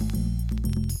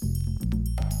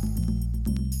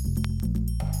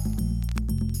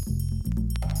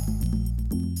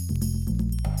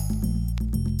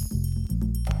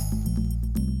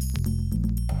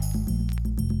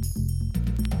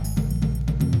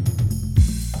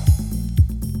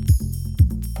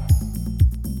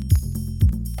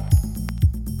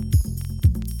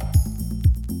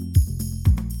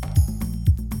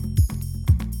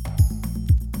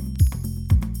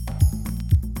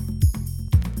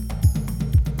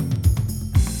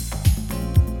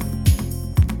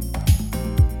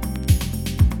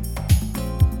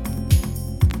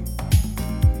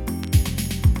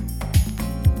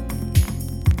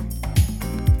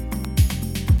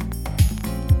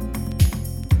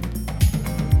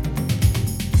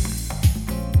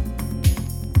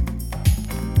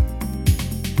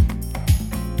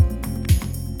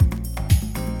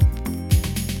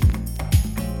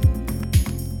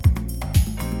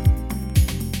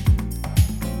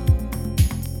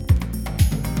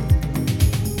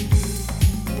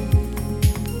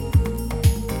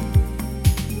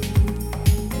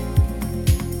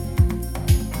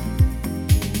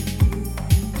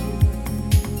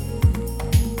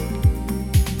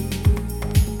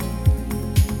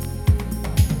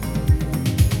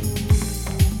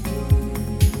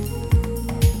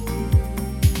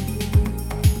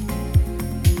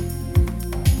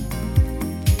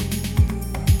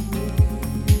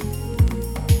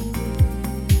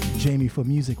 Jamie for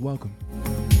music, welcome.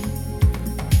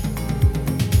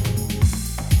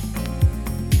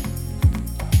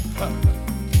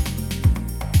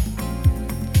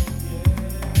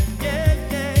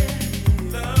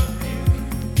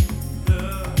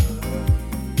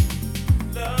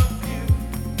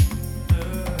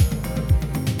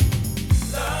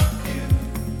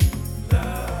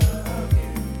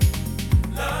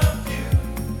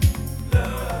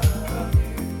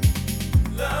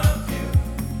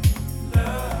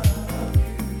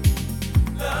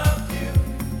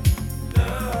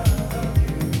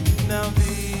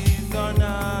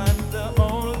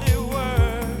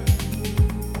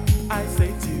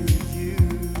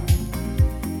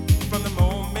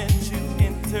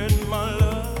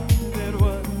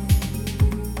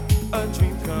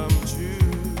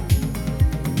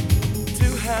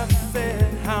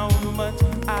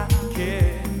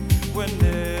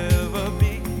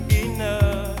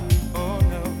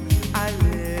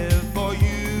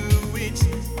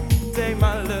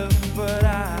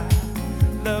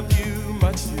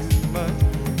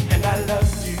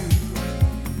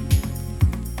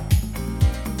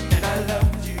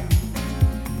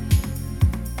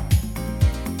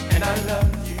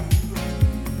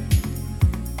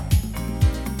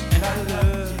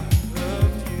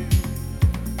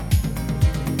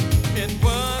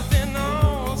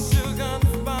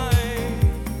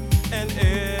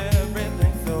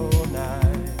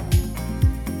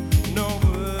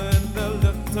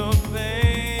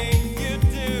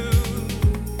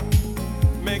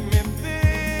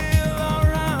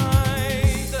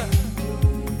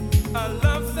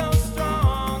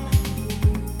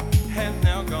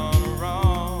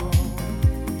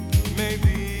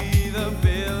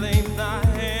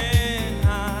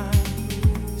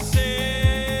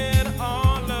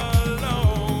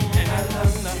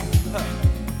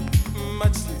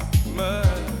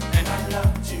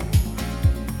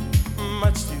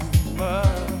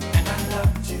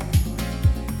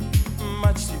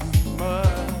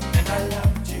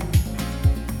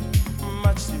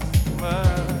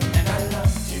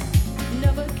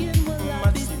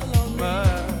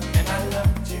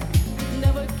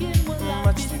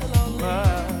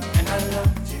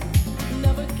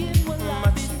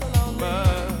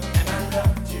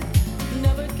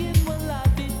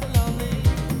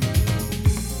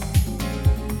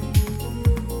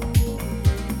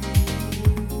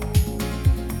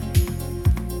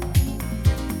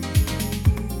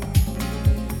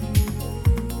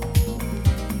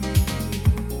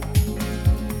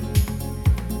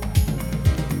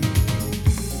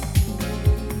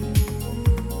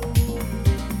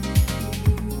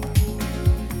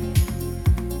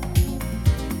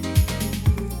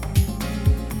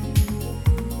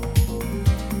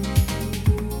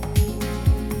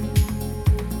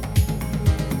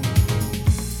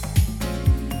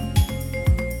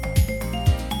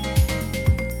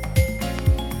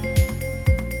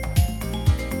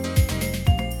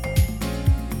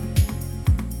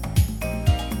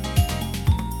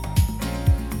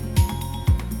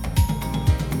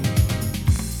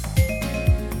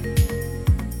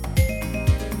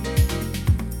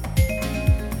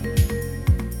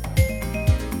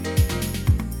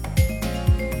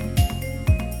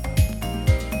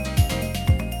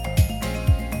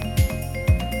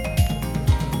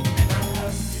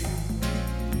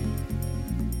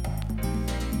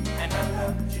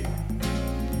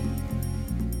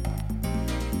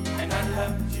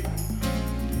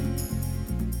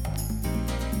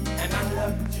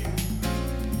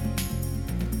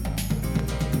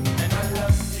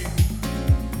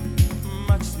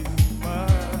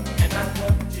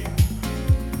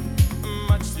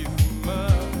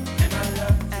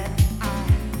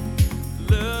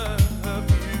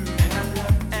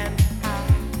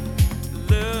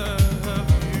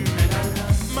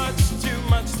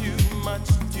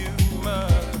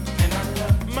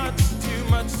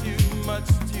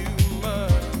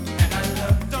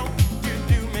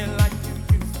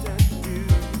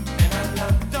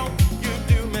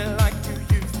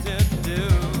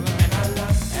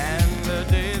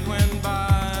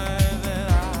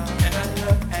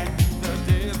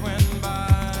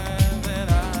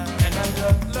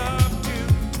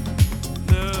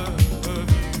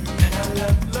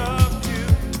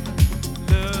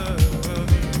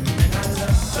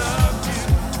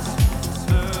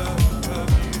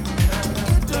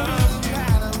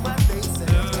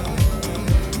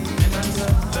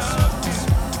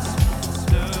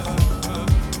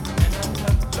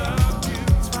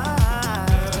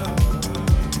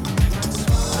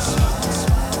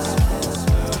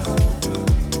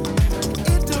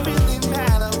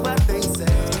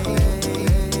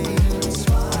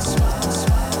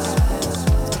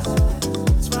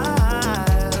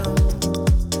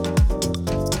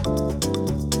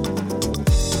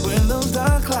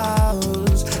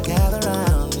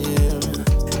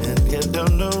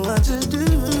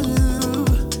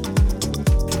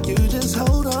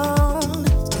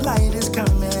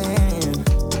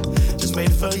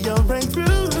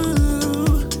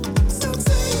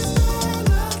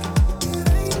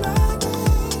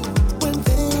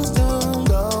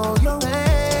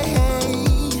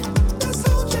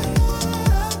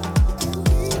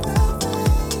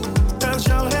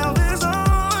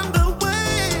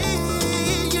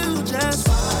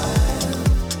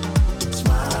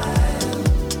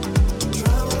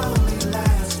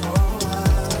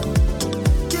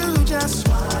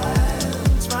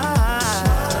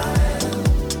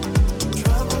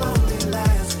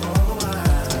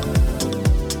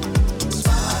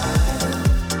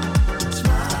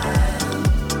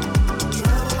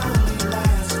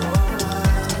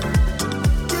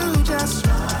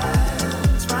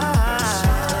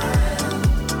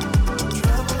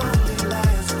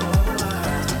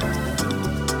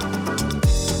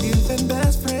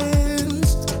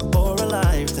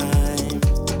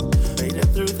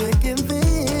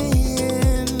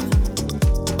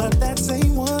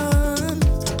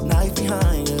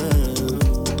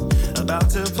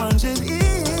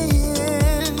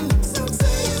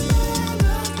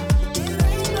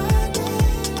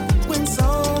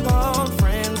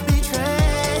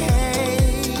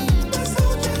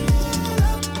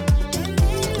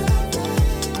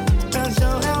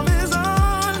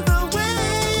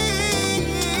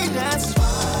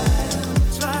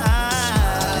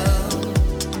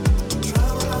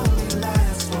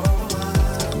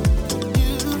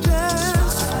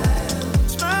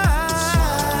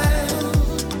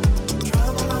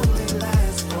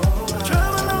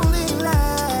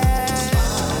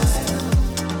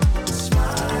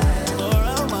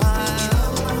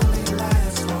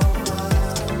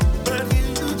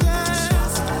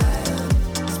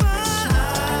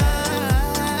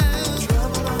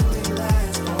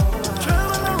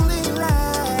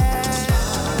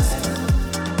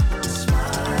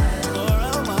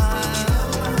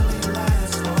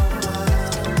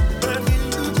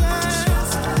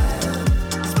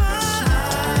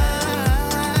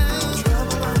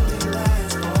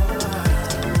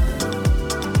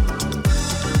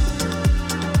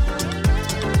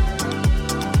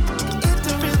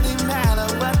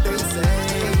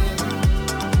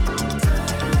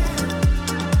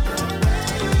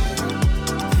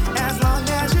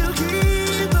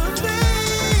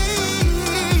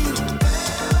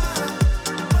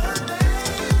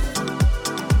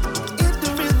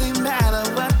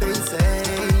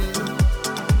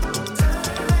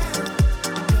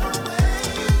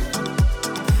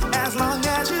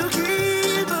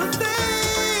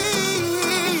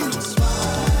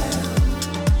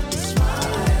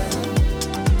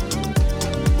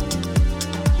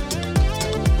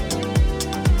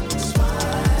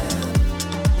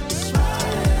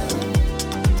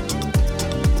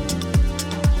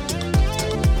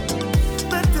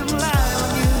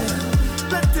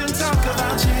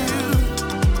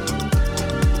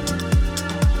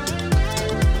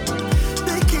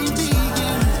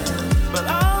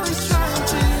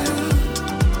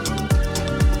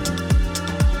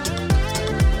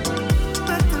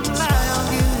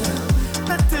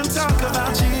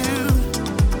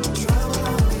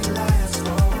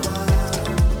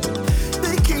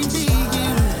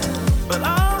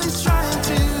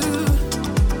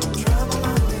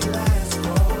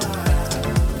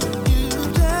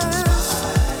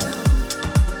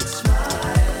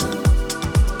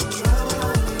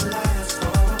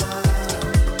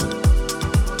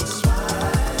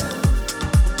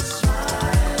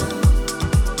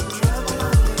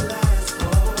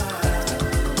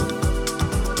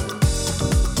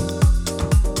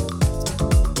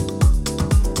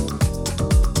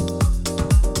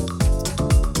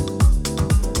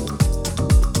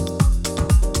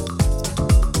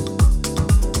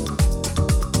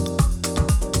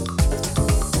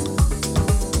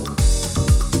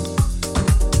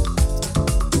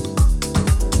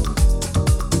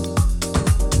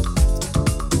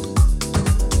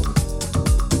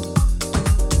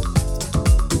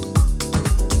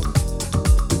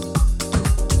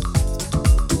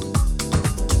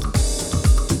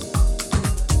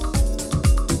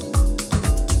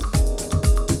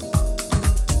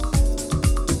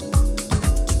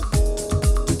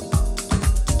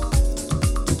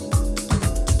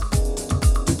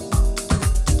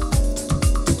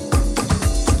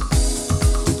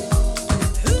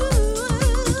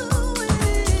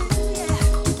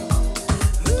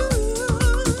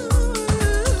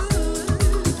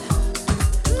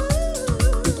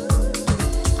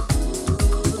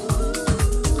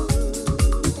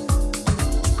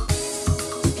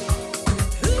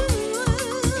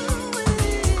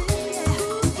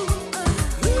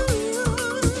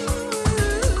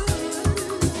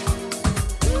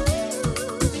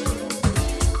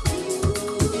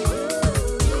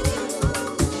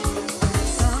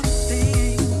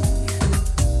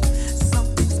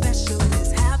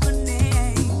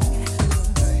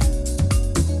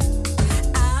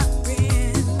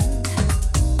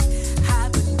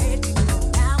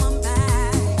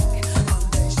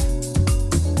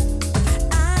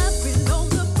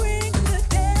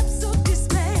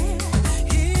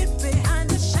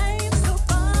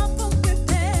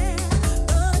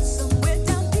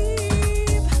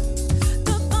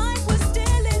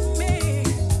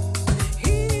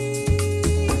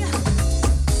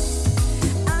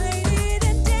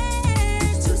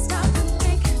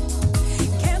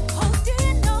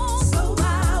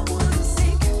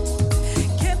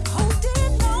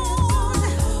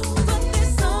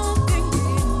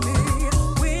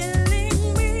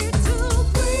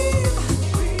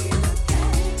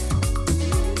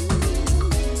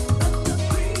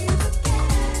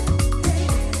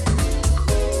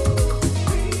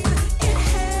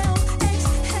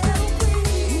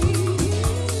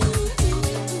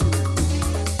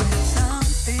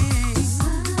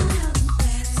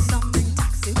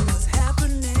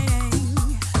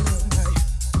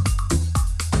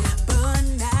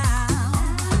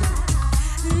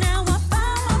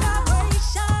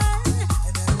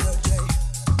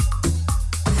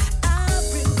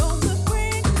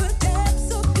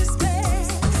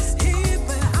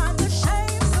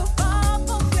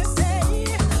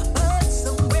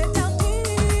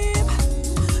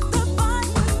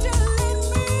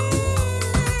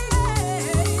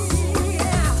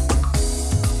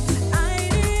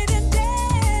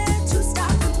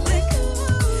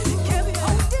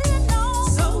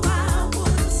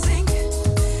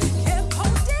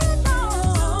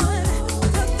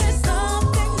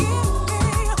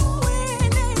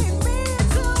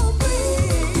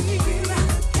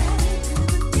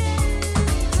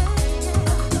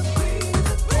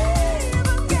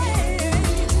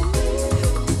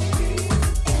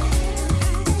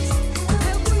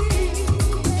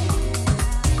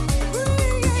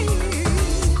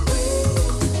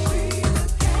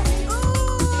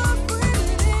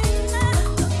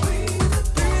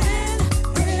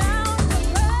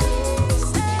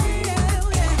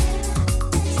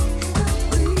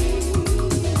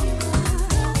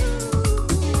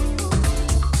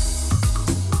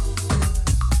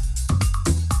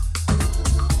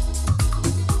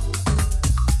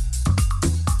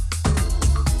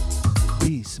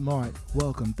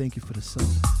 Welcome. Thank you for the sub.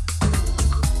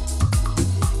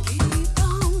 Keep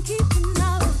on keeping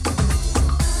on.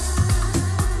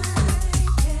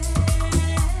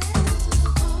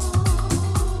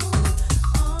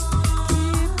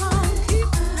 Keep on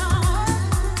keeping on.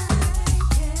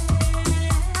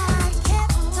 I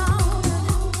kept on.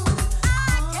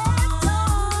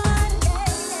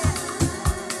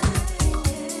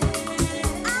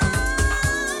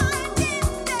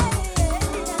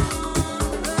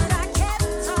 But I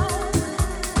kept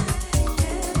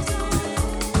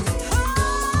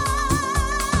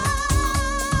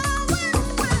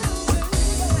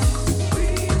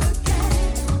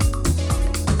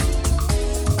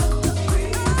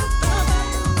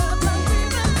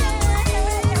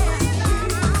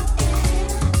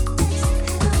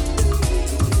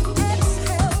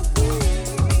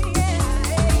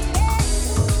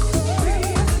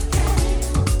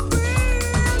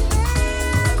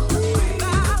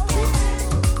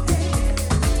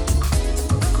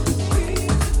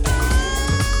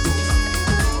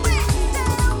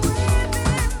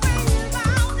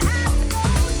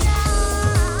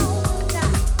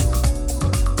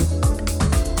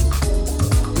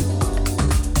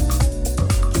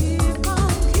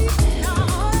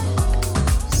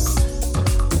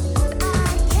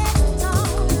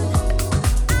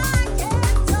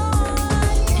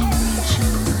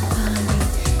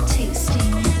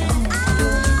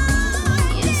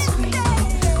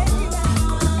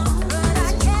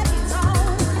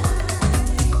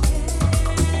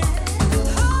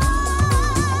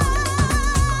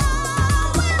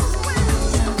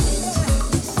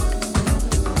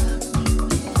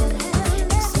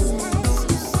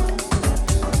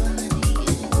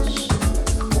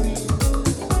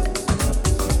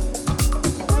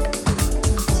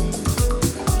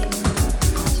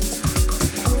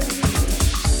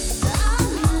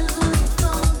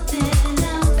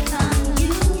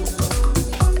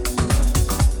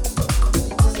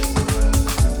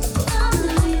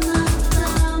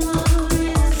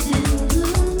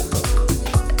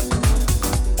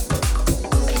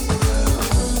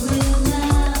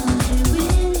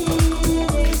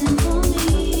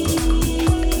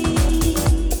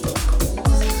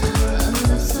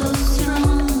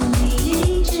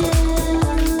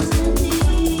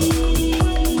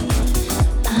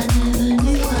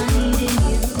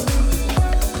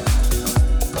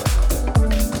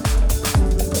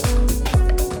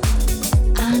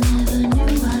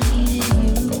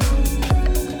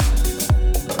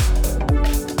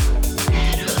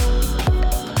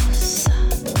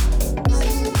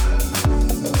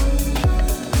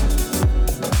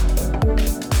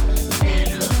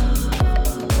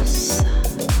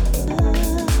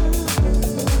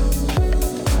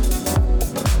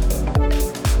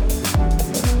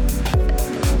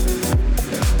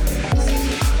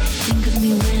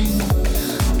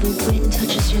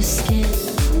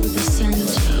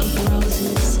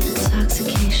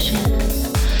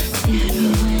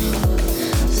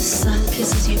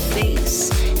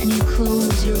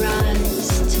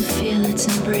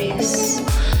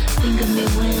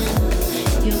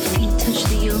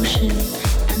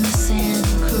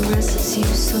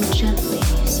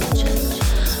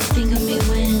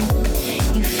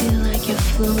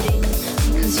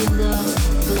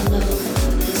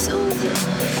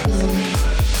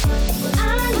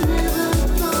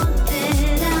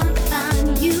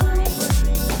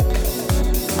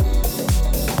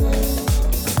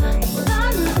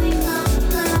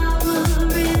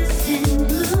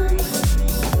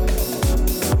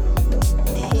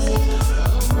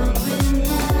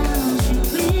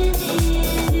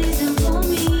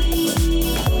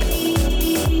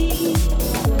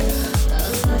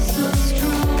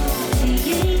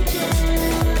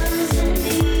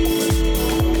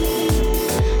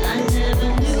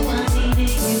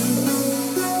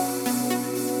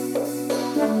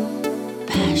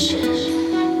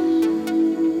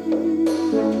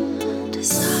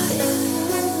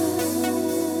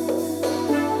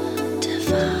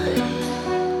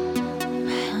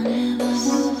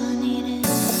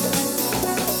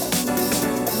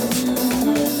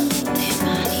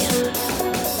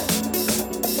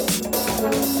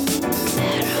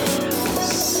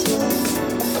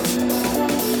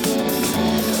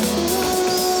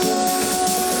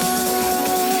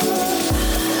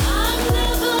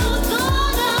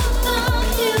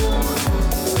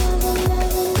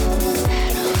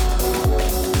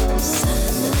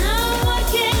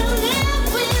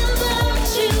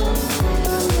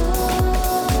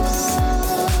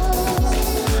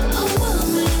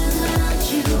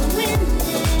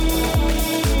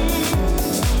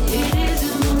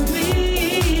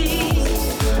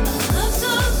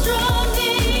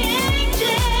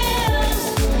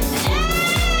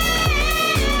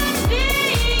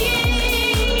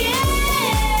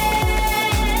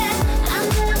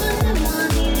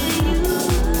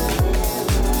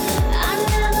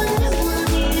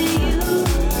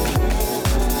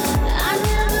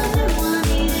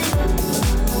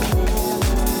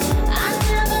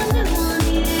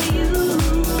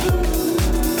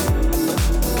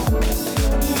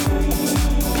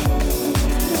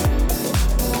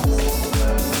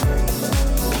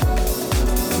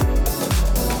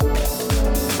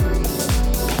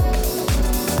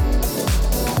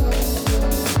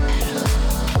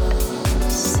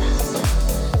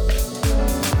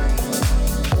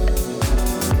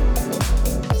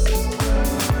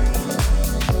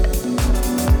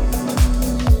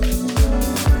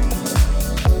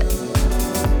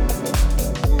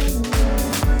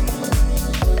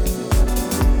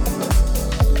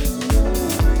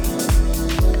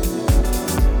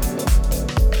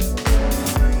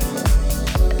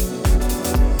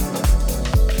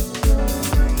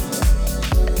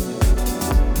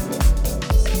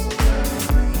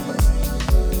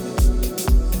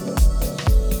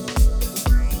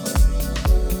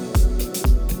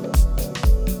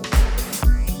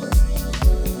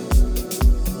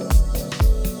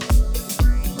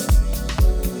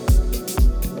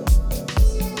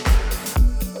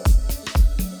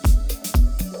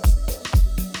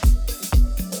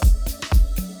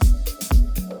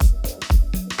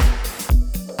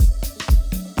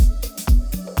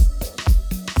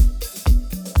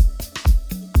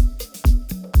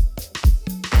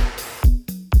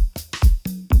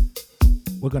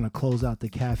going to close out the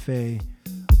cafe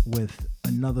with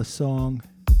another song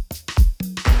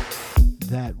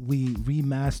that we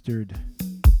remastered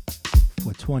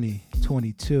for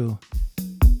 2022.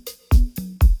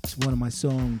 It's one of my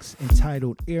songs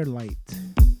entitled Airlight.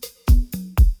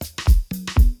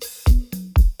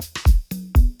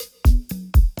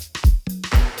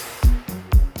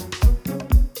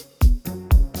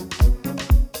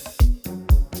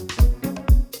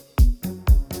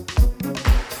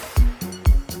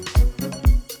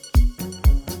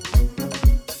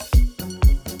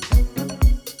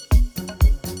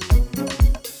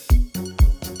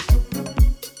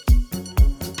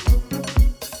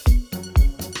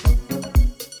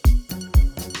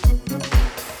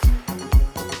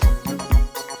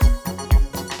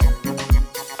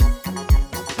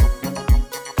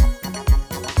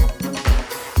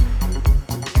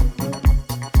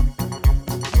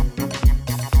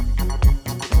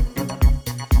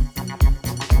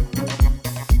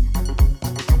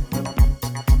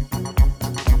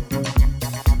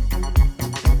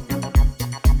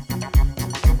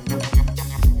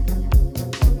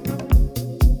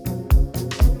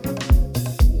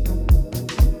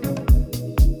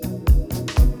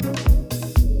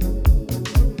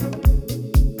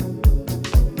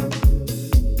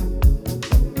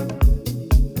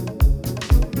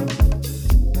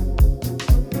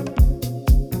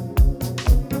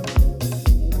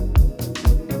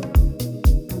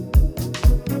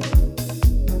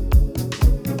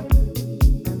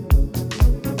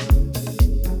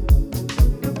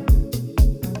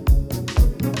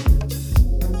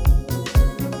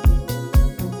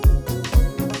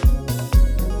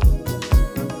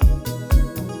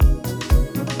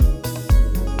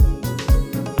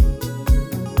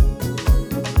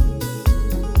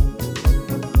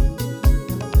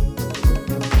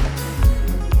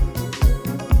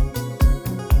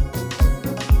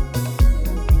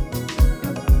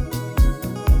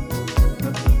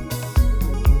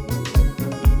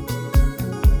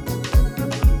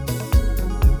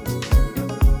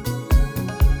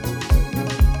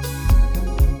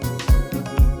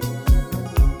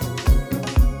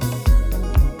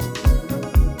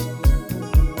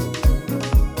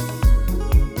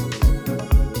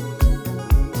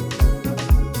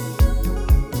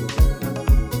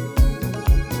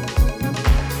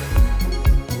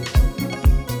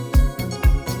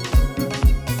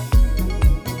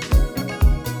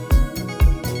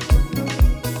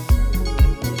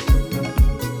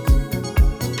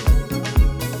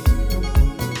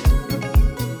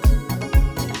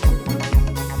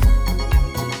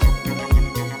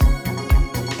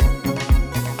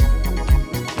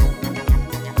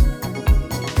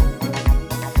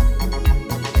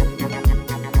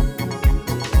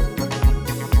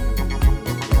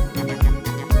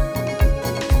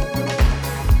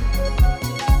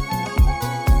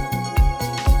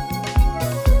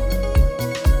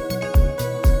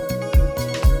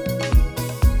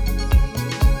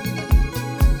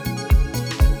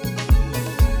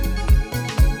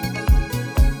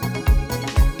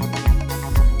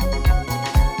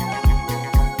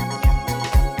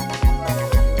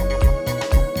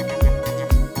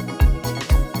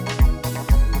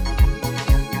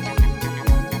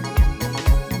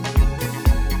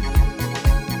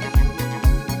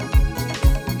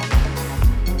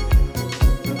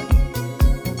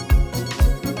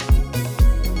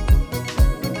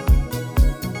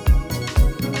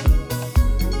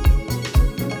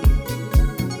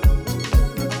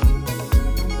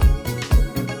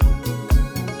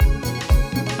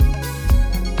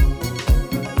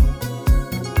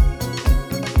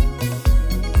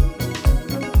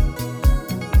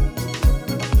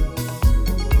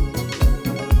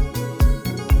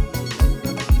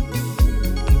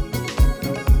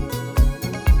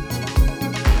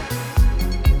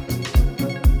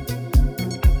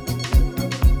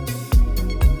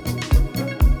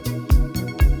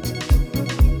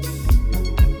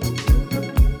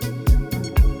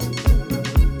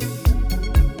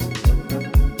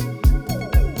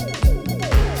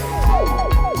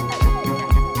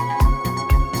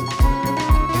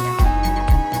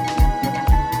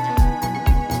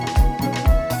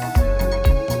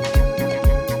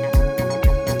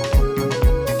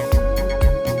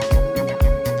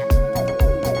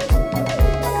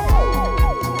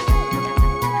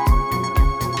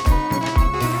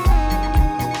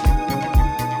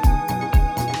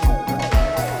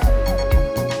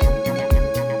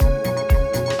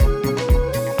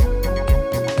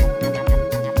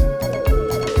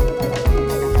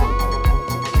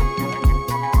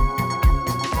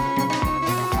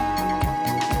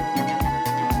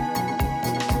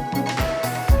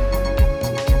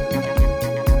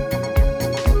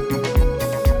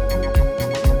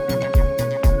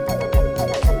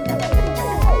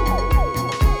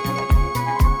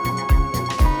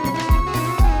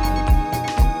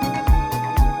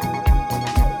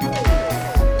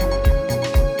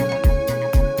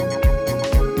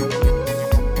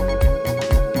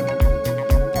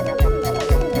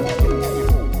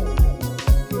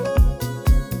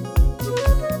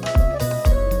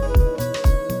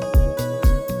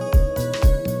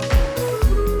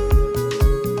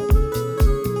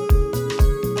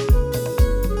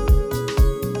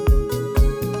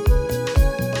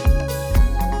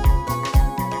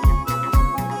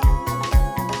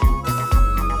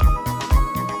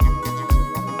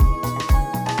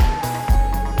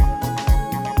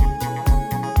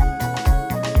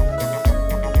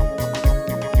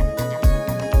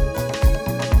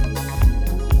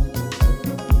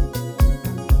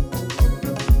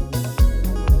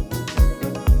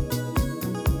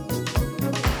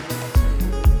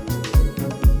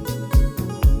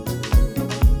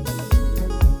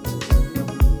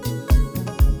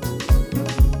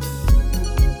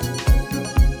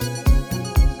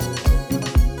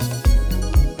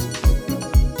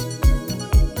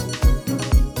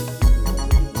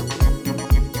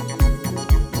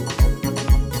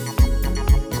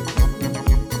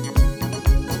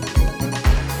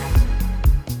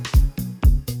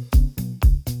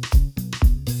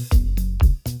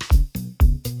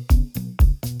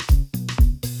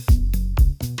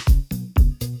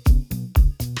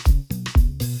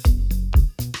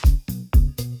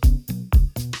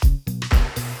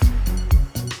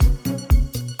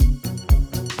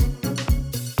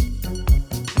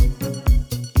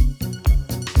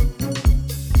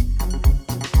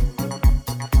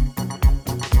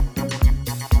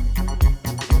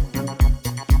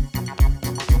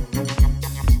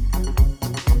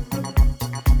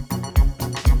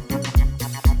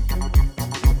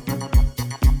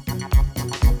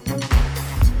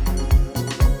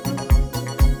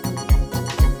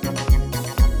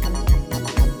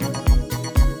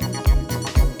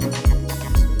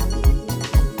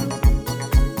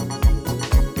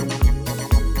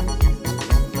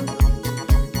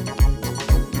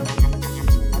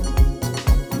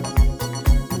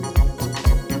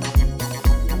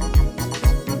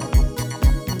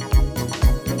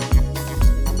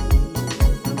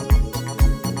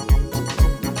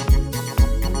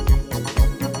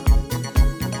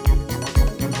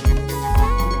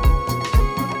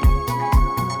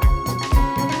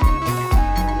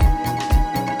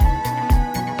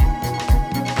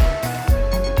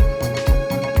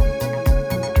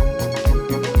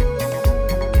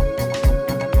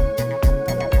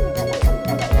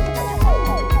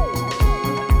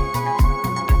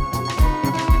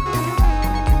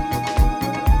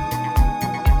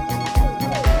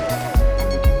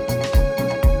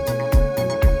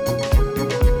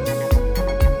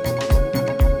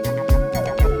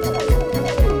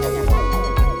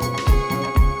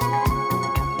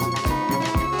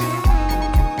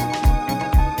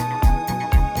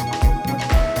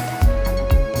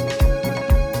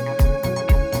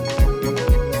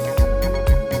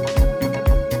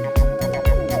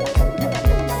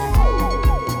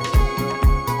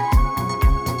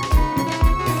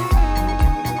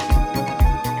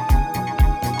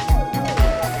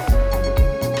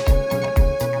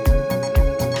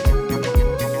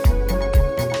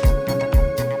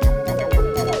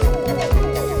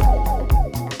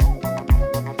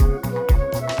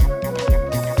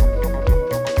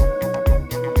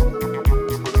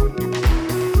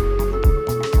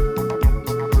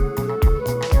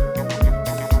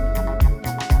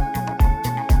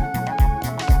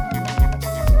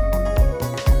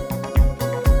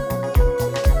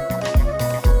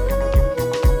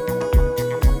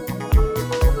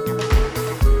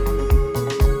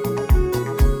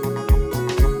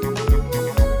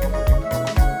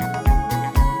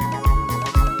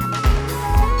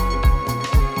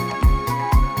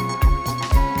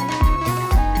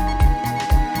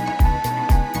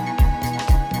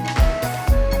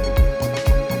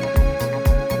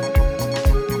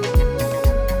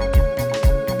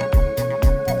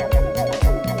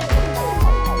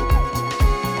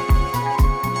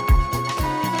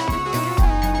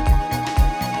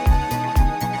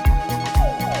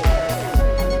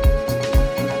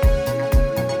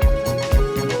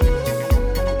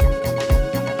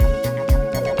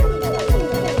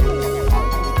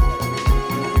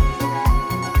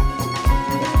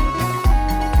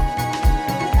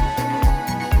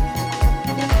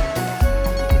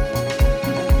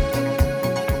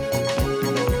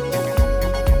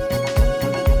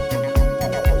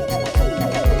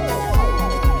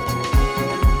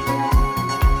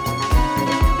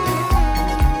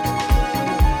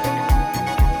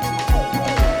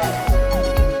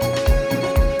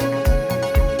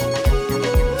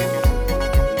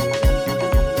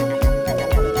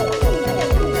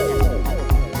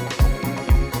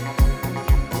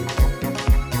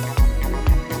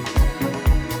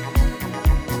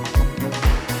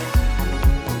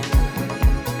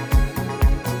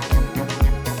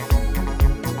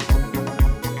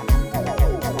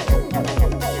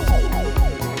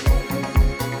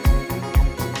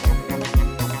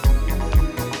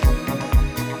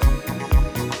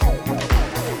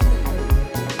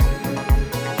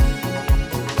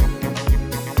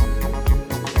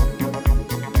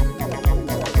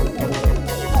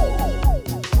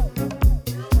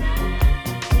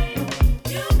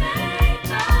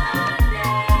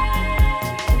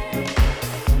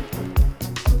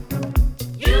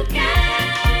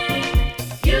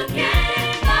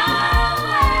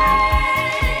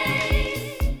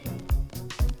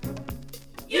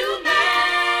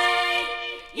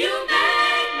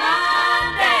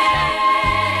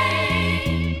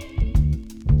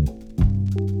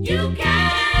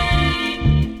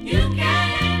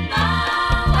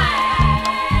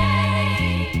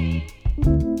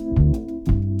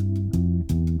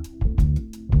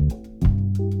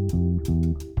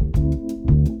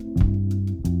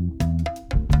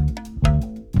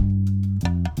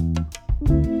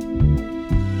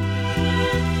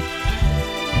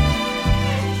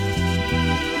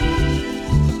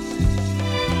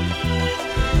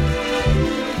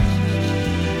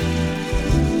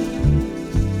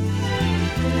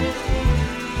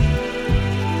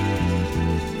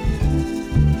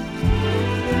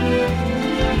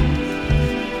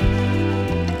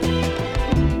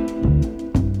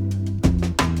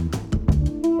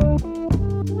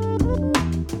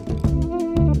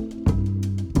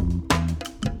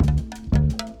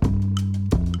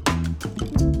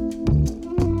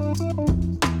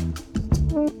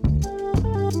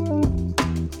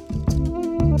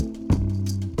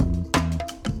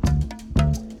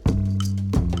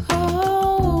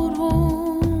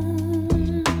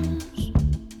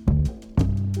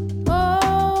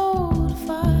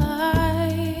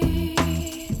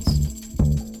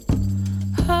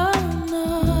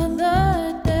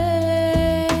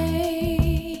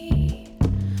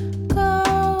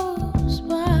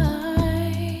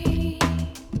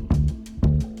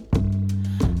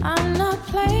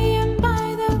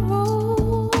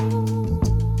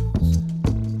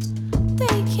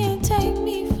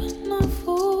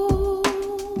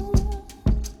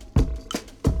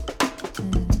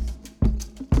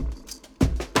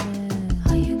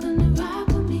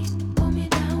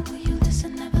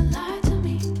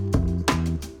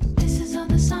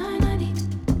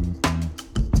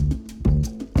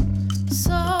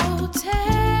 So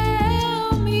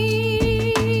tell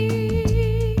me,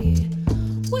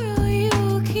 will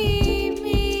you keep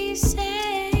me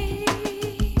safe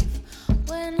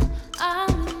when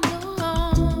I'm in your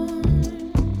arms?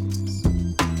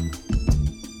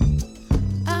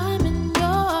 I'm in your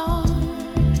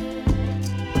arms.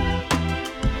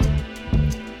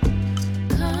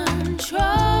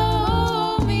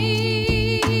 Control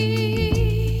me,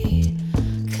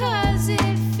 'cause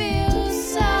it feels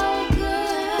so good.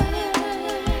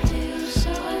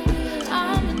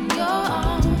 I'm in your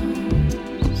arms.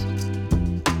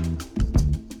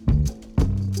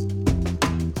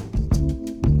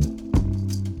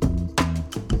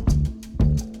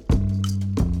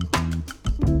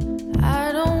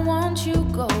 I don't want you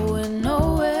going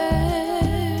nowhere,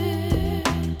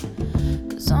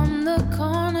 'cause on the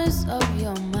corners of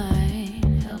your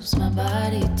mind helps my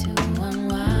body to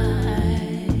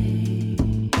unwind.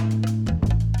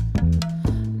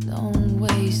 Don't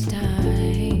waste time.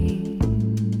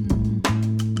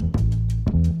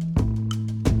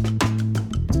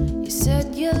 You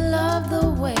said you love the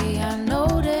way I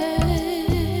noticed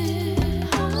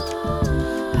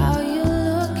how you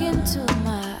look into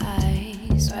my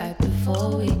eyes right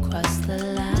before we cross the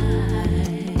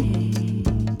line.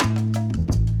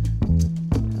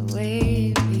 The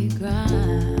way we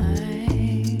grind.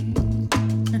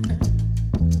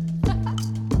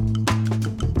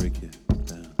 Break it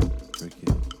down, break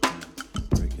it down,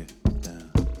 break it down,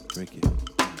 break it.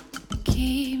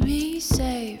 Keep me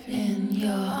safe in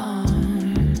your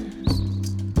arms.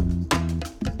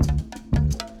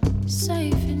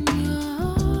 Safe in your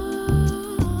arms.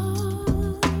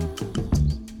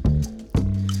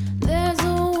 There's a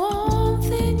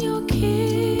warmth in your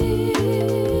kiss.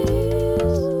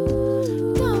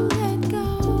 Don't let go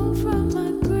from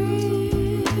my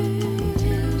grip.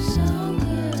 Feels so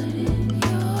good in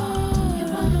your arms. You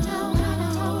wanna know how to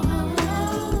hold.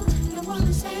 You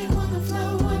wanna stay, wanna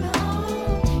flow, wanna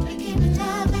own. You give me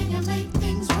love and you make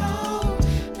things roll.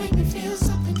 Make me feel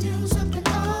something new, something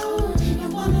old. You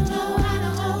wanna know how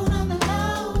to hold on the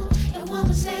low. You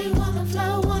wanna stay, wanna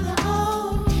flow, wanna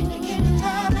own. You give me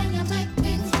love and you make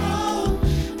things roll.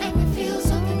 Make me feel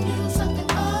something new, something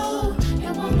old.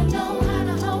 You wanna know how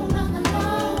to hold on the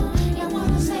low. You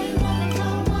wanna stay, wanna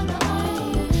flow, wanna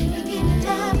own. You give me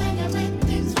love and you make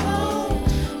things roll.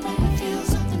 Make me feel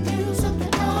something new,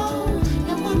 something old.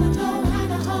 You wanna know how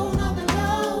to hold on the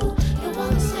low. You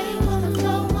wanna stay, wanna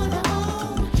flow, wanna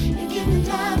own. You give me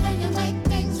love and you make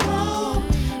things roll.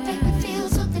 Make me feel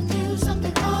something new,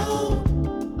 something old.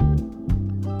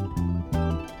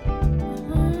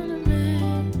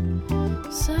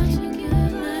 Such a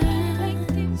good man. Make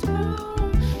things roll.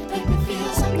 Make me feel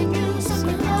something new,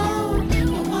 something old. You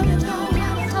wanna know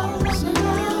how to hold on the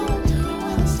low. You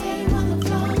wanna stay, wanna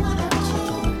flow, wanna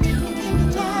own. You give me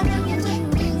love and you make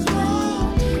things roll.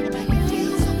 Make me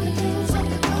feel something new,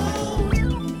 something old.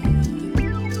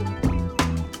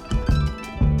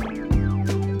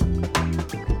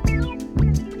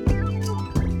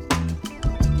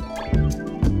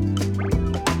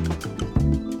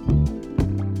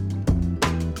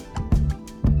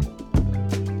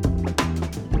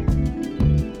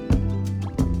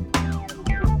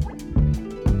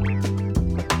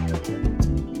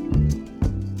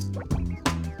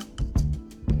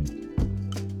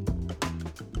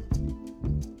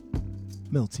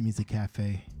 Milton Music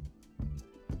Cafe.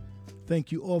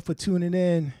 Thank you all for tuning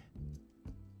in.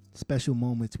 Special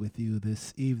moments with you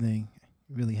this evening.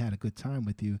 Really had a good time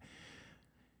with you. I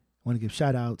want to give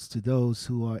shout outs to those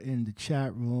who are in the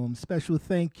chat room. Special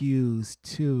thank yous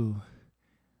to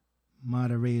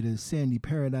moderators Sandy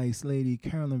Paradise, Lady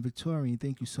Carolyn Victorian.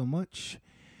 Thank you so much.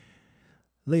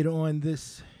 Later on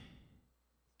this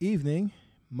evening,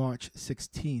 March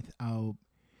 16th, I'll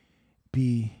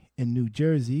be in New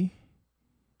Jersey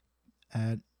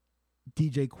at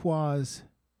DJ Qua's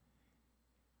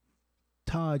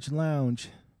Taj Lounge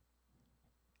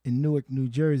in Newark, New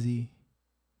Jersey.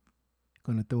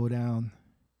 Gonna throw down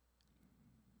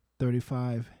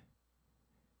 35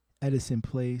 Edison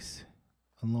Place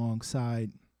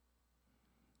alongside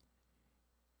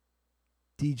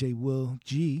DJ Wil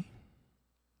G.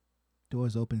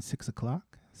 Doors open 6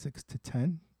 o'clock, 6 to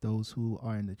 10. Those who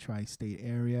are in the tri-state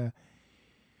area.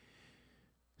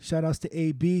 Shout outs to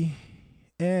AB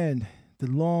and the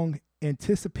long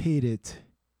anticipated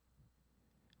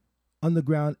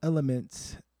Underground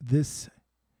Elements this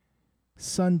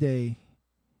Sunday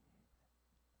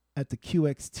at the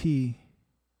QXT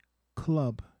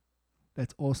Club.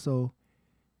 That's also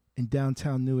in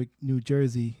downtown Newark, New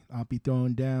Jersey. I'll be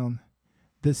throwing down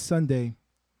this Sunday,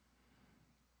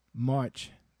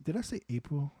 March Did I say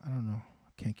April? I don't know.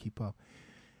 I can't keep up.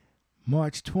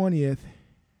 March 20th.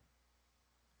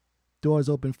 Doors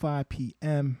open 5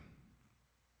 p.m.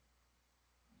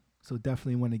 So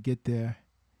definitely want to get there.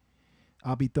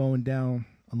 I'll be throwing down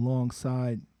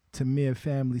alongside Tamir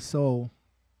Family Soul.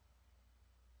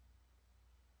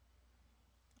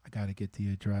 I got to get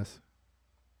the address.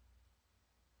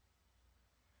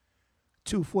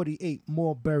 248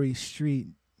 Mulberry Street.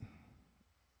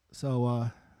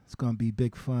 So it's going to be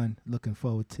big fun. Looking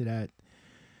forward to that.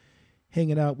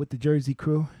 Hanging out with the Jersey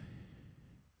crew.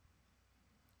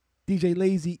 DJ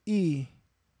Lazy E.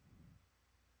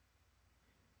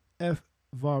 F.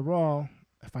 Varall.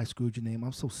 If I screwed your name,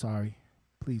 I'm so sorry.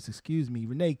 Please excuse me.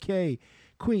 Renee K.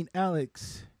 Queen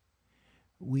Alex.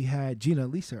 We had Gina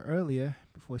Lisa earlier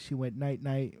before she went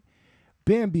night-night.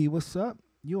 Bambi, what's up?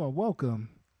 You are welcome.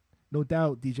 No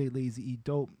doubt, DJ Lazy E.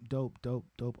 Dope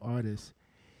artist.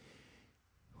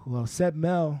 Who else? Seb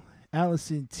Mel.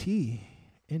 Allison T.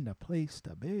 In the place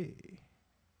to be.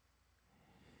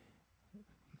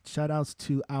 Shout outs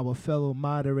to our fellow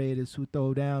moderators who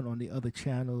throw down on the other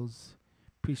channels.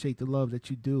 Appreciate the love that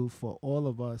you do for all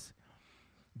of us.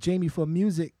 Jamie for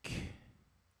music.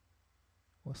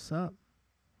 What's up?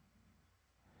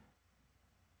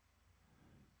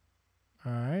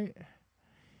 All right.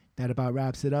 That about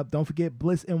wraps it up. Don't forget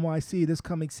Bliss NYC this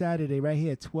coming Saturday right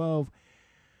here at 12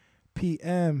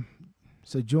 p.m.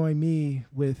 So join me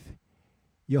with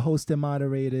your host and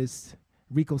moderators,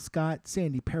 Rico Scott,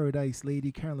 Sandy Paradise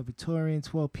Lady, Carolyn Victorian,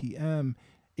 12 p.m.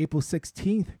 April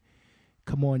 16th.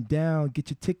 Come on down. Get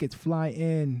your tickets. Fly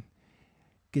in.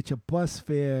 Get your bus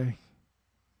fare.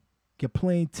 Get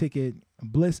plane ticket.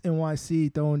 Bliss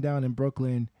NYC throwing down in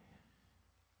Brooklyn.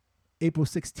 April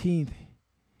 16th.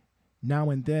 Now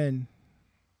and then.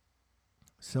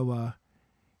 So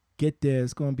get there.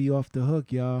 It's going to be off the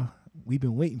hook, y'all. We've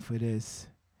been waiting for this.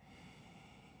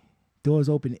 Doors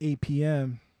open 8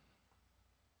 p.m.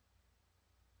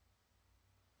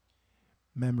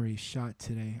 Memory shot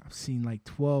today. I've seen like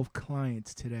 12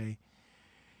 clients today.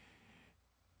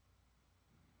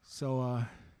 So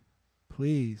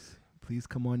please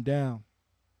come on down.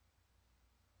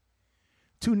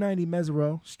 290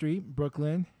 Mesereau Street,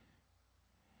 Brooklyn.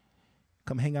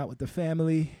 Come hang out with the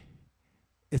family.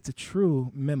 It's a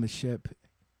true membership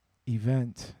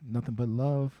event. Nothing but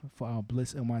love for our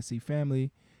Bliss NYC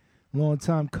family. Long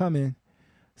time coming.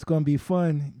 It's going to be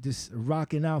fun just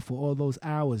rocking out for all those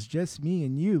hours. Just me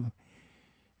and you.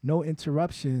 No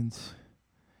interruptions.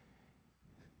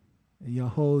 Your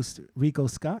host, Rico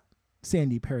Scott,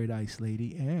 Sandy Paradise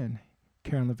Lady, and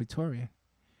Carolyn Victoria.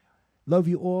 Love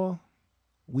you all.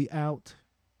 We out.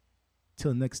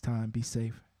 Till next time, be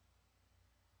safe.